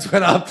couple hands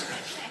went up.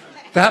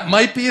 That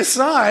might be a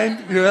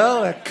sign,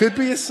 that could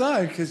be a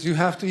sign, because you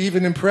have to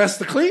even impress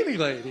the cleaning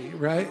lady,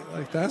 right?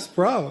 Like, that's the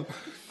problem.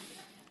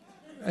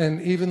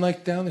 And even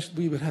like down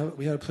we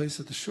had a place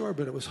at the shore,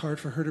 but it was hard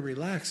for her to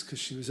relax because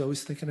she was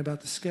always thinking about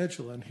the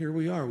schedule. And here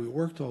we are, we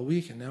worked all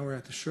week, and now we're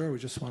at the shore. We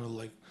just want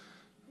to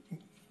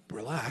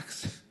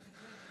relax.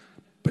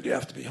 But you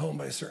have to be home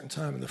by a certain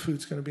time, and the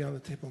food's going to be on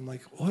the table. I'm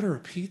like, order a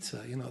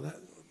pizza. That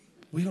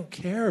we don't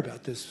care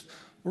about this.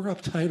 We're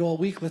uptight all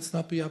week. Let's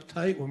not be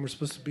uptight when we're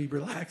supposed to be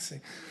relaxing.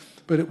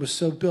 But it was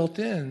so built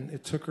in,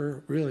 it took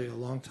her really a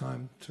long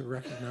time to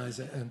recognize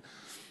it. And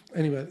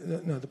anyway,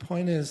 no, the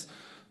point is,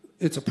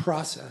 it's a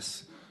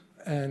process.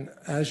 And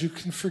as you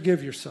can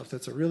forgive yourself,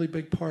 that's a really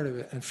big part of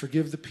it, and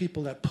forgive the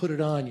people that put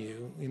it on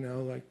you.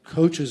 Like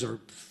coaches are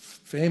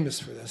famous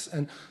for this.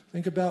 And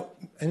think about,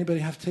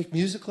 anybody have to take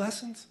music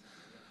lessons?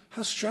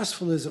 How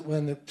stressful is it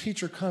when the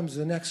teacher comes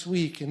the next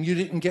week and you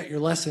didn't get your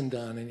lesson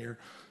done, and your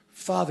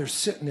father's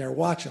sitting there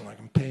watching like,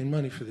 I'm paying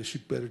money for this, you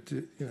better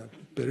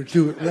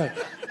do it right.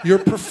 You're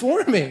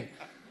performing.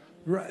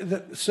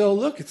 Right? So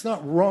look, it's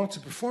not wrong to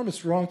perform,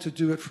 it's wrong to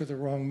do it for the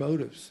wrong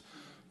motives.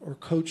 Or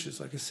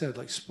coaches, like I said,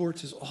 like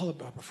sports is all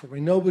about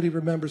performing. Nobody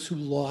remembers who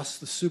lost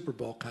the Super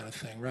Bowl kind of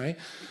thing, right?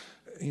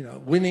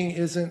 Winning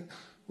isn't,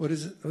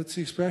 what's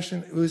the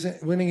expression?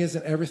 Winning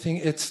isn't everything,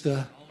 it's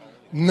the,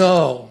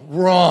 no,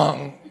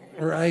 wrong,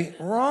 right?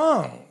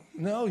 Wrong.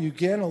 No, you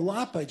gain a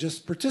lot by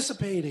just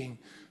participating,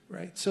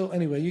 right? So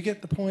anyway, you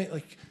get the point.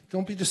 Like,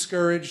 don't be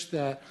discouraged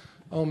that,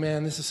 oh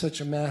man, this is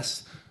such a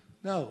mess.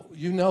 No,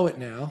 you know it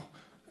now,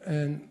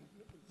 and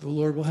the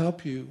Lord will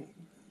help you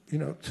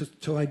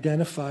to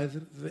identify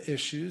the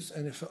issues.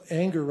 And if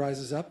anger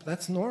rises up,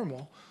 that's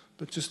normal,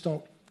 but just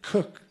don't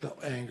cook the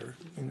anger.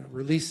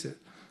 Release it,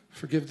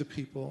 forgive the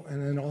people,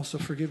 and then also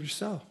forgive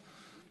yourself,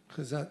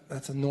 because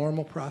that's a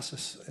normal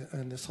process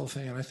in this whole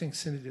thing. And I think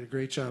Cindi did a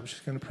great job. She's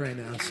going to pray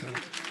now. So.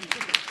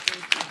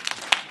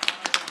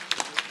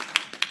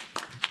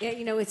 Yeah,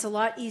 it's a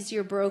lot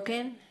easier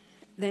broken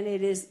than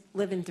it is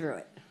living through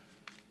it.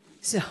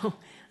 So,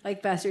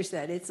 like Pastor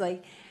said, it's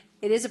like,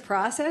 it is a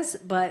process,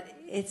 but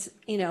it's,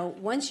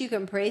 once you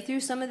can pray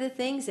through some of the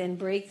things and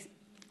break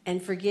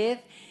and forgive,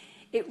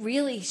 it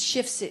really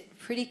shifts it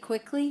pretty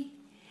quickly.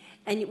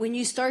 And when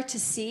you start to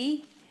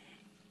see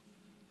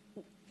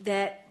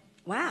that,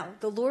 wow,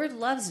 the Lord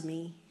loves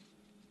me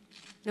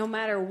no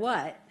matter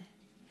what,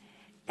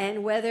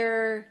 and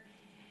whether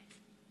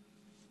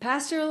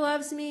Pastor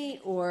loves me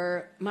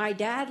or my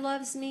dad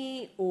loves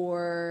me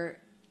or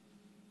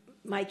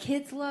my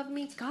kids love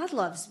me, God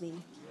loves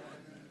me.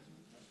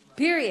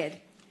 Period.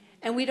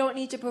 And we don't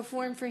need to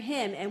perform for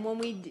him. And when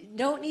we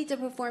don't need to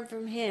perform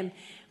for him,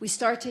 we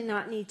start to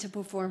not need to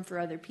perform for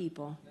other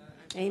people.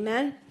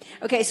 Amen?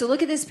 Okay, so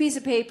look at this piece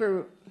of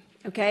paper,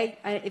 okay?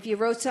 If you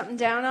wrote something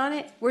down on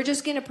it, we're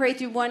just going to pray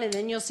through one, and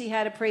then you'll see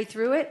how to pray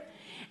through it.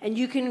 And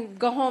you can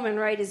go home and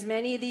write as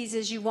many of these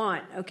as you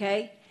want,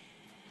 okay?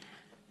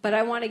 But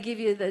I want to give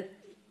you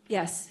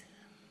yes.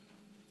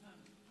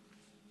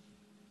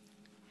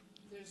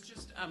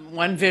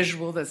 One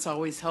visual that's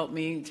always helped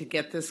me to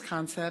get this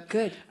concept.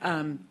 Good.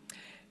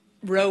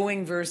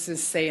 Rowing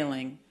versus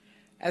sailing.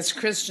 As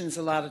Christians,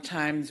 a lot of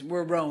times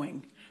we're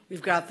rowing.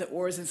 We've got the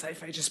oars. It's like,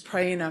 if I just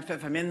pray enough,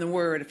 if I'm in the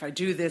Word, if I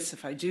do this,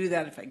 if I do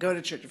that, if I go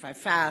to church, if I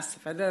fast,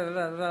 if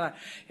I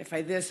if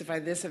I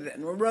this,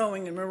 and we're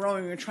rowing and we're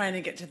rowing. We're trying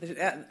to get to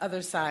the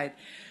other side.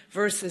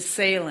 Versus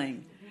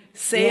sailing.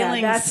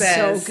 Sailing that's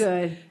says, so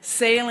good.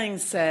 Sailing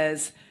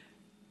says,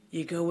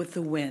 you go with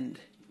the wind.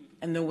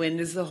 And the wind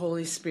is the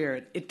Holy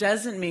Spirit. It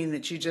doesn't mean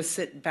that you just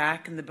sit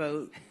back in the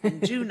boat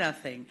and do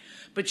nothing,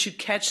 but you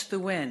catch the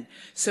wind.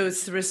 So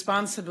it's the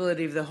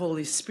responsibility of the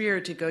Holy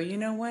Spirit to go, you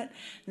know what?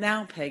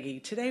 Now,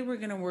 Peggy, today we're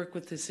going to work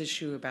with this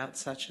issue about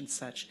such and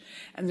such.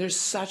 And there's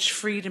such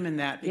freedom in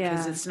that,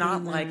 because it's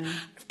not like,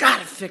 I've got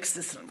to fix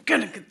this, and I'm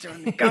going to get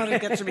through it, I've got to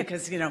get through,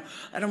 because,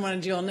 I don't want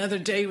to deal another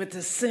day with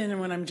this sin and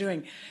what I'm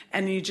doing.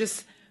 And you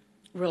just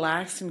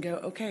relax and go,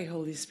 okay,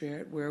 Holy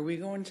Spirit, where are we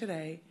going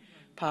today?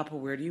 Papa,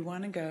 where do you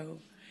want to go?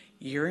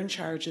 You're in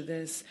charge of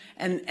this.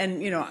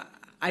 And you know,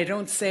 I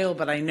don't sail,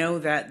 but I know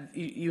that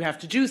you have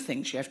to do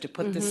things. You have to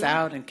put this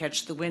out and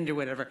catch the wind or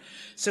whatever.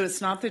 So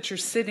it's not that you're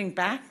sitting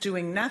back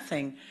doing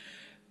nothing,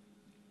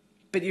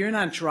 but you're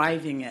not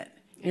driving it.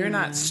 You're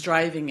not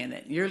striving in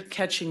it. You're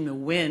catching the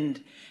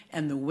wind,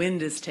 and the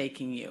wind is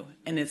taking you,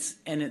 and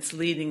it's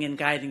leading and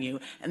guiding you.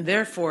 And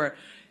therefore,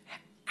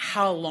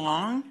 how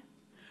long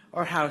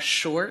or how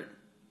short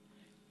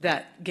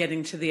that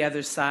getting to the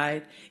other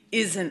side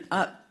isn't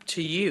up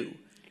to you.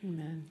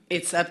 Amen.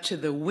 It's up to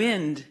the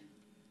wind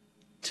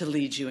to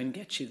lead you and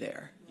get you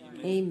there.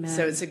 Amen.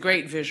 So it's a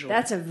great visual.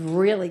 That's a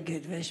really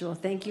good visual.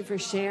 Thank you for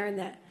sharing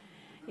that.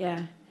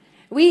 Yeah.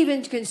 We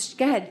even can,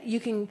 go ahead, you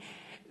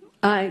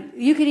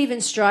could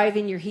even strive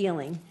in your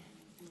healing.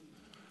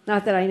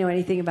 Not that I know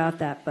anything about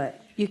that,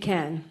 but you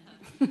can.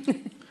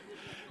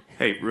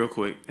 Hey, real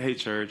quick. Hey,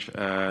 church.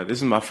 This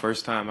is my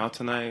first time out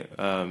tonight,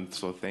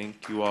 so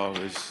thank you all.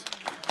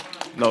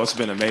 It's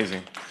been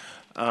amazing.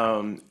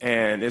 And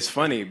it's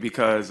funny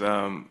because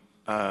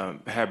I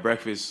had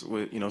breakfast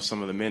with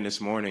some of the men this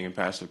morning and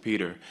Pastor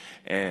Peter,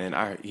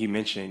 and he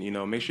mentioned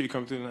make sure you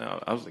come through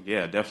now. I was like,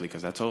 yeah, definitely,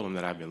 because I told him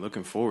that I've been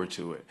looking forward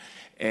to it.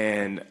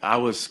 And I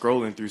was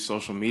scrolling through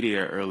social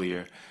media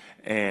earlier,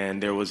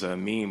 and there was a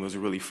meme. It was a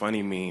really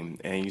funny meme,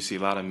 and you see a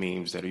lot of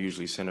memes that are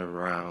usually centered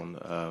around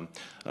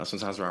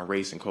sometimes around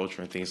race and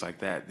culture and things like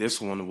that. This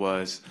one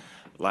was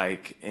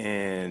like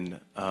in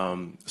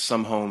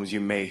some homes you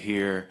may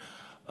hear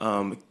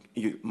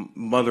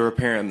mother or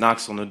parent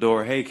knocks on the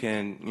door. Hey,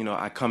 can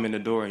I come in the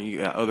door? And you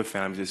got other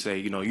families that say,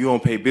 you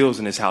don't pay bills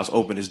in this house.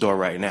 Open this door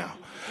right now.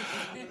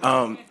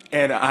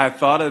 And I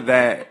thought of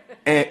that,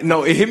 and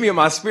no, it hit me in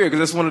my spirit because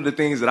that's one of the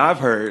things that I've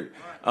heard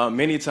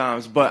many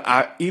times. But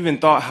I even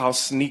thought how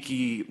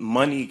sneaky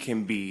money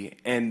can be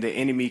and the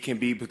enemy can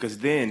be, because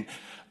then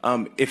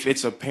if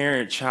it's a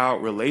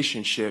parent-child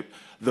relationship,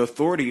 the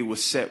authority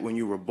was set when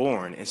you were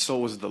born, and so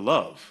was the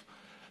love.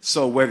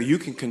 So whether you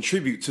can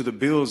contribute to the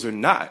bills or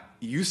not,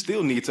 you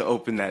still need to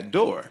open that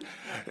door.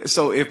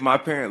 So if my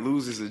parent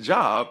loses a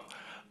job,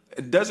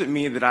 it doesn't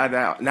mean that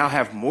I now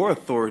have more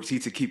authority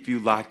to keep you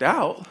locked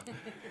out.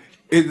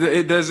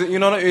 It doesn't,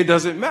 it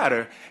doesn't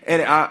matter.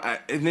 And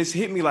and this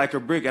hit me like a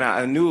brick, and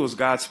I knew it was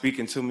God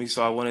speaking to me,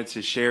 so I wanted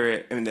to share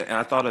it. And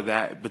I thought of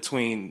that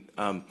between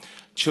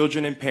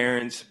children and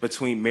parents,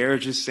 between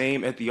marriages,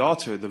 same at the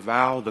altar, the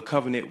vow, the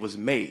covenant was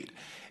made.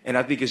 And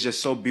I think it's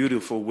just so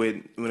beautiful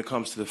when it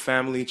comes to the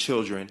family,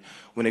 children,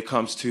 when it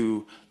comes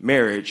to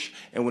marriage,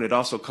 and when it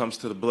also comes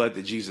to the blood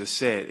that Jesus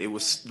said. It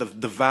was the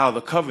vow,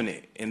 the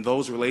covenant, in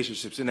those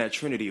relationships, in that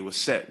Trinity, was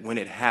set when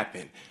it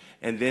happened.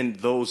 And then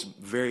those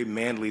very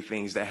manly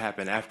things that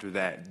happen after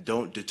that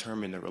don't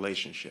determine the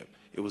relationship.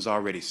 It was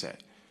already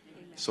set.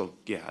 Amen. So,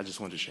 yeah, I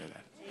just wanted to share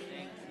that.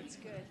 Amen. That's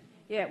good.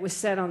 Yeah, it was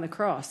set on the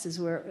cross, is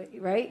where,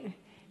 right?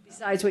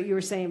 Besides what you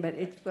were saying, but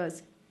it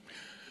was.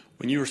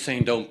 When you were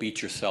saying don't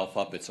beat yourself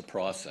up, it's a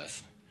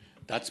process.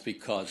 That's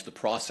because the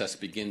process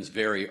begins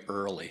very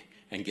early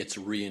and gets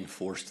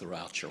reinforced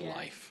throughout your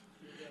life.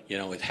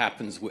 It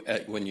happens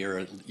when you're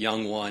a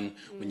young one,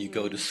 when you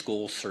go to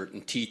school, certain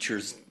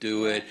teachers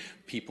do it,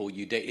 people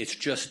you date. It's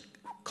just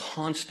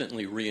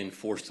constantly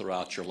reinforced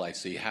throughout your life.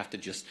 So you have to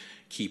just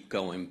keep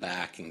going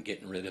back and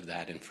getting rid of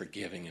that and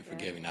forgiving and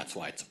forgiving. That's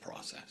why it's a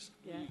process.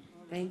 Yeah.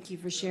 Thank you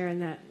for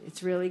sharing that.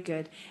 It's really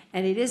good.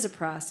 And it is a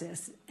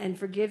process. And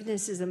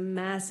forgiveness is a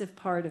massive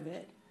part of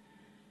it.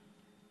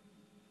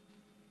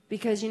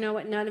 Because you know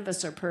what? None of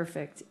us are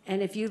perfect.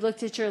 And if you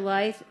looked at your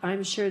life,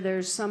 I'm sure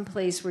there's some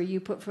place where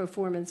you put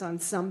performance on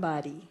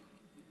somebody.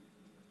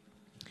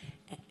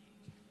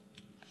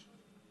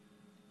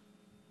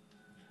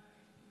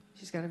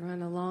 She's got to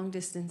run a long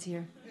distance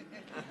here.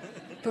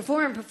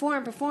 Perform.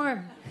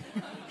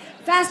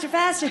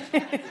 Faster.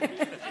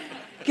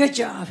 Good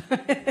job.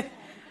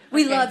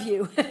 We love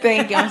you.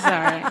 Thank you. I'm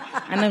sorry.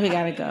 I know we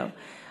got to go.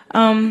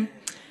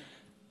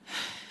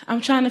 I'm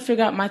trying to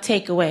figure out my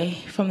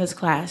takeaway from this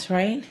class,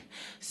 right?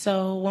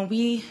 So when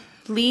we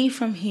leave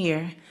from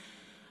here,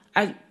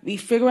 we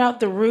figure out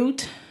the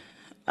root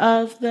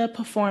of the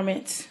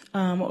performance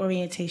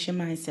orientation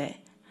mindset.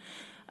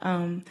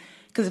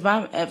 Because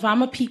if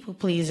I'm a people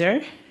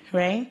pleaser,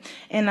 right,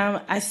 and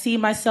I see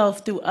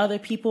myself through other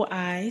people's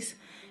eyes,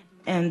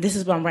 and this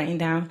is what I'm writing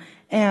down.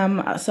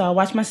 So I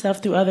watch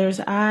myself through others'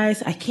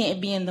 eyes. I can't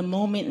be in the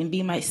moment and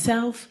be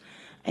myself.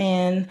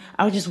 And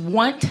I just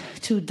want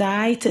to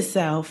die to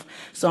self.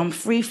 So I'm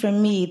free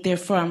from me,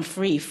 therefore I'm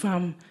free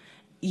from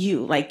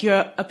you, like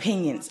your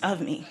opinions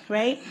of me,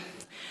 right?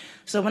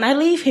 So when I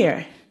leave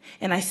here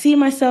and I see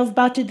myself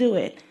about to do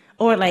it,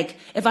 or like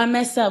if I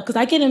mess up, because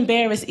I get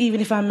embarrassed even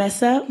if I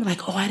mess up,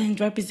 like, oh, I didn't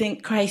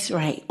represent Christ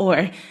right,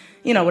 or,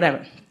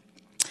 whatever.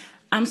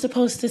 I'm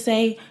supposed to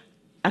say,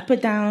 I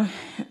put down,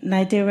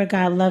 Nigeria,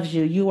 God loves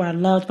you. You are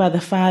loved by the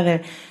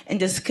Father. And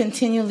just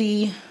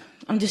continually,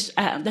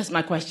 that's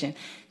my question.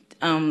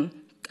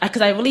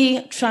 Because I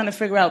really trying to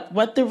figure out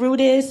what the root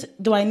is.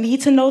 Do I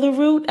need to know the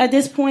root at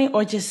this point,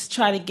 or just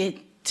try to get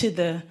to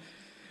the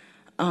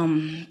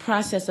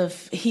process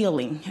of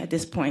healing at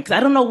this point. Because I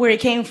don't know where it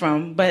came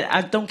from, but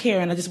I don't care,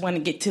 and I just want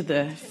to get to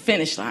the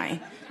finish line.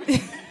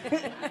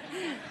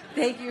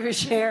 Thank you for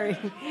sharing.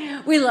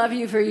 We love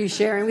you for you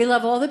sharing. We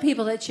love all the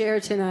people that share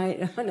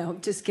tonight. Oh, no,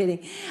 just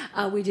kidding.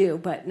 We do,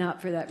 but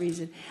not for that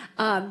reason.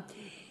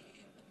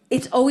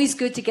 It's always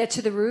good to get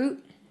to the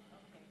root.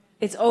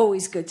 It's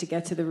always good to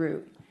get to the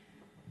root.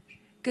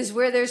 Because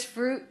where there's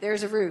fruit,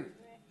 there's a root.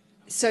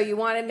 So you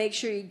want to make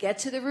sure you get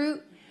to the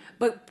root.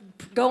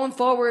 But going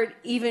forward,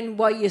 even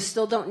while you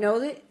still don't know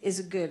it,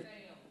 is good.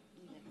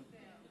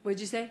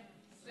 What'd you say?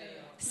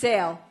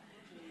 Sail.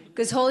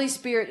 Because Holy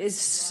Spirit is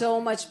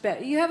so much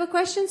better. You have a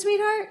question,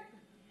 sweetheart?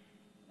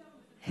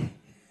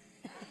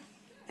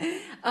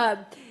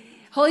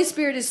 Holy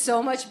Spirit is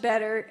so much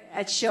better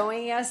at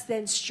showing us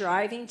than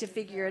striving to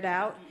figure it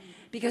out.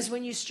 Because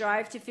when you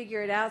strive to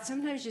figure it out,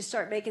 sometimes you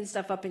start making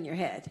stuff up in your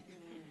head.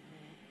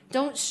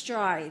 Don't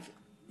strive.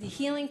 The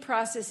healing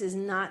process is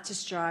not to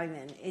strive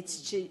in.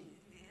 It's to,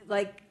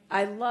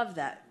 I love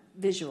that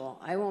visual.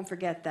 I won't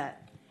forget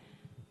that.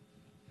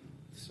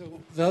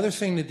 So the other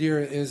thing,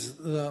 Nadira, is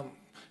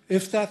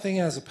if that thing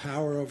has a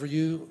power over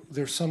you,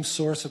 there's some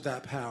source of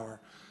that power.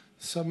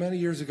 So many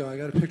years ago, I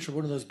got a picture of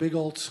one of those big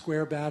old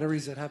square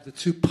batteries that have the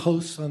two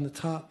posts on the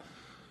top,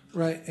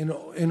 right?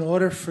 In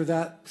order for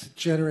that to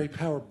generate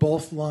power,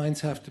 both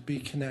lines have to be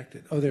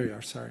connected. Oh, there you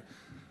are, sorry.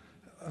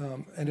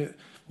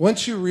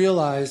 Once you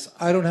realize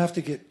I don't have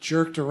to get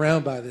jerked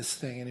around by this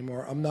thing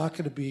anymore, I'm not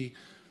going to be,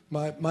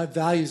 my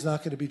value is not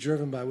going to be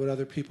driven by what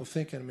other people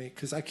think of me,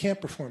 because I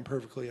can't perform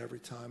perfectly every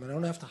time. I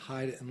don't have to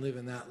hide it and live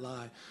in that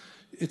lie.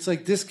 It's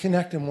like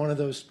disconnecting one of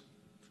those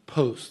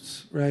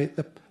posts, right?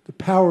 The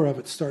power of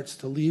it starts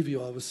to leave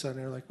you all of a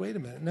sudden. You're like, wait a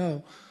minute,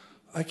 no,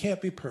 I can't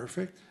be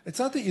perfect. It's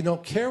not that you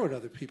don't care what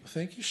other people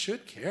think. You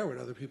should care what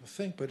other people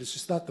think, but it's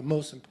just not the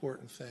most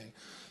important thing.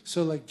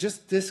 So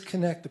just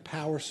disconnect the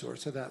power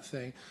source of that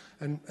thing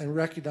and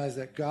recognize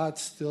that God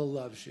still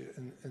loves you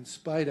in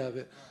spite of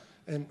it.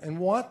 And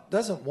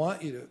doesn't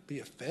want you to be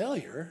a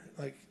failure.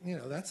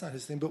 That's not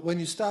his thing. But when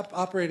you stop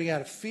operating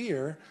out of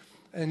fear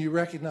and you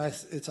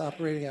recognize it's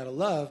operating out of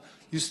love,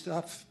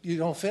 you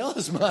don't fail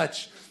as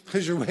much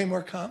because you're way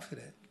more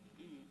confident.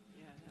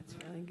 Yeah, that's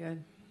really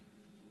good.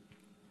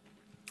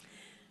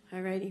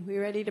 All righty, we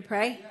ready to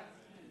pray?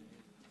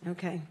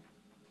 Okay.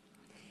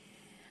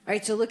 All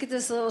right, so look at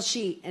this little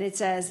sheet, and it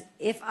says,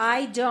 if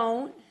I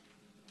don't,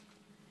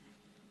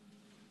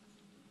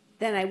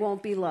 then I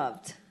won't be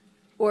loved.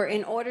 Or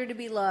in order to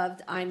be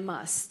loved, I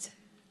must.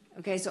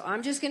 Okay, so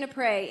I'm just going to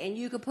pray, and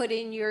you could put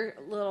in your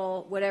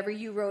little whatever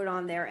you wrote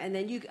on there, and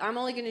then I'm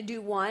only going to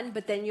do one,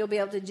 but then you'll be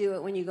able to do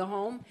it when you go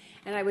home,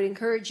 and I would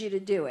encourage you to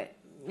do it,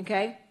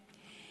 okay?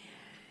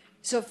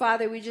 So,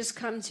 Father, we just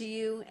come to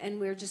you, and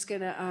we're just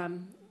going to,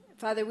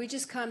 Father, we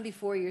just come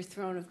before your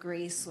throne of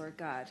grace, Lord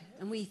God,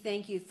 and we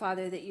thank you,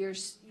 Father, that your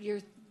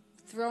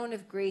throne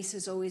of grace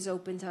is always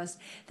open to us,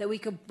 that we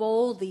could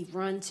boldly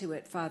run to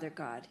it, Father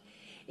God.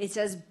 It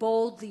says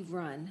boldly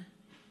run.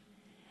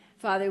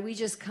 Father, we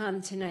just come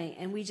tonight,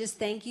 and we just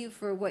thank you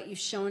for what you've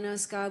shown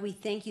us, God. We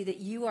thank you that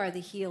you are the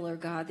healer,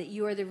 God, that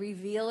you are the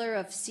revealer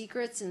of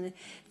secrets and the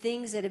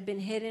things that have been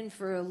hidden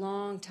for a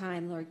long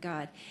time, Lord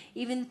God.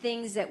 Even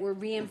things that were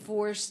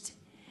reinforced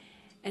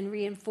and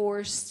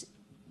reinforced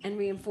and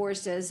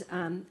reinforced as,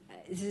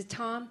 is it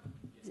Tom?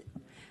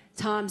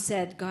 Tom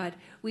said, God,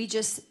 we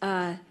just,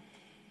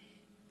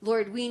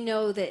 Lord, we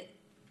know that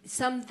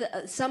some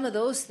of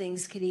those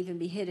things could even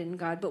be hidden,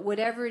 God, but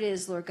whatever it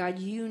is, Lord God,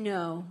 you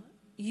know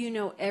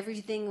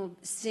everything,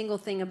 single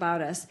thing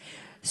about us.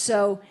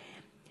 So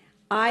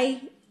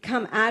I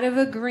come out of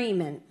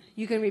agreement.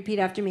 You can repeat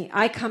after me.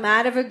 I come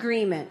out of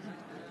agreement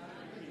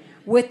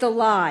with the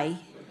lie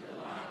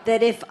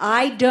that if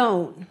I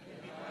don't,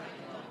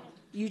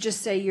 you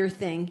just say your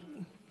thing,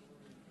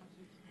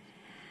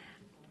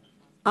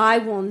 I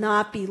will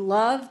not be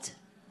loved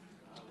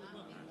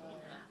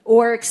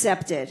or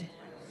accepted.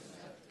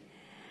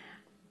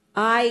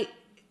 I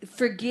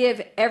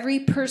forgive every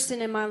person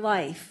in my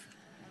life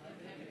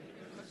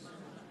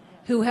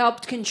who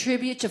helped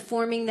contribute to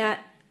forming that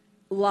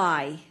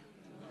lie.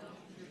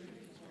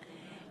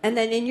 And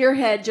then in your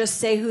head, just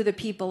say who the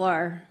people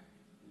are.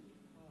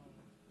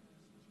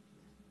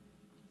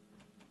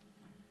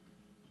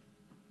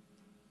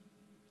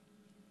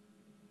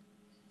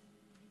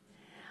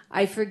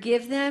 I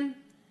forgive them.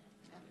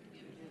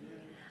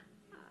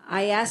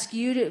 I ask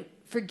you to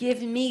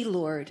forgive me,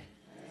 Lord,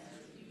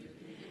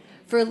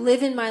 for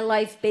living my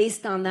life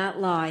based on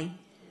that lie.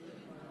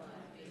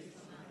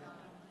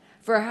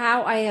 For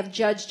how I have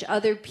judged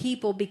other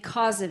people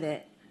because of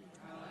it.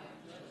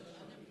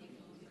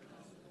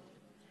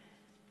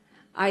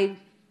 I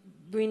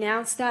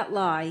renounce that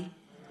lie.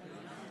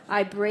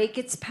 I break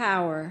its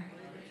power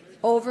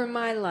over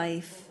my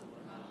life.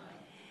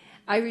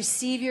 I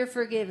receive your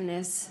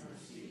forgiveness.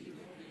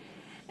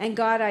 And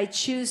God, I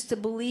choose to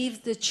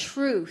believe the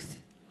truth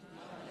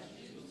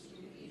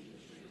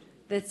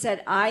that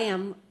said I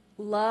am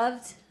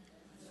loved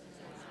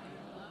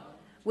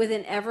with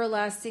an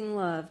everlasting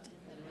love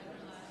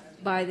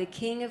by the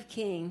King of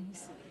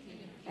Kings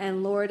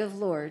and Lord of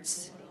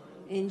Lords.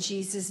 In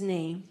Jesus'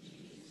 name.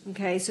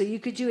 Okay, so you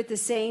could do it the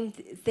same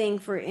thing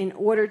for in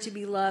order to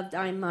be loved,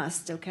 I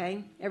must,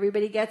 okay?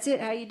 Everybody gets it,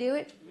 how you do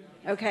it?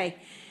 Okay.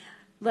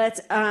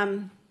 Let's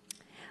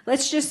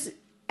just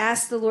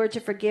ask the Lord to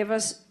forgive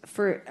us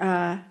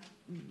for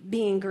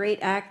being great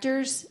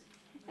actors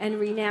and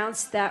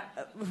renounce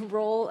that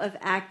role of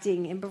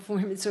acting in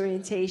performance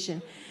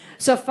orientation.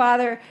 So,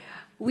 Father,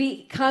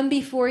 we come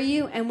before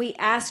you and we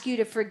ask you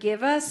to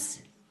forgive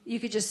us. You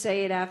could just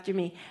say it after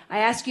me. I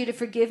ask you to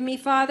forgive me,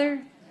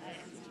 Father,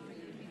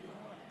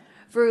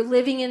 for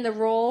living in the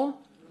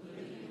role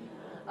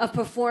of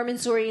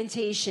performance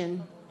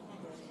orientation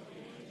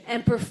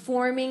and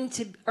performing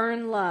to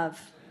earn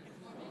love.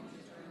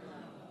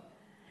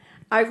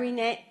 I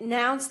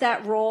renounce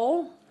that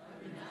role.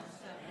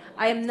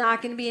 I am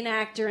not going to be an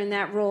actor in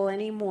that role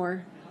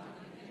anymore.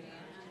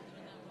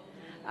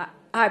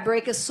 I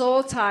break a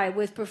soul tie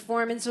with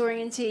performance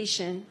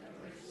orientation,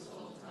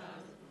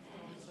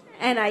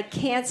 and I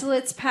cancel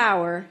its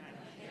power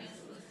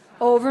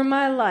over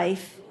my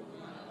life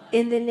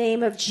in the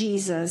name of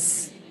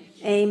Jesus.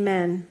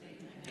 Amen.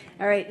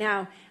 All right,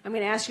 now I'm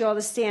going to ask you all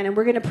to stand, and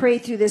we're going to pray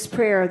through this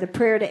prayer, the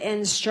prayer to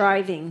end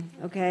striving,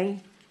 okay?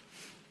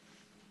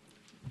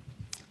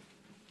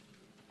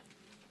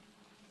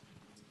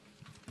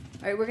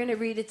 All right, we're going to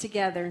read it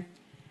together.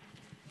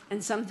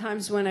 And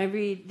sometimes when I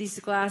read these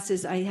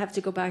glasses, I have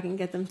to go back and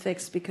get them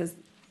fixed because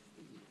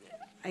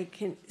I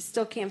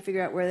still can't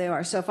figure out where they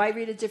are. So if I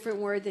read a different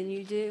word than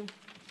you do,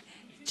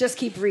 just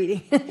keep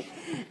reading,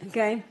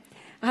 okay?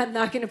 I'm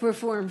not going to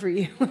perform for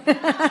you.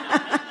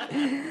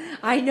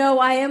 I know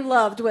I am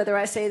loved, whether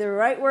I say the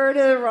right word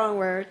or the wrong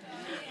word.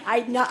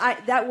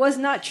 That was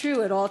not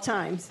true at all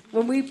times.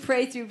 When we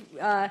pray through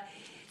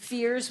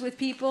fears with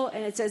people,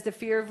 and it says the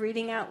fear of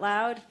reading out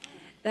loud,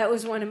 that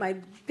was one of my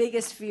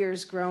biggest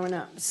fears growing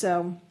up.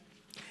 So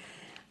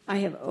I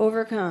have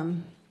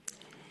overcome.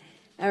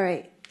 All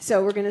right,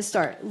 so we're going to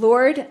start.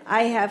 Lord,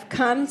 I have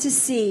come to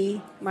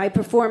see my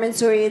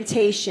performance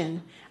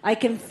orientation. I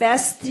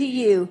confess to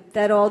you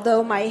that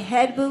although my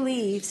head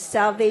believes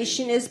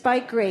salvation is by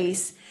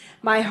grace,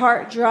 my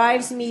heart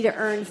drives me to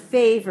earn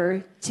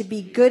favor, to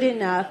be good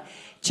enough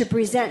to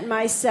present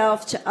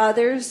myself to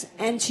others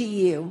and to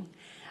you.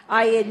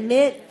 I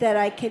admit that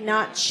I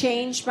cannot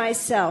change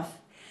myself.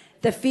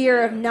 The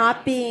fear of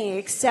not being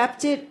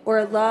accepted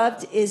or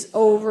loved is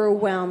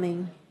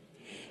overwhelming.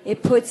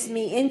 It puts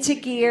me into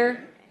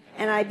gear,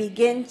 and I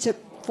begin to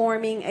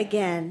forming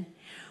again.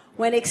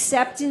 When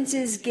acceptance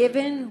is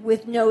given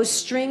with no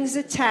strings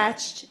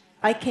attached,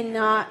 I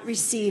cannot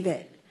receive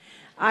it.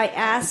 I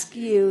ask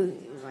you,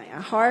 my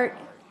heart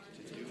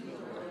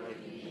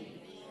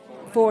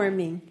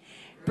forming,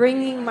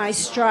 bringing my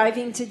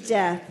striving to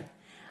death.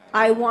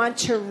 I want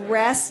to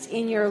rest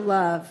in your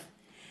love.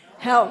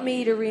 Help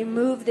me to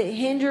remove the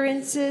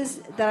hindrances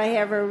that I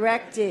have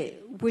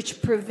erected,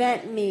 which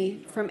prevent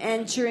me from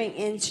entering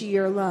into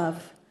your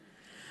love.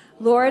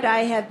 Lord,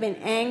 I have been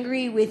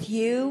angry with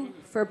you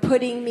for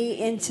putting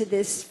me into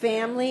this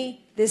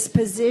family, this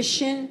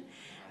position.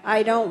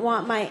 I don't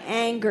want my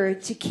anger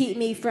to keep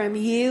me from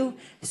you,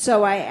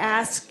 so I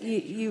ask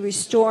you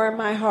restore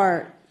my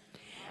heart.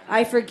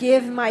 I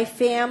forgive my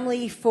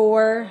family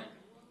for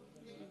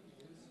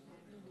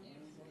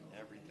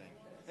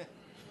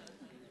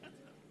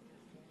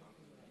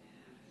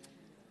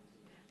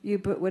you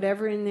put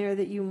whatever in there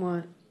that you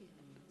want.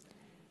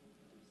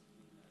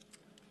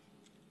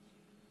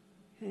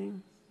 Okay.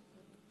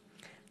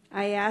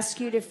 I ask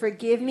you to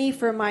forgive me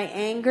for my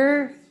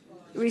anger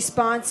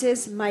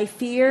responses, my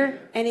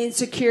fear and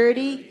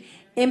insecurity,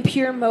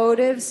 impure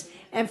motives,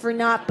 and for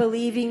not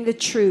believing the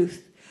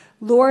truth.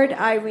 Lord,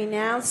 I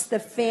renounce the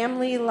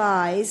family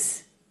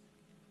lies.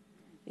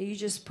 You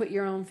just put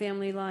your own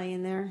family lie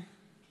in there.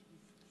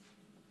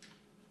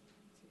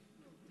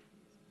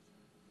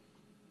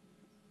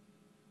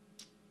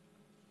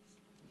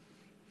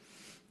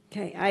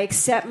 Okay, I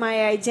accept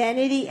my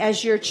identity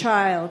as your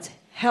child.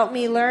 Help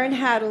me learn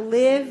how to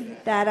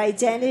live that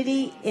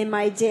identity in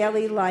my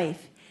daily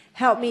life.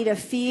 Help me to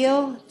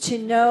feel, to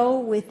know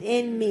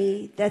within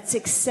me that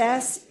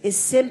success is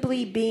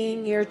simply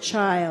being your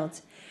child.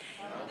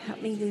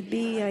 Help me to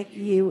be like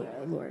you,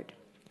 Lord.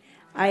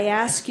 I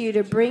ask you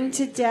to bring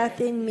to death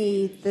in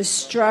me the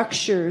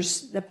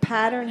structures, the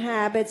pattern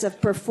habits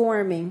of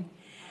performing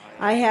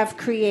I have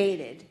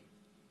created.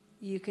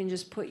 You can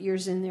just put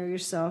yours in there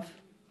yourself.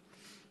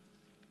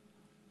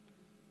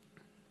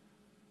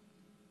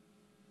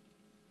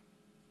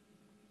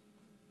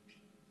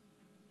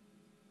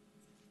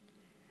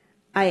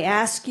 I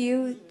ask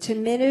you to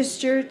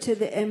minister to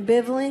the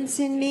ambivalence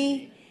in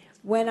me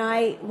when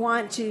I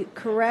want to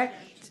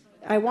correct,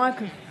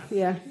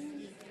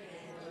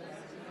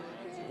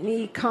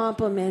 need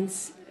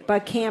compliments,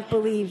 but can't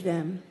believe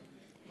them.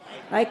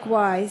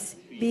 Likewise,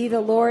 be the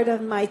Lord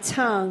of my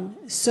tongue,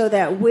 so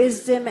that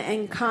wisdom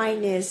and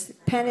kindness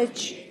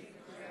penetrate.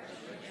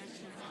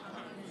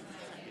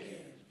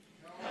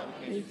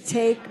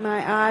 Take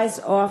my eyes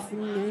off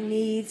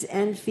needs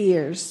and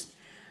fears.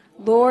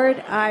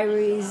 Lord, I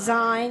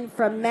resign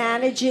from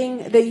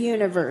managing the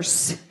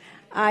universe.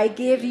 I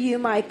give you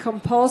my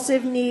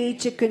compulsive need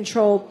to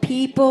control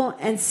people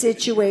and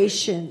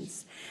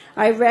situations.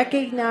 I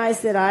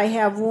recognize that I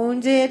have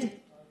wounded.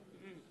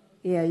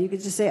 Yeah, you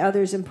could just say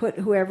others and put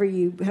whoever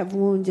you have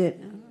wounded.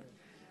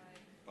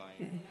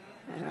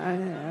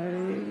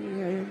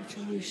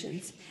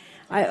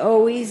 I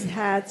always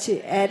had to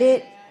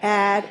edit,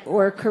 add,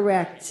 or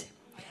correct.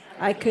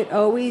 I could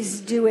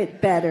always do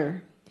it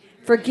better.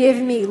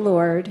 Forgive me,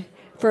 Lord,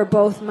 for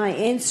both my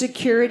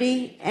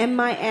insecurity and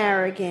my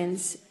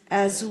arrogance,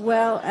 as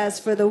well as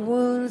for the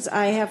wounds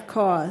I have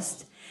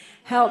caused.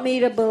 Help me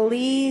to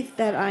believe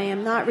that I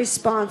am not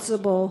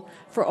responsible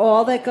for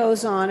all that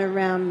goes on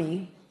around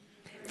me.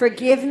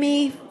 Forgive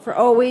me for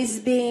always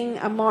being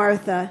a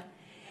Martha,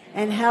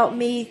 and help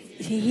me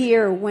to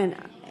hear when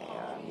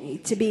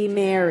to be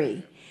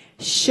Mary.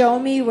 Show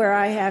me where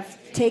I have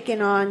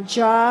taken on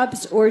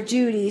jobs or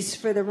duties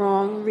for the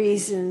wrong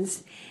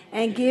reasons,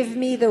 and give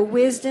me the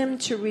wisdom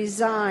to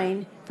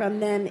resign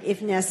from them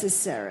if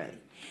necessary.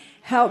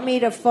 Help me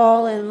to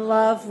fall in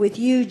love with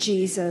you,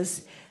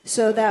 Jesus,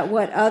 so that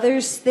what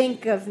others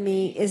think of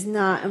me is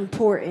not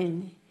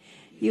important.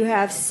 You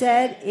have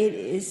said it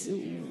is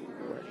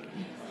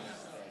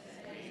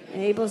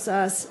enables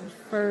us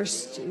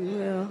first to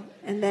will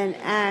and then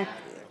act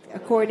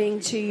according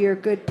to your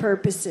good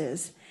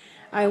purposes.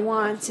 I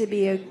want to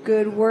be a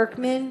good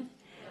workman,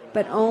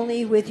 but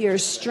only with your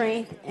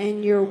strength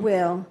and your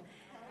will.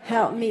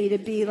 Help me to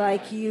be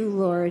like you,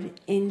 Lord,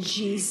 in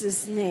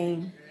Jesus'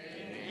 name.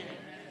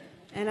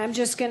 And I'm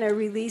just going to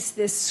release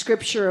this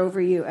scripture over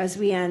you as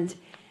we end.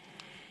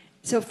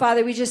 So,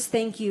 Father, we just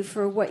thank you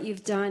for what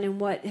you've done and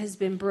what has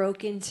been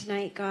broken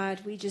tonight,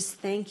 God. We just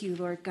thank you,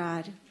 Lord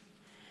God.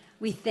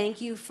 We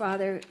thank you,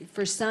 Father.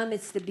 For some,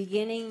 it's the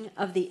beginning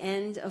of the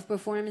end of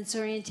performance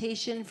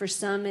orientation. For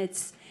some,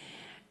 it's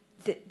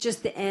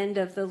just the end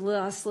of the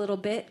last little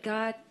bit,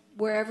 God.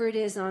 Wherever it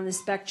is on the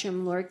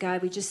spectrum, Lord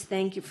God, we just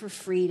thank you for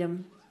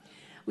freedom.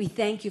 We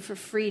thank you for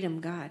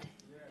freedom, God.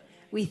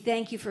 We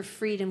thank you for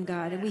freedom,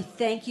 God. And we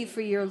thank you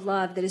for your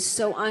love that is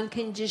so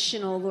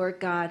unconditional, Lord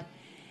God.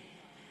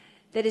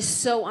 That is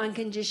so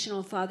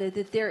unconditional, Father,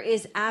 that there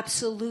is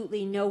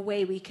absolutely no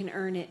way we can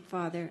earn it,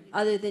 Father,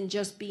 other than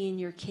just being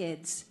your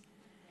kids.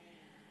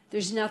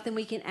 There's nothing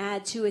we can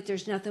add to it.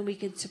 There's nothing we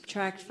can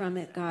subtract from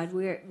it, God.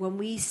 When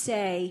we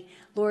say,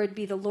 Lord,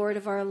 be the Lord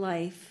of our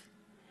life,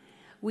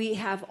 we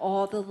have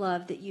all the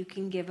love that you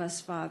can give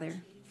us, Father.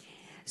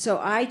 So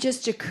I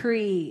just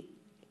decree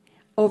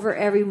over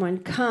everyone,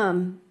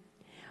 come,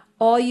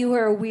 all you who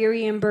are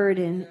weary and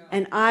burdened,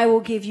 and I will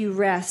give you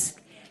rest.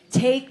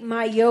 Take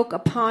my yoke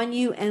upon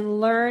you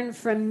and learn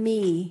from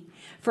me,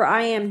 for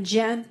I am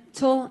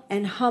gentle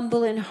and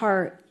humble in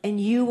heart, and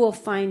you will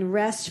find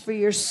rest for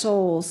your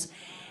souls.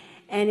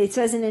 And it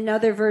says in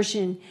another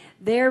version,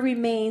 there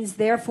remains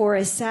therefore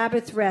a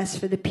Sabbath rest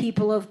for the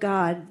people of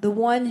God. The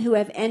one who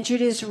have entered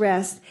his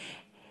rest,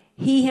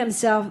 he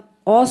himself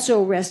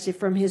also rested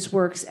from his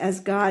works as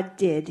God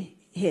did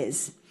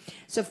his.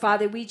 So,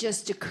 Father, we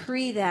just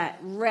decree that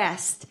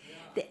rest,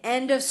 the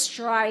end of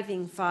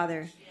striving,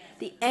 Father,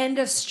 the end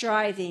of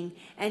striving,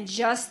 and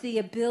just the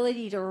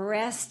ability to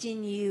rest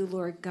in you,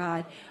 Lord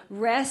God.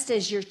 Rest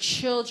as your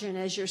children,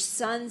 as your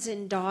sons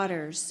and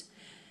daughters.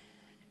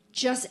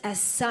 Just as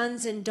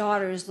sons and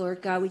daughters,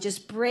 Lord God, we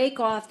just break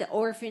off the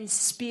orphan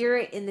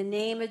spirit in the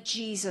name of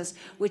Jesus,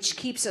 which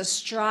keeps us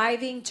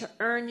striving to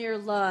earn your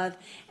love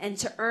and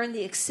to earn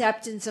the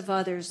acceptance of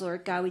others,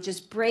 Lord God. We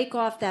just break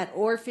off that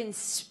orphan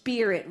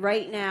spirit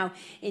right now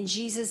in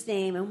Jesus'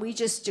 name, and we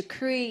just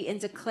decree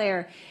and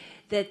declare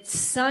that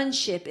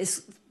sonship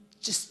is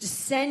just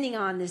descending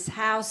on this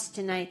house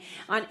tonight,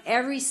 on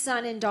every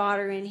son and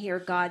daughter in here,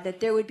 God, that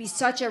there would be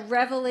such a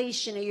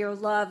revelation of your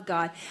love,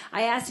 God.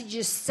 I ask that you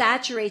just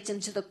saturate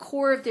them to the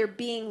core of their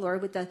being,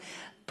 Lord, with the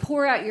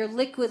pour out your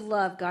liquid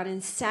love, God,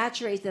 and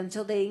saturate them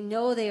till they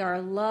know they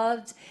are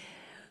loved,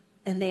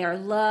 and they are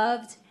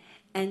loved,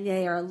 and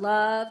they are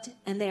loved,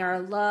 and they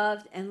are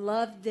loved, and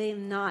love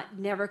them not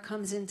never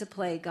comes into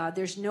play, God.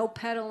 There's no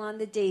petal on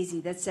the daisy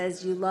that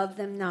says you love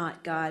them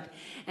not, God.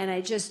 And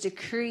I just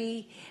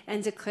decree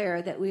and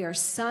declare that we are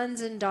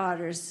sons and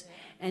daughters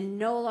and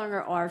no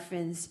longer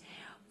orphans,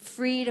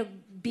 free to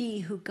be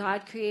who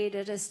God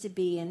created us to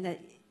be, and that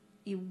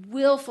you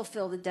will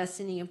fulfill the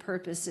destiny and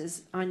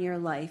purposes on your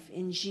life.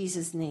 In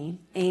Jesus' name,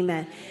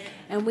 amen.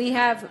 And we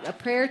have a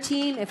prayer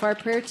team. If our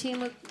prayer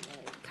team would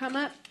come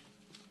up.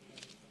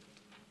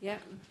 Yeah.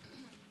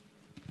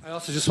 I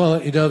also just want to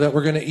let you know that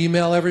we're going to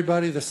email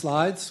everybody the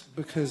slides,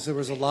 because there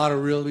was a lot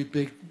of really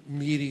big,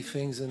 meaty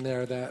things in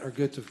there that are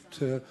good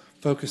to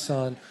focus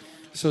on.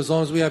 So as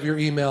long as we have your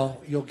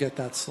email, you'll get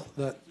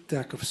that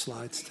deck of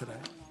slides today.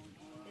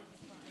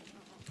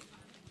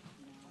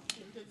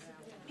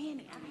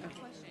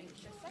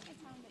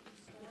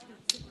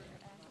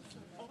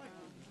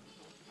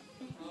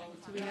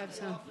 Do we have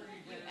some?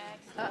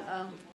 Uh-oh.